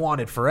 what I've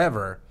wanted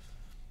forever.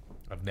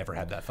 I've never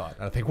had that thought.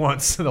 I think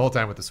once the whole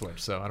time with the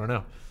Switch. So I don't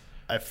know.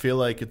 I feel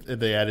like if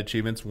they add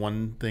achievements,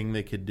 one thing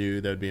they could do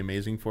that would be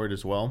amazing for it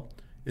as well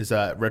is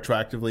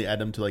retroactively add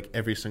them to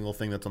every single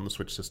thing that's on the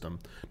Switch system,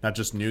 not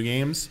just new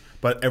games,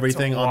 but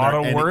everything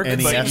on their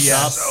NES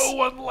shop.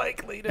 So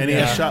unlikely to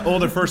NES shop. Oh,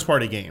 their first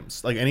party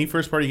games, like any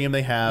first party game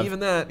they have. Even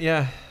that,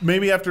 yeah.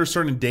 Maybe after a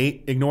certain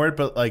date, ignore it.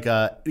 But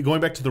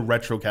going back to the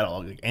retro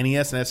catalog,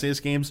 NES and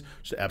SNES games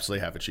should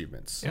absolutely have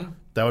achievements. Yeah,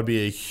 that would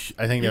be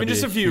I think even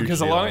just a few,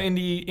 because a lot of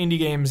indie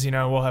games,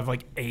 will have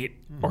 8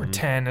 or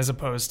 10 as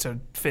opposed to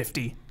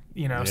 50.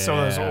 So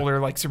those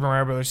older Super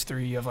Mario Brothers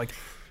 3, you have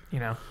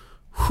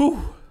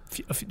Whew.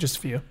 Just a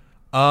few.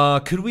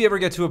 Could we ever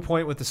get to a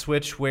point with the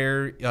Switch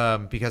where,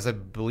 because I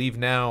believe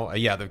now, the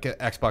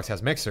Xbox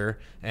has Mixer,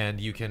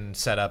 and you can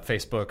set up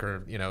Facebook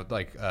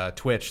or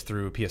Twitch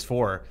through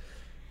PS4.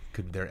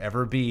 could there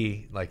ever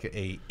be like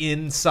a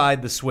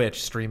inside the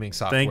Switch streaming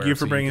software? Thank you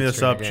for so bringing can this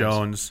stream up, your games?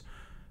 Jones.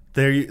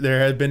 There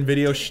have been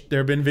video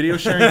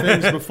sharing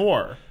things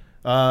before.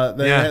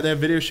 They have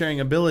video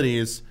sharing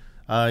abilities.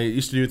 It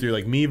used to do it through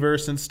like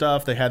Miiverse and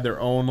stuff. They had their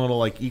own little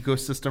like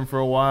ecosystem for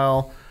a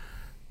while.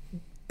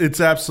 It's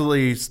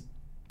absolutely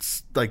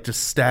like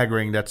just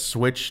staggering that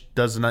Switch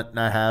does not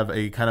have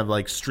a kind of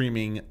like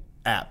streaming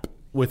app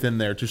within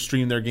there to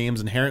stream their games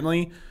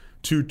inherently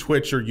to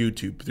Twitch or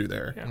YouTube through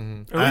there. Yeah.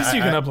 At least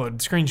you can upload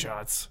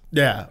screenshots.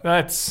 Yeah.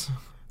 That's...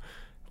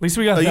 At least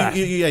we got that.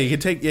 You can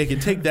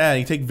take that,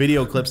 you take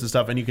video clips and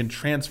stuff, and you can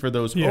transfer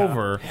those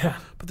over. Yeah.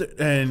 But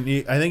I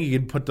think you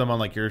can put them on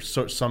like your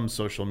some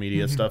social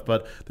media stuff.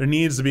 But there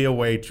needs to be a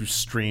way to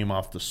stream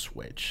off the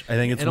Switch. I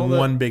think it's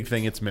one big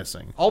thing it's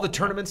missing. All the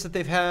tournaments that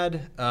they've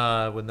had,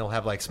 when they'll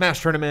have like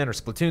Smash tournament or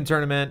Splatoon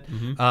tournament,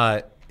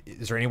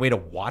 is there any way to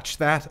watch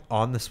that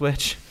on the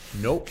Switch?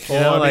 Nope.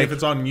 If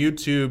it's on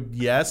YouTube,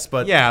 yes,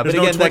 but there's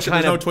no Twitch.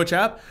 There's no Twitch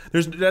app.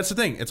 That's the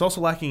thing. It's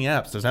also lacking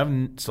apps. Still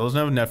doesn't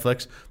have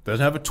Netflix.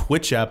 Doesn't have a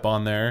Twitch app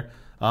on there.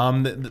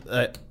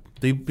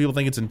 People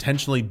think it's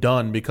intentionally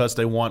done because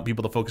they want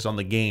people to focus on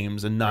the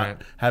games and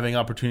not having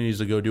opportunities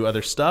to go do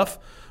other stuff.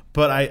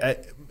 But I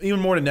even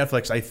more than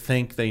Netflix, I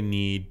think they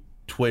need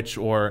Twitch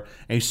or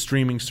a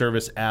streaming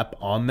service app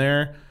on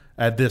there.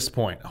 At this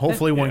point,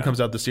 hopefully one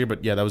comes out this year.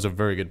 But that was a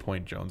very good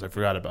point, Jones. I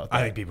forgot about that.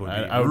 I think people would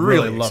be I would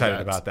really love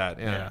excited about that.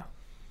 Yeah.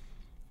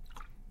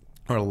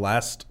 Our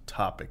last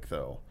topic,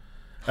 though.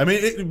 I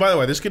mean, by the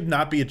way, this could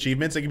not be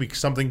achievements. It could be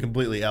something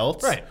completely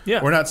else. Right.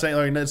 Yeah. We're not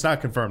saying it's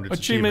not confirmed. It's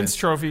achievements,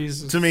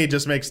 trophies. To me, it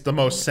just makes the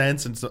most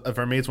sense, and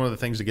for me, it's one of the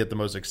things to get the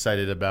most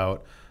excited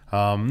about.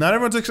 Not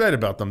everyone's excited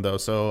about them, though.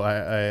 So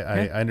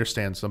I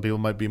understand. Some people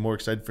might be more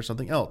excited for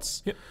something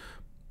else. Yep.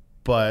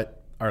 But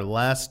our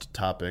last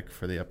topic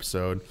for the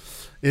episode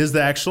is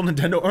the actual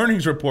Nintendo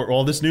earnings report where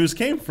all this news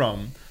came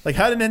from. Like,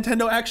 how did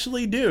Nintendo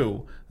actually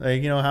do?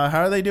 Like,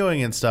 how are they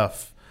doing and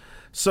stuff?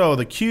 So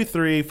the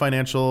Q3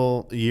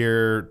 financial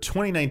year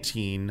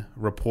 2019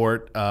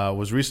 report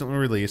was recently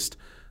released.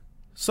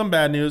 Some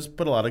bad news,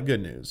 but a lot of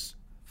good news.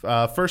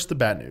 First, the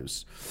bad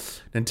news.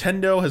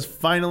 Nintendo has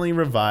finally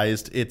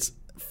revised its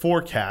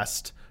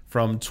forecast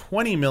from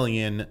 20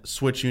 million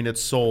Switch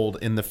units sold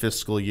in the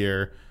fiscal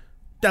year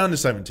down to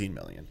 17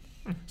 million.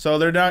 So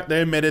they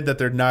admitted that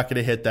they're not going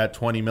to hit that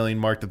 20 million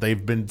mark that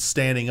they've been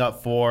standing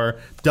up for,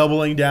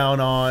 doubling down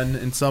on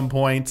in some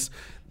points.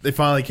 They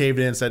finally caved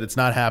in and said it's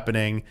not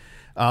happening.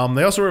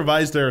 They also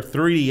revised their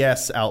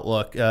 3DS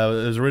outlook. It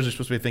was originally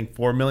supposed to be, I think,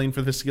 4 million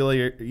for the fiscal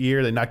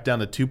year. They knocked down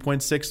to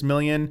 2.6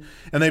 million.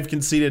 And they've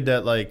conceded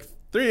that like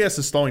 3DS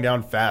is slowing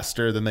down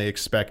faster than they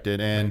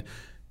expected. And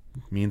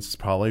means it's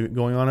probably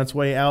going on its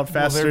way out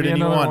faster than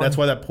you want. That's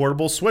why that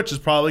portable Switch is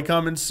probably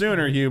coming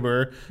sooner,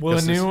 Huber. Will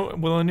a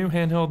new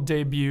handheld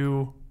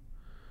debut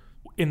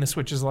in the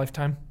Switch's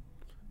lifetime?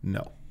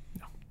 No.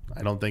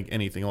 I don't think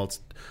anything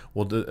else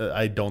will do.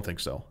 I don't think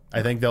so.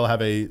 I think they'll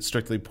have a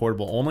strictly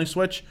portable only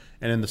Switch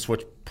and then the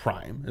Switch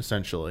Prime,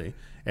 essentially.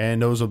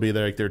 And those will be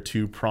their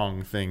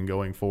two-prong thing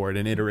going forward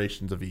and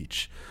iterations of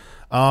each.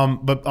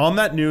 But on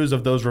that news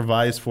of those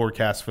revised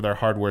forecasts for their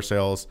hardware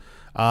sales,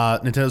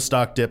 Nintendo's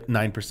stock dipped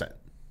 9%.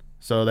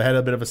 So they had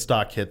a bit of a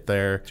stock hit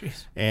there.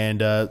 Jeez.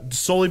 And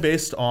solely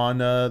based on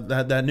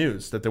that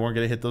news, that they weren't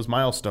going to hit those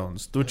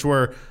milestones, which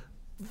were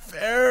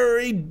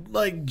very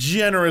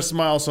generous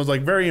milestones,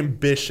 very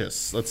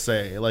ambitious, let's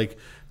say. Like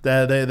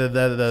that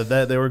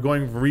they were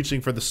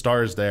reaching for the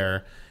stars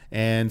there.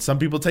 And some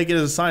people take it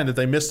as a sign that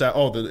they missed out.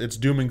 Oh, it's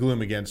doom and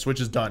gloom again.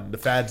 Switch is done. The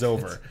fad's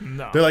over.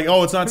 They're like,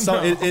 oh, it's not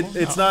selling.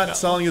 It's not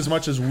selling as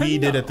much as we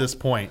did at this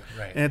point.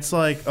 Right. And it's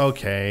like,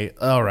 okay,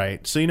 all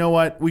right. So you know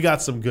what? We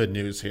got some good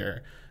news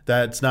here.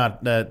 That's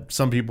not that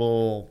some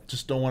people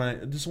just want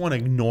to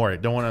ignore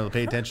it. Don't want to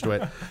pay attention to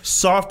it.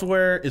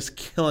 Software is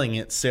killing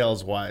it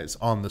sales wise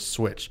on the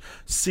Switch,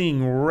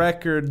 seeing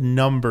record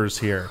numbers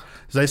here.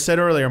 As I said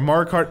earlier,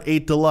 Mario Kart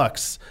 8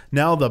 Deluxe,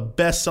 now the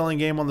best selling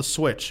game on the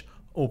Switch.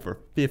 Over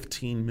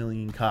 15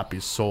 million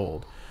copies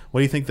sold. What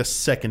do you think the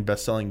second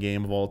best-selling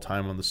game of all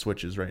time on the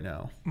Switch is right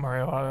now?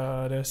 Mario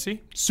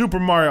Odyssey. Super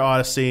Mario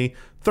Odyssey,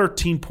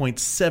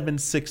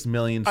 13.76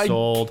 million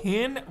sold.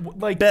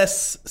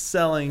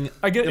 Best-selling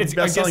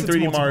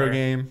 3D Mario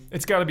game.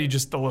 It's got to be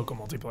just the local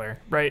multiplayer,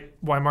 right?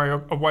 Why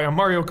a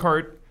Mario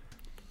Kart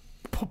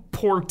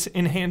port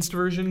enhanced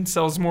version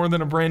sells more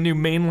than a brand new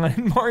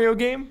mainline Mario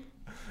game?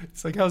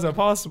 It's like, how's that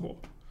possible?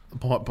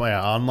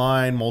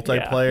 Online,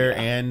 multiplayer,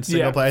 and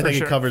single player. I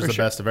think it covers the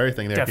best of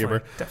everything there,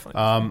 Huber.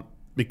 Definitely.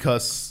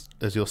 Because,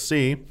 as you'll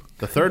see,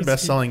 the third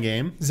best-selling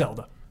game...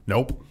 Zelda.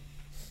 Nope.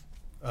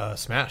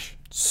 Smash.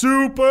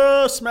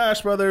 Super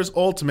Smash Brothers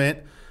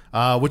Ultimate,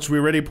 which we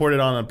already reported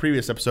on a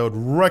previous episode,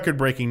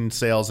 record-breaking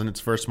sales in its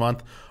first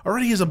month,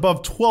 already is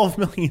above 12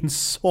 million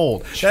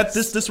sold.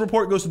 This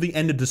report goes to the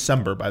end of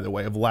December, by the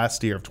way, of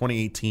last year, of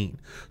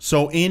 2018.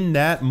 So in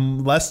that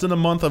less than a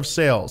month of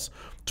sales...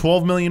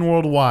 12 million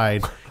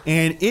worldwide,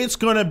 and it's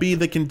going to be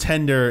the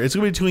contender. It's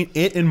going to be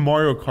between it and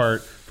Mario Kart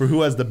for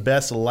who has the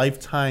best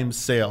lifetime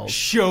sales.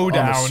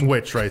 Showdown. On the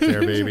Switch right there,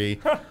 baby.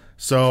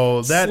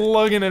 So that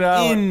slugging it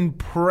out.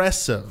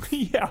 impressive.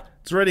 Yeah.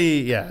 It's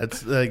already,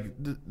 it's like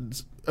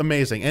it's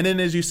amazing. And then,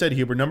 as you said,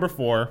 Huber, number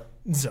 4,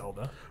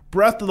 Zelda.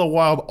 Breath of the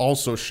Wild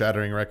also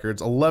shattering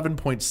records,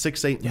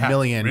 11.68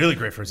 million. Really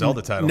great for a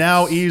Zelda title.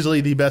 Now easily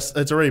the best.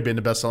 It's already been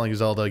the best-selling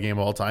Zelda game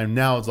of all time.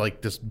 Now it's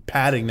like just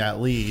padding that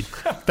lead. In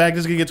fact,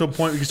 it's gonna get to a point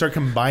where you can start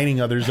combining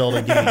other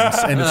Zelda games,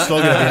 and it's still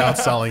gonna be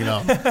outselling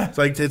them.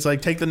 It's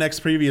like take the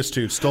next previous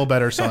 2, still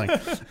better selling.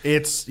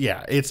 It's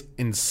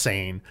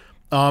insane.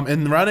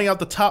 And rounding out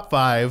the top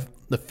 5,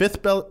 the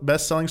 5th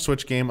best-selling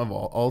Switch game of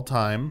all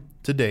time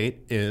to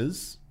date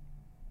is,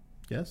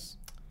 yes.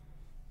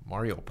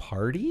 Mario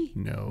Party?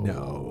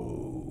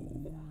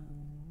 No.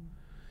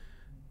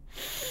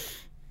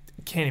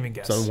 Can't even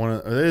guess. So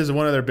it is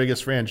one of their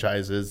biggest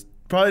franchises.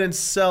 Probably didn't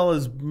sell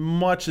as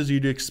much as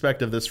you'd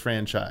expect of this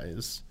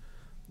franchise.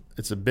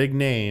 It's a big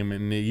name,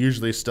 and it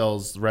usually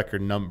sells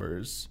record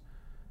numbers.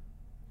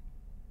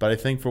 But I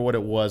think for what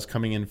it was,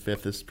 coming in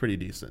 5th is pretty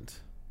decent.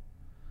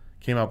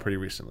 Came out pretty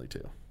recently,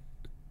 too.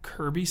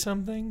 Kirby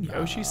something?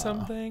 Yoshi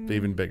something?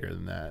 Even bigger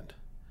than that.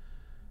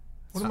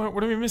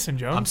 What are we missing,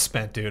 Joe? I'm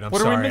spent, dude. I'm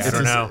What are we sorry. I missing?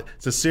 don't know.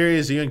 It's a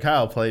series you and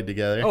Kyle played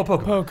together. Oh,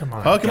 Pokemon.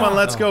 Pokemon. Pokemon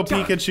Let's Go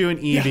Pikachu and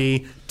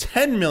Eevee.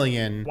 10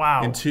 million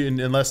Wow.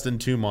 in less than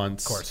 2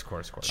 months. Of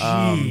course.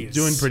 Jeez.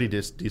 Doing pretty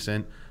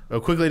decent.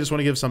 Quickly, I just want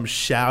to give some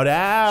shout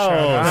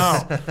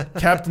outs.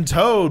 Captain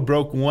Toad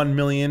broke 1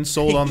 million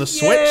sold on the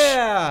Switch.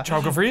 Yeah.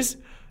 Choco Freeze?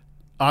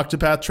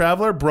 Octopath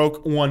Traveler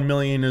broke 1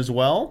 million as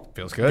well.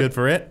 Feels good. Good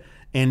for it.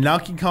 And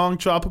Donkey Kong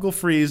Tropical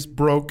Freeze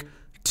broke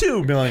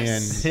 2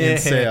 million in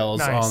sales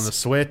Nice. on the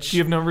Switch. Do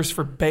you have numbers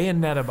for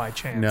Bayonetta by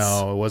chance?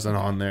 No, it wasn't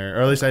on there.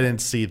 Or at least I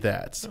didn't see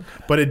that. Okay.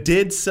 But it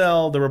did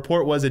sell. The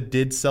report was it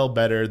did sell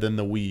better than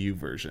the Wii U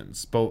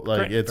versions. But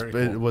like Great.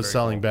 it was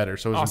selling better,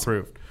 so it was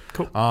improved.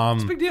 Cool.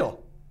 It's a big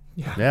deal.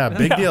 Yeah,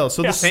 big deal.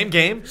 So the Same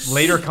game,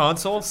 later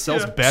console,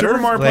 sells better.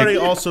 Super Mario Party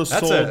also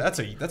that's sold. That's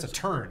a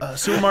turn.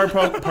 Super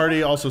Mario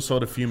Party also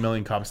sold a few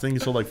million copies. I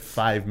think it sold like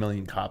 5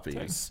 million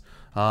copies.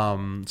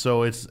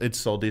 So it's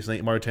sold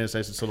decently. Mario Tennis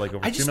Ace sold like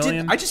over 2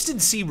 million. I just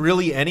didn't see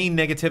really any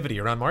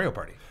negativity around Mario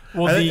Party.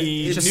 Well,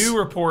 the it's new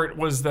report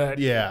was that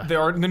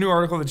the new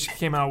article that just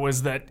came out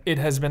was that it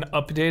has been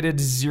updated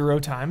 0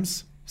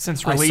 times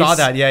since release. I saw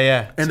that.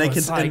 Yeah. And So they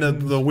it's can.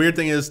 And the weird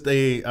thing is,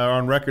 they are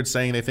on record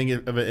saying they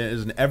think of it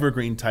as an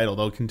evergreen title.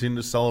 They'll continue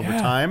to sell over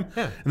time,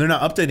 and they're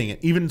not updating it.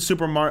 Even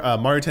Super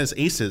Mario Tennis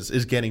Aces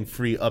is getting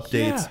free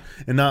updates,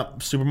 and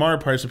not Super Mario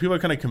Party. So people are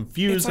kind of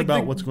confused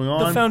about what's going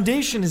on. The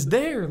foundation is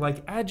there.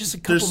 Like, add just a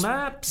couple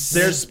maps.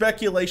 There's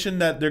speculation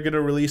that they're going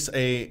to release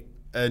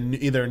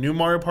either a new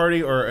Mario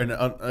Party or an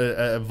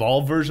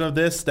evolved version of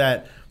this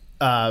that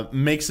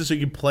makes it so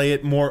you can play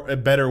it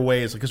better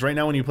ways. Because right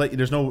now when you play,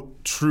 there's no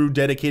true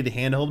dedicated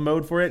handheld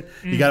mode for it.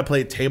 You got to play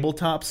it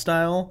tabletop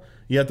style.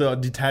 You have to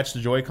detach the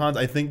Joy-Cons.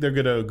 I think they're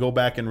going to go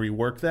back and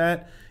rework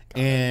that.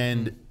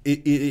 And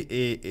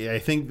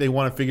I think they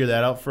want to figure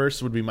that out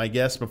first, would be my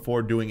guess,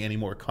 before doing any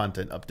more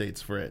content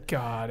updates for it.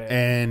 Got it.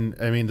 And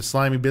I mean, the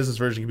slimy business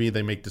version could be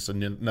they make this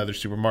another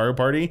Super Mario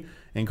Party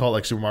and call it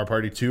like Super Mario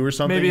Party 2 or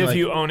something. Maybe if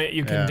you own it,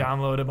 you can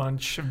download a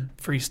bunch of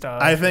free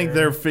stuff. I think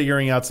they're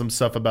figuring out some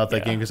stuff about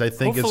that game, because I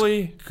think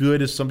Hopefully, as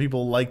good as some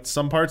people liked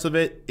some parts of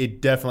it,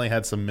 it definitely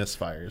had some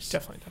misfires.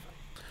 Definitely.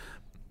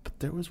 But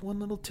there was one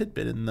little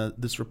tidbit in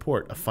this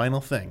report, a final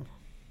thing.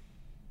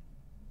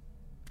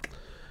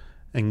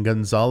 And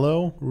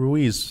Gonzalo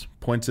Ruiz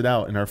points it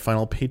out in our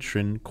final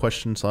patron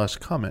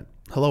question/comment.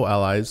 Hello,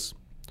 allies.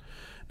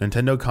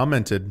 Nintendo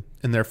commented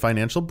in their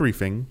financial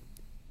briefing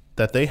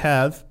that they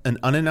have an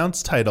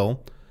unannounced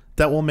title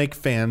that will make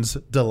fans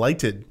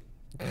delighted.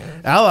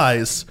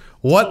 Allies,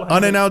 what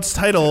unannounced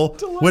title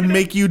would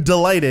make you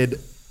delighted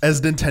as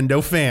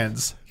Nintendo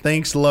fans?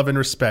 Thanks, love, and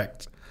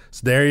respect.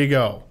 So there you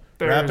go.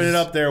 Wrapping it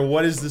up there.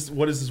 What is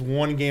this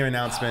one game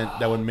announcement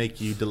that would make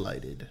you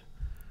delighted?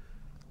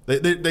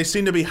 They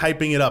seem to be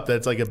hyping it up that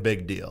it's like a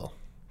big deal.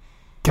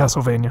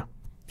 Castlevania.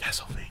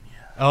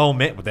 Oh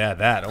man, with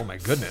that. Oh my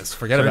goodness,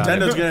 forget about it.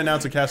 Nintendo's going to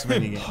announce a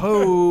Castlevania game.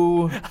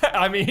 Oh,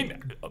 I mean,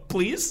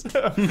 please.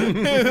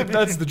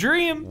 That's the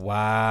dream.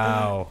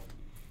 Wow.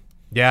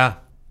 Yeah,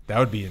 that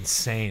would be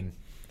insane.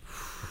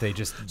 They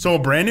just a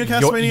brand new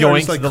Castlevania or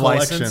just like the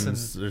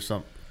collections or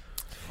something?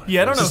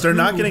 Yeah, I don't know. They're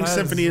not getting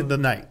Symphony of the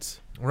Night.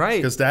 Right.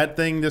 Because that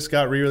thing just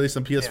got re-released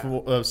on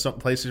PS4,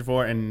 PlayStation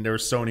 4, and there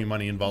was Sony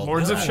money involved.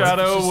 Lords of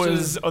Shadow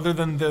was, other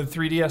than the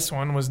 3DS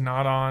one, was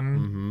not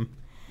on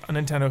a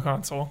Nintendo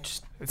console.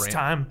 It's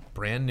time.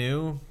 Brand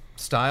new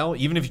style.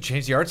 Even if you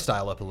change the art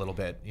style up a little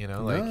bit,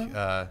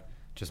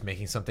 just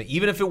making something.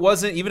 Even if it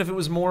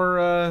was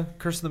more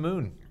Curse of the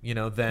Moon,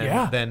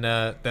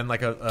 than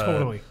like a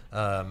totally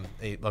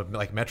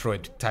like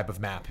Metroid type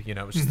of map.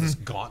 It was just this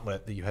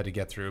gauntlet that you had to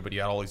get through, but you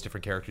had all these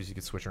different characters you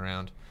could switch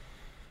around.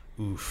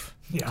 Oof.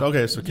 Yeah.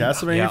 Okay, so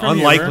Castlevania. Yeah, from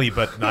unlikely,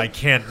 Huber. but I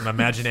can't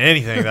imagine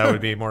anything that I would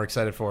be more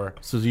excited for.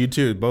 So you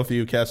two, both of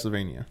you,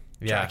 Castlevania.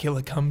 Yeah.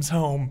 Dracula comes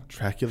home.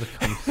 Dracula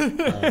comes home.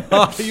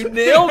 Oh, you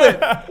nailed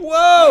it!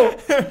 Whoa!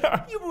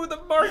 You were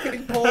the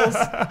marketing polls.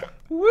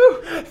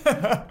 Woo!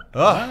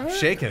 Oh,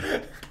 shaking.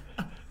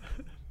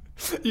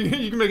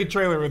 You can make a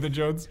trailer with it,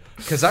 Jones.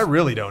 Because I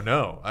really don't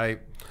know.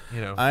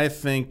 I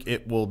think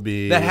it will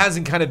be. That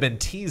hasn't kind of been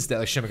teased at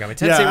like Shin Megami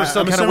Tensei. Yeah, We're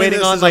still I'm kind of assuming waiting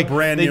this on is a like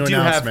brand they new do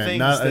have announcement, things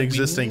not an that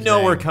existing we know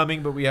thing. we're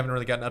coming, but we haven't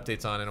really gotten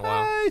updates on in a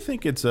while. I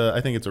think it's a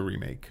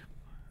remake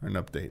or an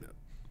update.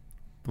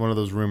 One of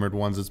those rumored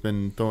ones that's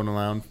been floating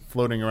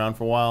around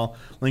for a while.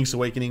 Link's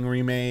Awakening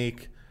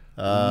remake,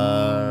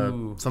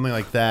 something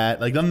like that,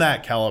 like on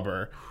that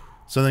caliber,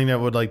 something that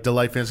would like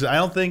delight fans. I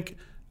don't think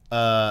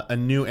a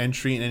new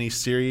entry in any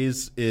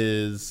series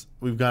is.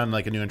 We've gotten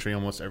like a new entry in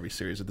almost every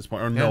series at this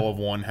point, or know of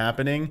one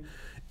happening.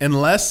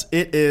 Unless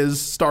it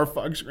is Star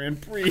Fox Grand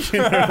Prix. Like,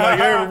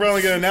 hey, we're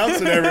only going to announce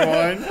it,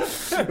 everyone.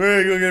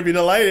 We're going to be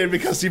delighted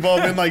because you've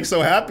all been like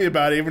so happy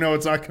about it, even though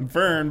it's not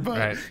confirmed.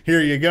 But here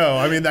you go.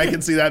 I mean, I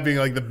can see that being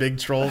like the big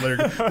troll.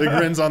 The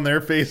grins on their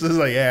faces,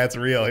 like, yeah, it's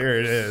real. Here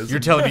it is. You're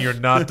telling me you're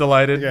not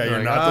delighted? Yeah,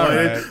 you're not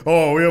delighted. Right.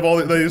 Oh, we have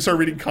all. They start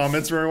reading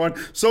comments from everyone.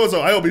 So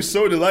I will be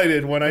so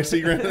delighted when I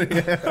see Grand.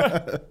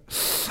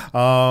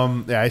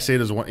 I say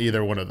it as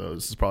either one of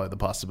those is probably the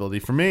possibility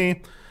for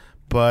me.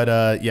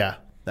 But yeah.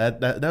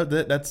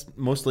 That's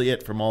mostly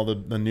it from all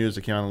the news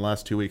that came out in the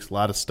last 2 weeks. A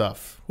lot of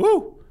stuff.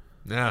 Woo!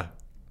 Yeah.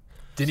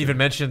 Didn't even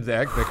mention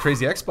the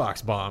crazy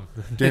Xbox bomb.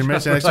 Didn't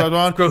mention Xbox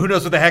bomb. Who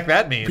knows what the heck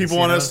that means? People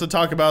want us to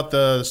talk about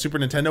the Super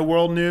Nintendo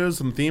World news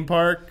and theme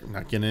park. I'm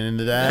not getting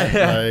into that.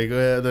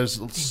 There's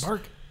theme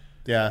park.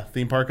 Yeah,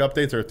 theme park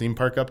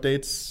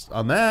updates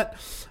on that.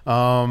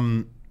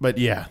 But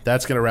yeah,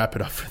 that's gonna wrap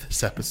it up for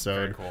this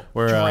episode. Very cool.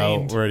 We're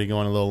already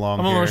going a little long.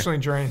 I'm here. emotionally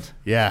drained.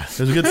 Yeah, it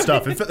was good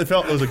stuff. It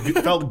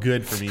felt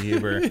good for me,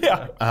 Huber.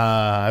 Yeah.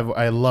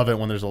 I love it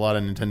when there's a lot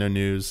of Nintendo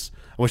news.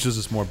 I wish this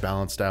was more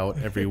balanced out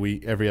every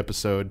week, every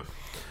episode.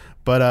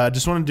 But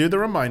just want to do the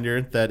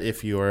reminder that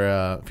if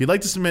you'd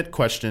like to submit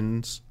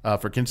questions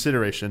for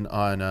consideration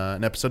on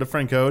an episode of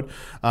Friend Code,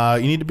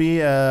 you need to be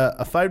a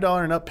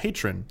 $5 and up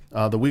patron.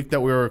 The week that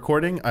we were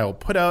recording, I will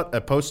put out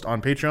a post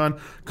on Patreon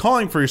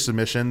calling for your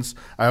submissions.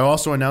 I will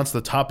also announce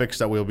the topics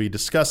that we'll be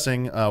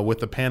discussing with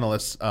the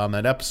panelists on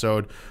that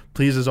episode.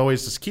 Please, as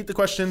always, just keep the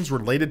questions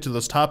related to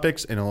those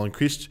topics, and it'll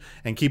increase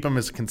and keep them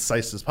as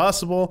concise as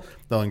possible.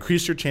 They'll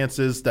increase your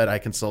chances that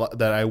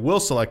I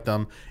will select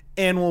them.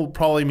 And will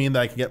probably mean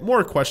that I can get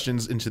more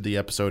questions into the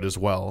episode as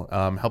well,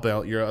 helping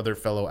out your other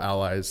fellow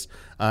allies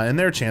and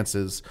their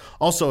chances.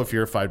 Also, if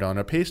you're a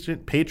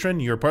 $5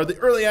 patron, you're part of the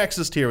early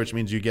access tier, which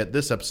means you get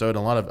this episode and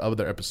a lot of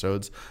other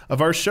episodes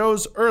of our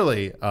shows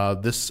early.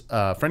 This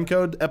Friend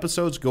Code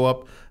episodes go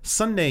up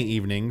Sunday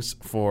evenings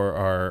for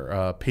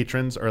our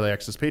patrons, early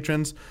access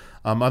patrons.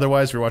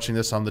 Otherwise, if you're watching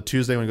this on the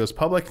Tuesday when it goes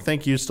public,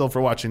 thank you still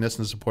for watching this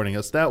and supporting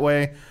us that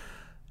way.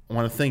 I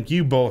want to thank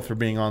you both for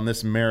being on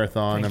this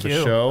marathon of a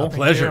show. A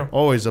pleasure.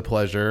 Always a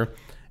pleasure.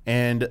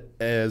 And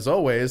as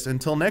always,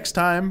 until next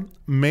time,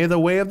 may the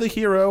way of the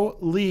hero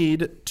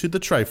lead to the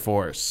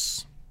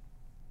Triforce.